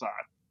walk outside.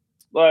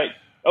 Like,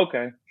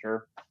 okay,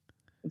 sure.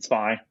 It's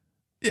fine.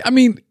 I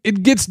mean,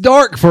 it gets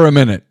dark for a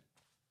minute.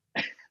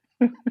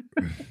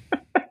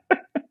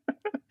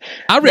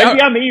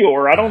 Maybe I'm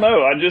Eeyore. I don't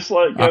know. I just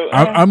like go.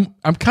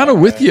 I'm kind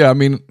of with you. I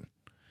mean,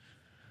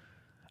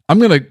 I'm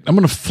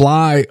gonna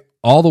fly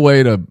all the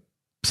way to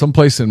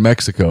someplace in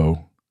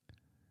Mexico,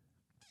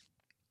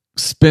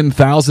 spend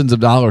thousands of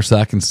dollars so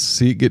I can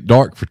see it get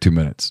dark for 2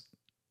 minutes.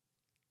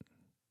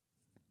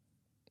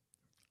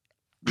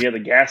 Yeah, the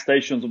gas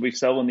stations will be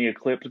selling the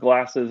eclipse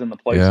glasses in the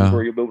places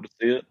where you'll be able to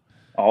see it.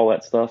 All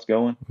that stuff's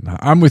going.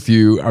 I'm with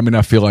you. I mean,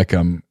 I feel like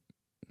I'm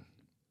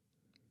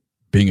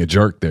being a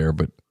jerk there,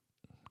 but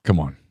come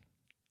on.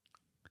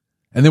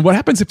 And then what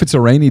happens if it's a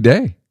rainy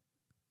day?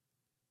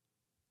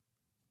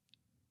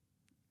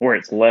 Where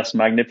it's less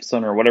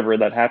magnificent or whatever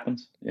that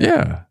happens.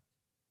 Yeah.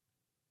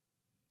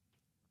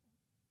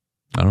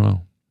 I don't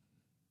know.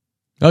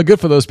 Oh, good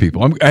for those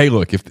people. Hey,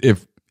 look,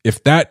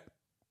 if that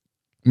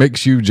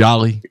makes you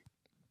jolly,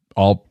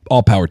 all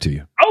power to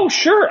you. Oh,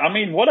 sure. I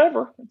mean,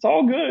 whatever. It's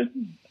all good.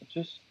 It's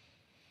just,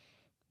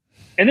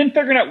 and then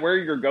figuring out where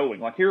you're going.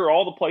 Like, here are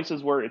all the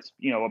places where it's,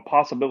 a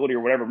possibility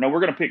or whatever. No,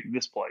 we're going to pick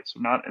this place,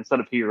 not instead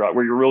of here,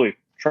 where you're really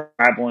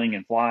traveling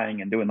and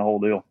flying and doing the whole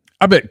deal.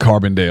 I bet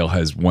Carbondale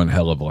has one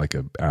hell of like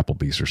a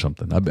Applebee's or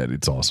something. I bet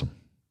it's awesome.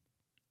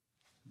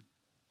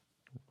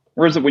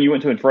 Where is it when you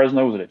went to in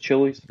Fresno? Was it at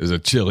Chili's? It was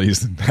at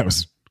Chili's. That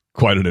was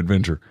quite an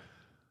adventure.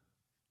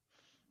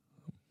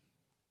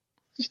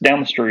 Just down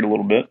the street a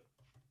little bit.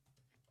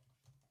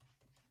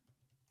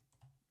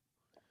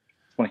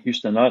 It's one of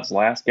Houston Nutt's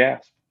last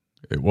gasp.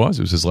 It was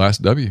his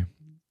last W.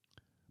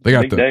 They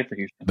got big day for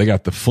Houston. They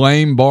got the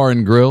Flame Bar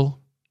and Grill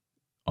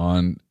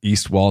on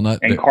East Walnut.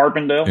 In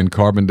Carbondale? In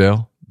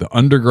Carbondale. The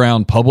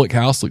Underground Public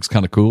House looks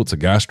kind of cool. It's a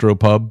gastro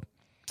pub.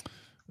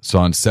 It's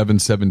on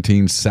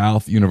 717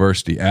 South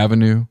University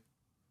Avenue.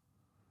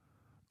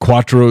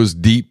 Quattro's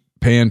Deep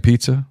Pan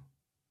Pizza.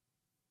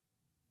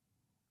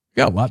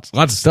 Yeah, lots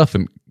of stuff,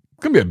 and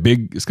it's gonna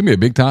be a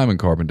big time in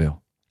Carbondale.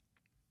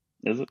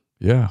 Is it?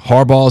 Yeah,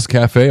 Harbaugh's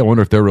Cafe. I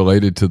wonder if they're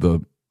related to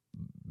the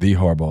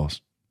Harbaughs.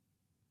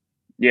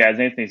 Yeah, as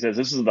Anthony says,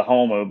 this is the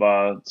home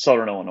of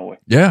Southern Illinois.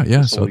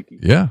 Yeah. So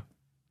yeah,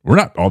 we're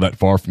not all that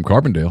far from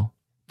Carbondale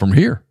from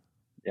here.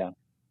 Yeah.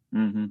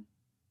 Mm-hmm.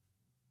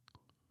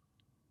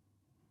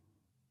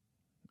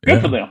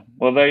 Good for them.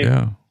 Well, they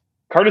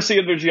courtesy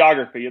of their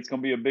geography, it's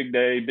going to be a big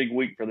day, big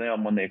week for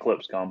them when the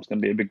eclipse comes. It's going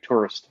to be a big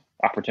tourist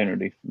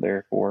opportunity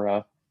there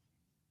for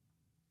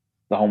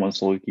the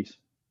homeless Salukis.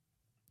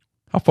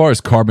 How far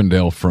is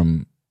Carbondale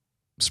from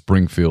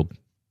Springfield,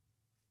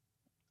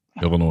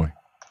 Illinois?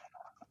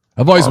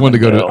 I've always wanted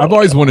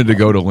to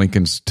go to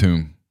Lincoln's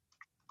tomb.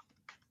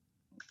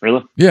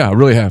 Really? Yeah, I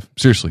really have.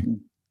 Seriously.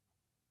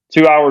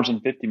 2 hours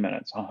and 50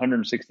 minutes,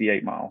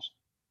 168 miles.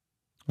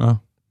 Oh.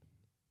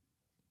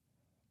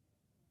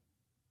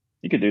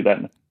 You could do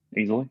that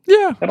easily.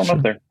 Yeah. Head on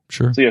up there.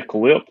 Sure. See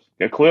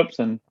eclipse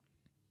and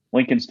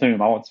Lincoln's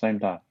tomb all at the same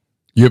time.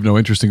 You have no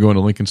interest in going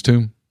to Lincoln's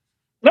tomb?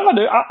 No, I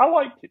do. I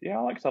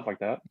like stuff like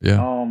that. Yeah.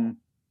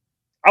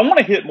 I want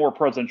to hit more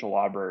presidential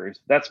libraries.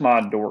 That's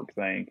my dork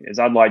thing, is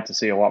I'd like to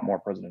see a lot more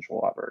presidential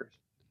libraries.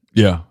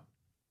 Yeah.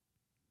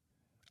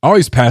 I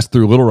always pass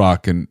through Little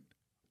Rock and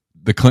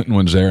the Clinton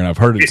one's there, and I've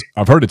heard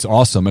it's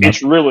awesome. And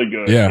it's really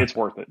good. Yeah. It's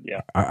worth it.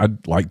 Yeah.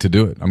 I'd like to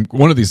do it.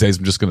 One of these days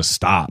I'm just going to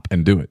stop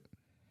and do it.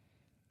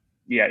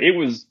 Yeah, it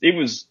was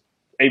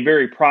a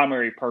very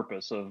primary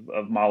purpose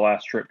of my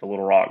last trip to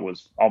Little Rock,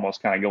 was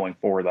almost kind of going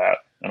for that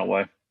in a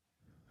way.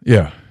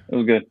 Yeah. It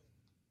was good.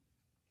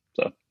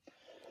 So,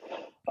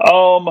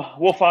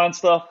 we'll find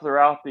stuff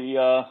throughout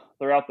the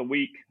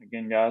week.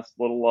 Again, guys,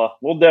 a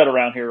little dead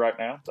around here right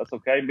now. That's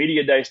okay.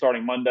 Media day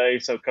starting Monday,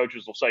 so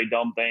coaches will say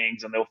dumb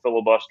things and they'll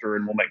filibuster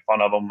and we'll make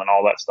fun of them and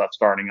all that stuff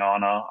starting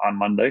on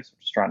Monday. So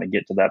just trying to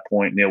get to that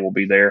point. Neil will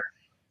be there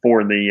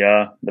for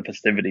the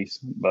festivities.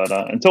 But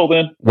until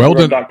then,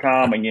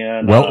 Weldon.com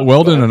again.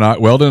 Weldon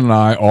and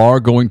I are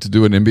going to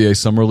do an NBA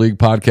Summer League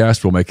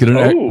podcast. We'll make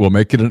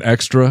it an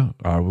extra.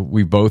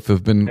 We both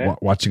have been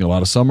watching a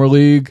lot of Summer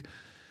League.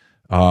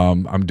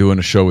 I'm doing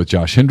a show with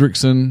Josh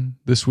Hendrickson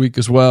this week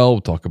as well.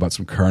 We'll talk about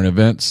some current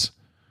events.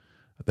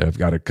 I've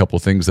got a couple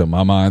of things in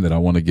my mind that I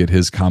want to get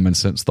his common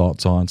sense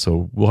thoughts on.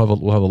 So we'll have a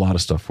lot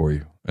of stuff for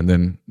you. And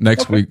then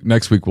next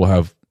week we'll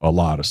have a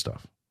lot of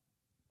stuff.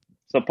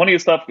 So plenty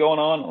of stuff going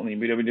on the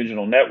MBW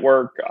Digital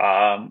Network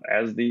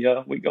as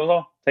the week goes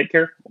on. Take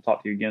care. We'll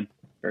talk to you again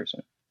very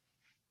soon.